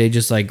 and then Jay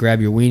just like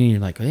grab your weenie and you're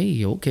like,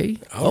 hey, okay,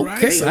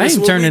 right, so I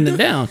ain't turning it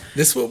down.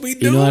 This what we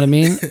do. You know what I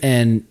mean?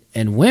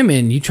 And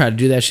women, you try to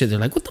do that shit, they're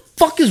like, what the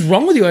fuck is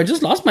wrong with you? I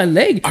just lost my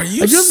leg. Are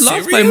you I just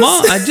serious? lost my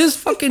mom. I just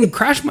fucking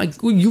crashed my.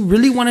 You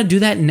really want to do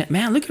that?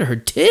 Man, look at her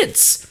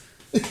tits.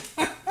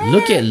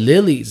 Look at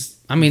Lily's.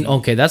 I mean,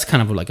 okay, that's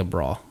kind of like a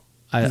bra.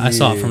 I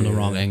saw it from the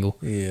wrong angle.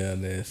 Yeah,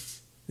 yes.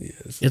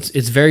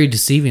 It's very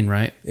deceiving,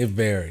 right? It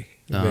very.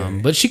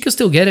 But she could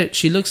still get it.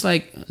 She looks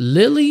like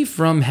Lily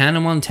from Hannah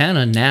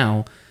Montana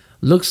now.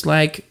 Looks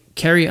like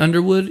Carrie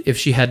Underwood if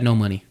she had no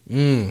money.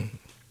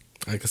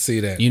 I could see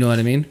that. You know what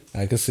I mean?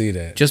 I could see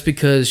that. Just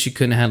because she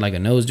couldn't have like a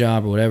nose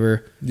job or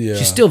whatever. Yeah.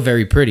 She's still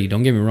very pretty.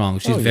 Don't get me wrong.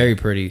 She's very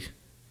pretty.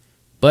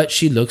 But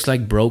she looks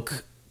like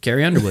broke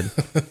Carrie Underwood.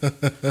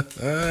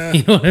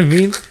 You know what I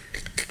mean?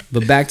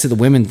 But back to the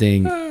women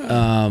thing.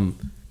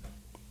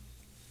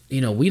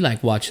 We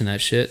like watching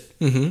that shit.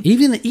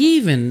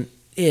 Even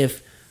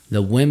if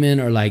the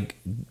women are like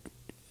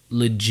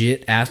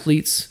legit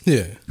athletes.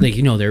 Yeah. Like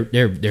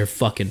they're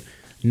fucking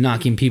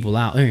knocking people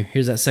out.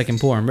 Here's that second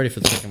pour. I'm ready for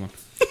the second one.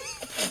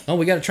 Oh,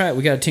 we gotta try it.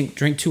 We gotta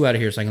drink 2 out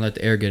of here so I can let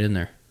the air get in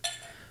there.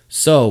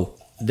 So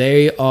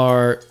they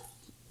are,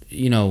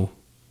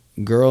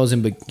 girls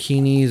in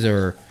bikinis,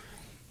 or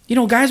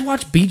guys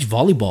watch beach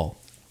volleyball.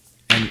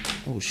 And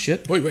oh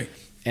shit. Wait.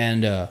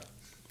 And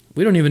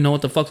we don't even know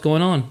what the fuck's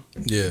going on.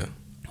 Yeah.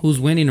 Who's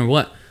winning or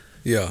what?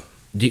 Yeah.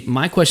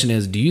 My question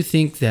is, do you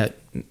think that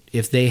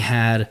if they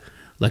had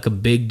like a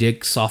big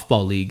dick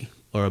softball league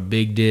or a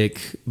big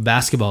dick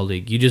basketball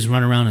league, you just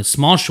run around in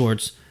small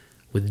shorts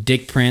with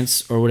dick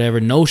prints or whatever,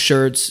 no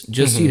shirts,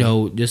 just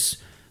just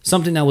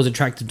something that was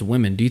attractive to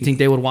women, do you think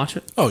they would watch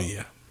it? Oh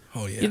yeah.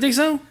 You think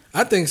so?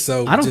 I think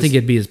so. I don't think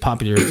it'd be as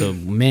popular as the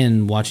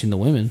men watching the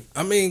women.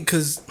 I mean,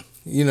 because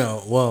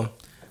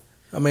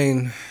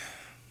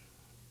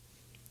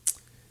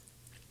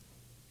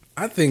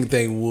I think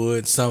they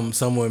would.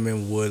 Some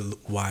women would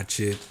watch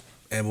it,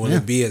 and will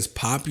it be as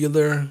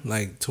popular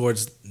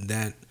towards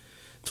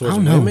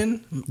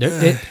women?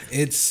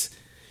 It's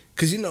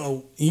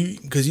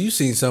because you've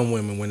seen some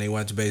women when they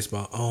watch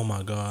baseball. Oh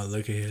my God,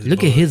 look at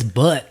his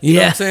butt. You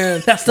know what I'm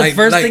saying? That's the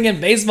first thing in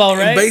baseball,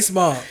 right? In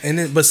baseball,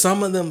 but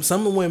some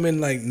women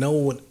know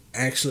what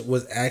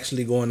was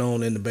actually going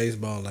on in the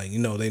baseball.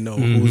 They know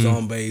who's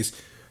on base,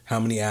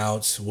 how many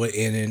outs, what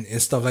inning, and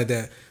stuff like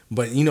that.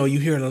 But you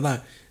hear it a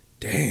lot.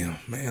 Damn,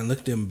 man, look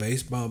at them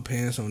baseball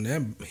pants on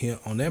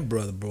that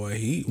brother, boy.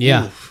 He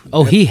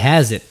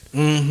has it.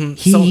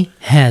 He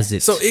has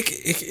it. So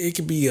it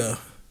could be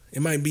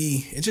it might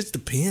be. It just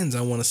depends.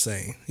 I want to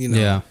say,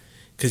 Yeah.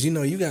 Because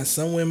you got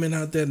some women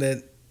out there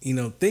that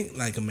think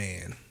like a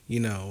man,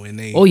 and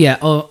they. Oh yeah.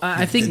 Oh,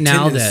 I think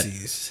now that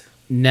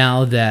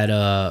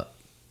I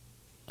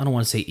don't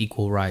want to say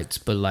equal rights,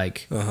 but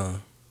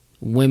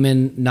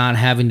women not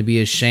having to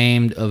be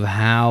ashamed of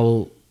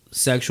how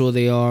sexual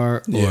they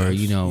are, or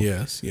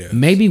yes,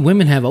 maybe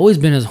women have always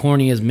been as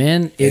horny as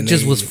men. It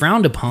just was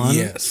frowned upon,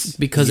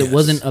 because it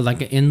wasn't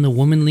in the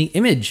womanly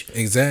image.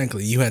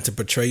 Exactly, you had to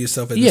portray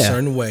yourself in a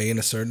certain way, in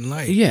a certain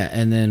light. Yeah,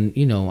 and then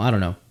I don't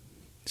know.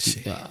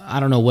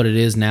 I don't know what it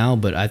is now,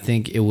 but I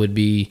think it would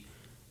be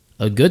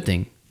a good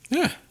thing.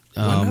 Yeah,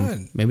 why not?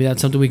 Maybe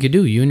that's something we could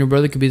do. You and your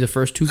brother could be the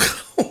first 2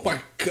 oh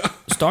my God,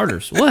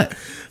 starters. What?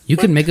 You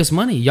could make us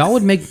money. Y'all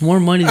would make more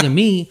money than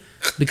me.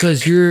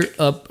 Because you're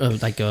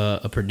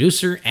a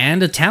producer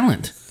and a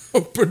talent.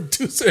 A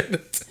producer and a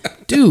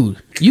talent.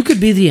 Dude, you could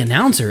be the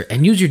announcer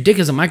and use your dick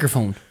as a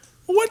microphone.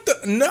 What the?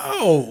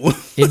 No.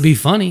 It'd be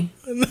funny.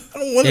 I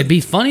don't want It'd be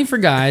funny for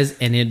guys,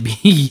 and it'd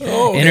be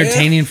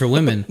entertaining for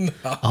women.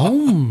 No.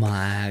 Oh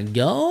my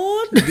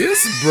God.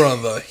 This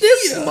brother.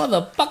 This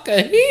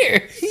motherfucker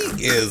here. He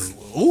is.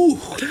 Ooh,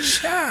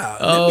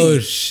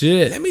 child.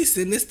 Shit. Let me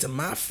send this to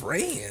my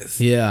friends.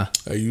 Yeah.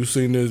 Have you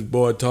seen this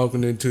boy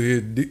talking into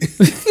his dick?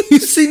 You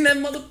seen that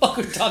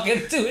motherfucker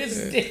talking to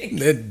his dick?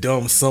 That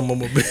dumb son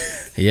of a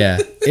bitch. Yeah.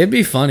 It'd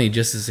be funny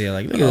just to see,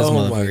 look at this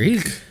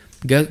motherfucker.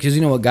 Because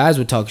what, guys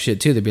would talk shit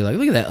too. They'd be like,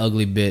 look at that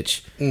ugly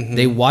bitch.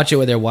 They watch it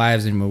with their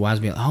wives, and their wives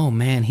be like, oh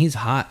man, he's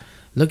hot.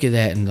 Look at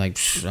that. And I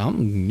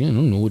don't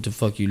know what the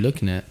fuck you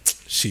looking at.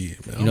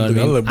 Shit, man. You know what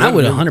I mean? I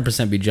would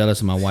 100% be jealous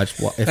if my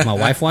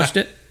wife watched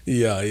it.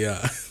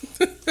 Yeah.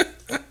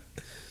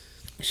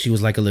 She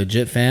was like a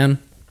legit fan.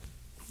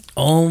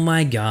 Oh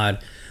my God.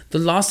 The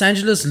Los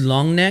Angeles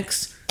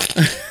Longnecks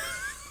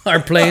are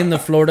playing the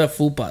Florida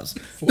Fupas.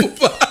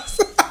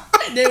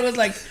 And it was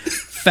like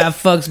fat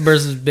fucks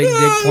versus big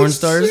dick porn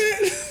stars.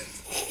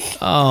 Shit.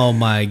 Oh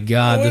my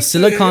God. The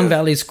Silicon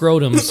Valley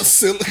Scrotums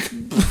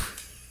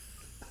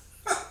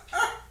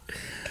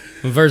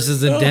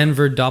versus the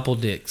Denver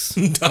Doppeldicks.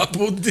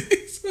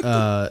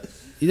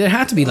 There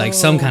had to be like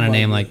some kind of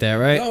name like that,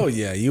 right? Oh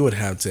yeah, you would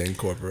have to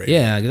incorporate.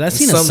 Yeah, because I've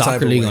seen a some type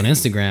soccer of league way. on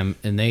Instagram,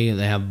 and they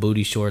have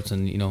booty shorts,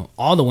 and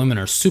all the women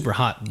are super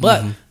hot,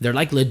 but they're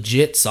like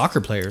legit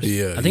soccer players.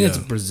 Yeah, I think it's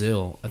yeah.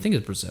 Brazil.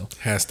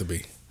 Has to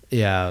be.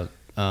 Yeah,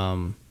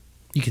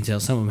 you can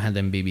tell some of them had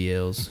them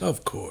BBLs,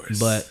 Of course.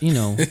 but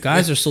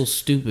guys are so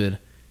stupid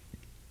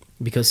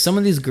because some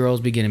of these girls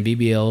be getting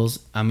BBLs.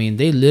 I mean,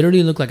 they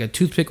literally look like a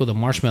toothpick with a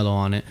marshmallow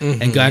on it,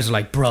 and guys are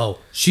like, "Bro,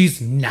 she's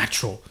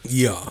natural."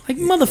 yeah. Like,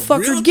 motherfucker,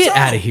 Real get talk.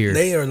 out of here.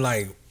 They are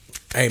like,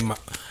 hey,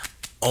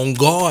 on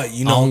guard,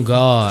 Oh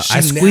God, she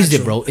I squeezed it,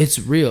 natural. bro. It's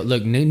real.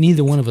 Look,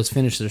 neither one of us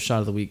finished their shot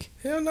of the week.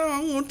 Hell no,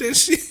 I want that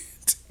shit.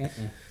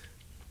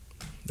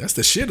 That's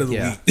the shit of the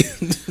Yeah.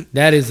 week.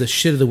 That is the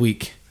shit of the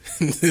week.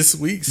 This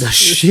week's The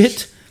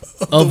shit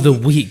of the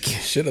week.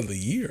 shit of the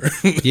year.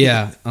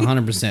 Yeah,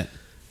 100%.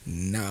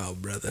 No,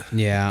 brother.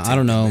 Yeah, I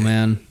don't know,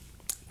 man.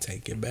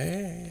 Take it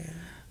back.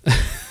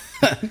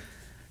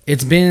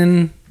 It's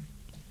been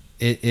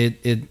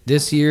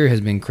this year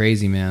has been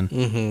crazy, man.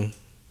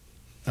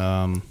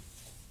 Mm-hmm.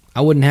 I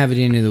wouldn't have it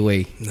any other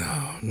way.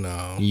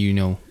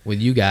 No. With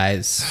you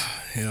guys.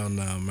 Hell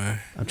no, man.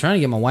 I'm trying to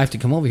get my wife to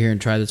come over here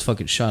and try this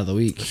fucking shot of the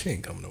week. She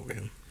ain't coming over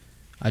here.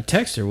 I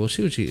text her. We'll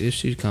see if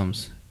she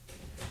comes.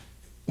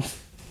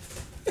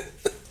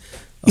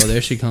 Oh,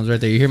 there she comes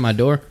right there. You hear my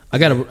door? I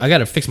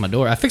gotta fix my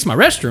door. I fixed my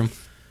restroom.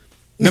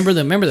 Remember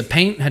the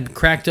paint had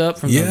cracked up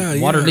from the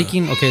water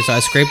leaking? Okay, so I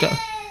scraped up.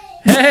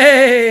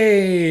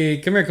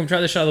 Hey! Come here, come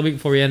try the shot of the week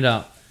before we end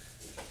out.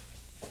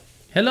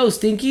 Hello,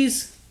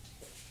 Stinkies.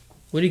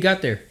 What do you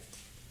got there?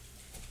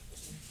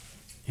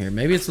 Here,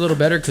 maybe it's a little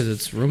better because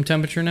it's room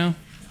temperature now.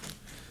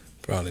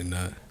 Probably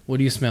not. What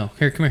do you smell?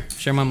 Here, come here.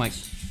 Share my mic.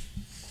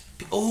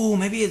 Oh,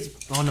 maybe it's...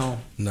 Oh, no.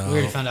 No. We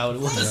already found out what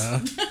it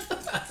was.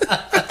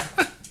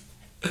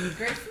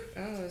 Grapefruit?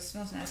 Oh, it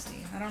smells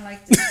nasty. I don't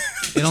like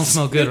this. It don't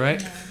smell good,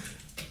 right? No.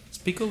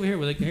 Speak over here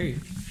where they can hear you.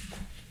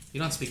 You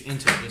don't have to speak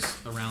into it,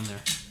 just around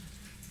there.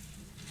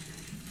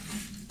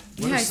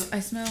 What Yeah, is I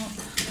smell.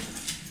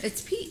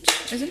 It's peach,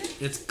 isn't it?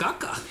 It's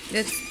caca.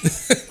 It's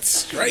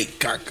Straight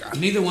caca.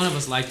 Neither one of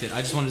us liked it.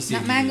 I just wanted to see.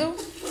 not if you mango.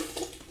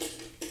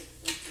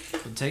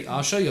 did.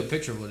 I'll show you a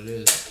picture of what it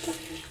is.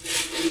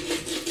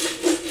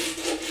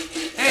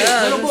 Hey,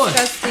 Oh, little boy.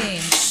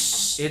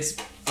 disgusting. It's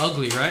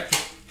ugly, right?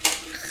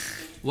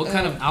 What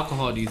kind of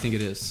alcohol do you think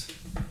it is?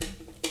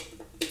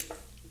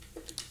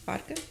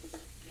 Vodka?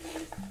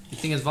 You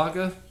think it's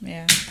vodka?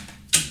 Yeah.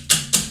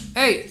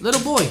 Hey,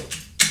 little boy.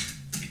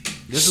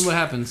 This is what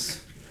happens.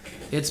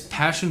 It's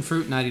passion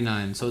fruit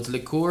 99. So it's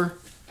liqueur,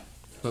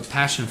 but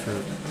passion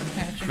fruit.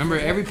 Remember,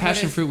 every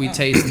passion fruit we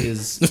taste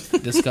is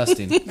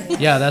disgusting.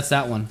 Yeah, that's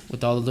that one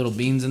with all the little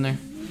beans in there.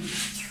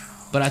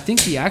 But I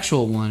think the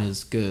actual one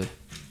is good.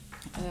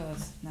 Oh, that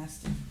was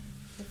nasty.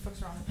 What the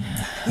fuck's wrong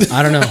with me?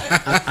 I don't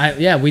know.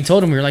 Yeah, we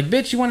told him, we were like,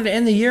 bitch, you wanted to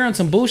end the year on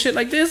some bullshit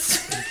like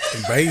this?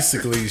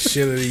 Basically,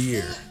 shit of the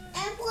year.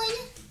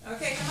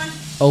 Okay, come on.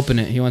 Open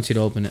it. He wants you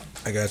to open it.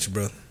 I got you,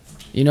 brother.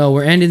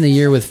 We're ending the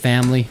year with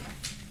family.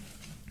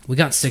 We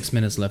got 6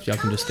 minutes left. Y'all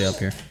can just stay up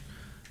here.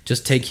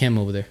 Just take him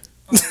over there.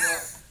 Then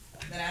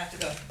I have to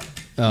go.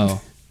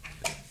 Oh.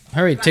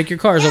 Hurry, take your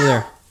cars over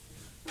there.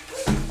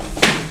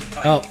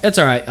 Oh, it's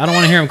all right. I don't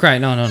want to hear him cry.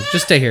 No.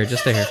 Just stay here.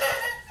 Just stay here.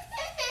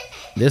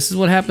 This is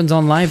what happens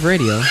on live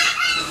radio.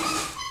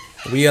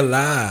 We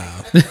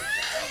alive.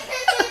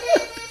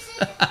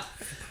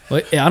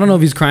 Wait, I don't know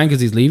if he's crying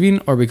because he's leaving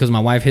or because my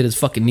wife hit his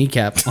fucking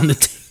kneecap on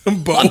the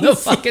on the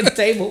fucking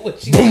table when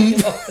she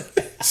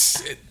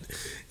Shit.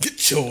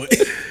 Get your...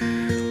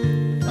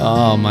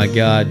 Oh my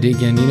God,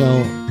 Deacon,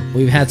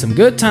 we've had some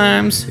good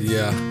times.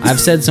 Yeah, I've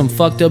said some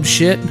fucked up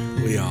shit.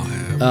 we all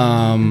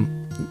have.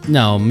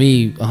 No,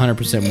 me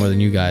 100% more than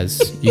you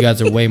guys. You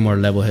guys are way more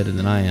level-headed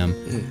than I am.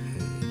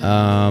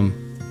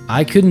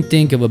 I couldn't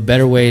think of a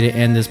better way to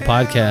end this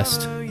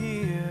podcast,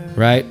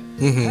 right?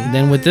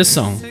 Than with this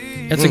song.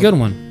 It's a good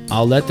one.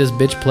 I'll let this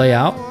bitch play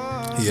out.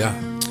 Yeah.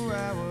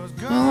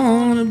 I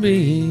wanna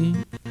be.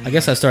 I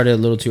guess I started a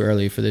little too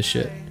early for this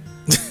shit.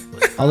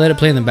 I'll let it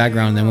play in the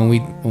background, and then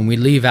when we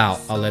leave out,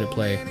 I'll let it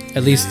play.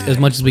 At least as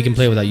much as we can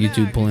play without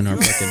YouTube pulling our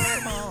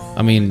fucking...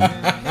 I mean...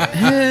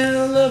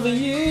 Hell of a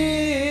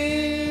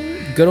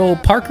year. Good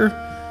old Parker.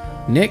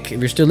 Nick, if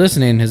you're still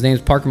listening, his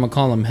name's Parker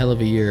McCollum. Hell of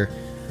a year.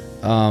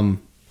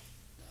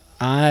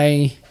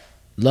 I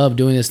love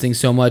doing this thing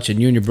so much, and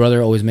you and your brother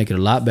always make it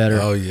a lot better.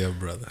 Oh, yeah,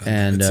 brother.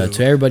 And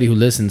to everybody who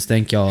listens,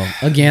 thank y'all.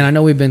 Again, I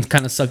know we've been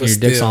kind of sucking your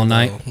dicks all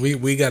night.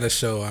 We got to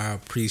show our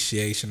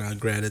appreciation, our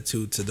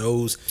gratitude to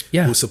those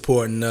Yeah. who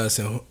supporting us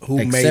and who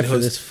made Except for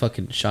us. this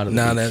fucking shot of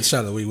the Nah, week. that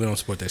shot of the week. We don't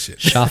support that shit.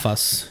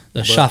 Shafas.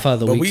 The Shafa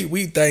of the but week.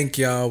 we thank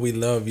y'all. We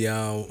love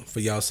y'all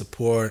for y'all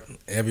support.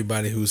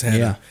 Everybody who's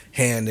had a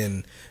hand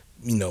in,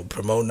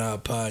 promoting our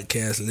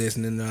podcast,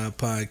 listening to our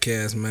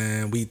podcast,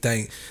 man. We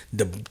thank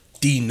the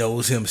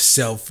D-Knows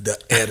himself, the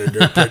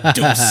editor,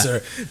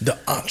 producer, the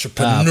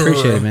entrepreneur.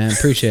 Appreciate it, man.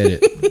 Appreciate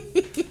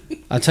it.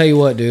 I'll tell you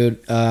what, dude.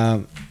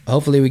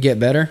 Hopefully we get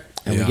better.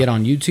 and we get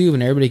on YouTube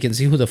and everybody can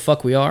see who the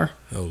fuck we are.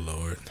 Oh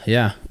Lord.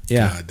 Yeah.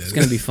 God, It's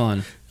gonna be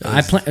fun.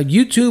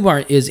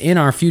 YouTube is in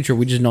our future.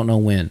 We just don't know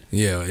when.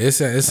 Yeah,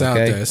 it's out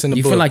there. It's in the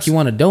You books. feel like you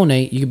want to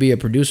donate? You could be a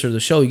producer of the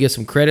show. You get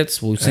some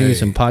credits. We'll send you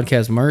some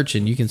podcast merch,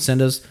 and you can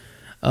send us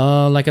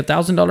like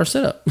 $1,000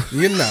 setup.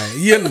 You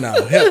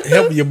know,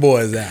 help your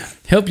boys out.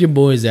 Help your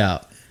boys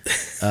out.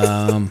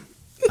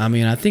 I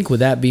mean, I think with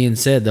that being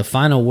said, the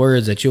final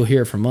words that you'll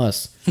hear from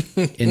us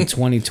in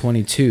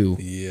 2022.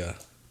 Yeah.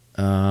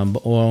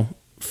 Well,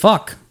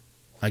 fuck.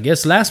 I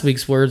guess last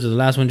week's words are the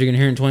last ones you're gonna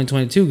hear in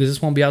 2022 because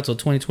this won't be out till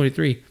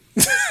 2023.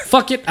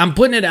 Fuck it, I'm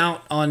putting it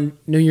out on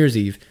New Year's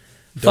Eve.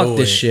 Fuck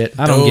this shit.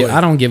 I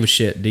don't give a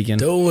shit, Deacon.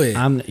 Do it.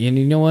 And you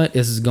know what?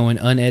 This is going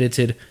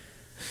unedited,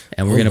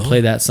 and we're gonna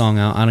play that song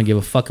out. I don't give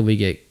a fuck if we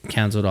get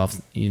canceled off,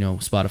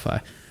 Spotify.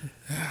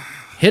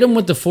 Hit them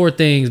with the 4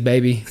 things,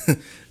 baby.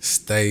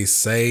 Stay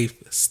safe.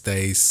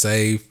 Stay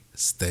safe.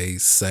 Stay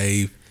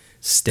safe.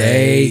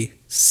 Stay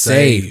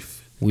safe.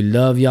 We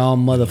love y'all,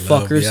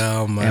 motherfuckers.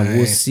 Love y'all, man. And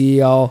we'll see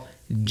y'all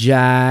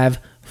jive,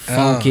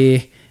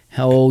 funky,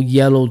 old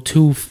yellow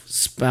tooth,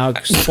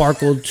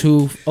 sparkle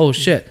tooth. Oh,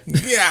 shit.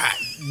 Yeah,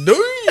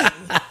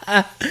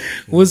 dude.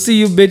 We'll see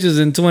you bitches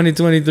in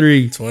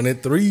 2023.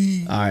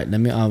 23. All right,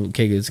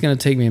 okay, it's going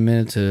to take me a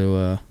minute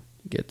to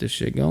get this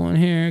shit going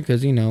here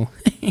because, we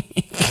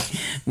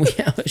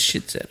have a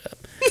shit set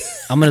up.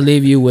 I'm going to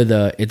leave you with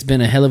It's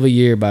Been a Hell of a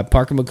Year by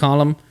Parker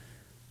McCollum.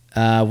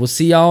 We'll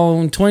see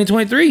y'all in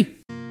 2023.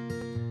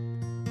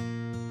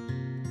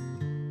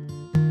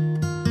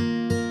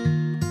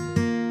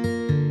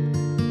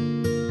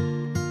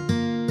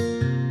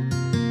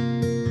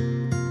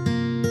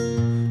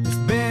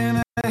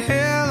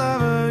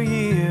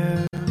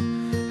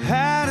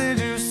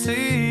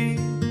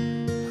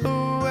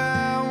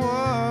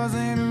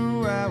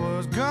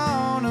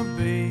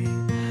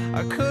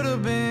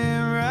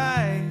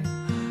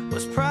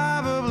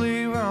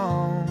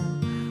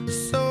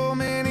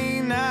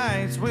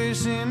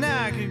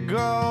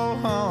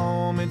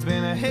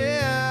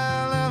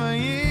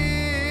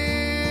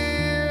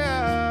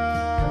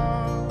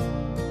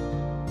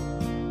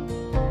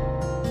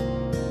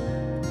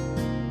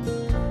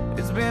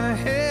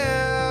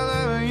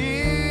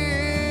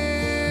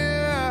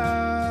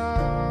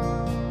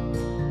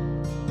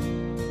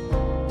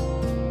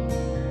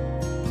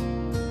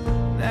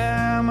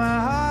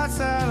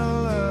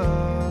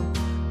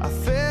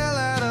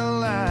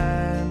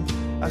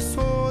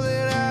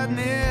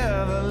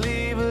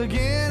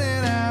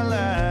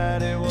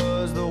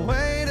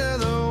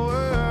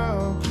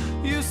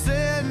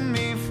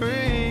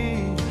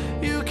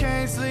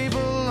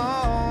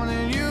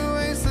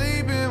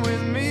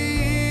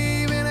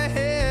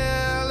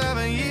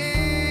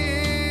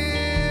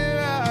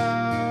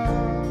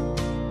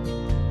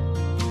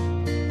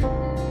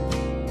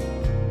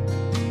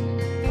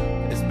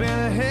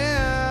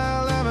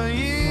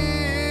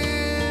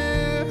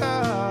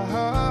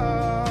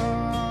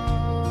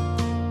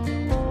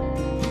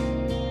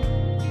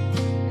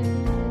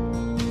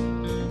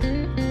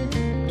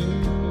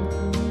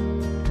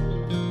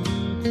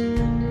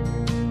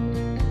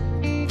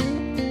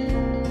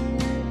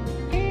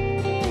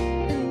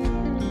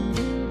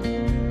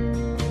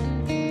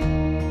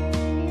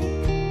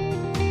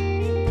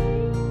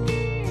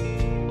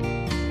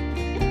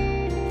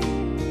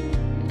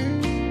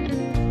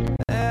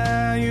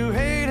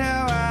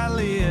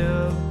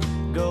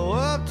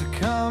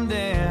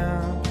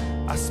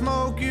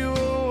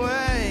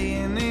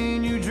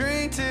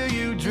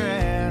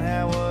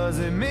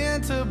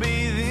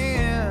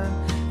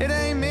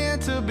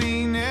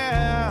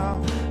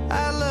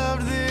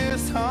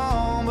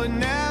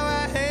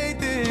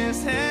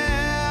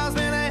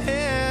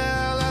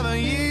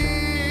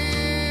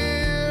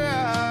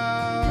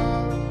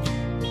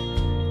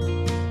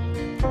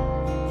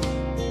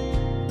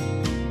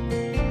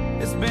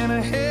 Been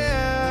a hell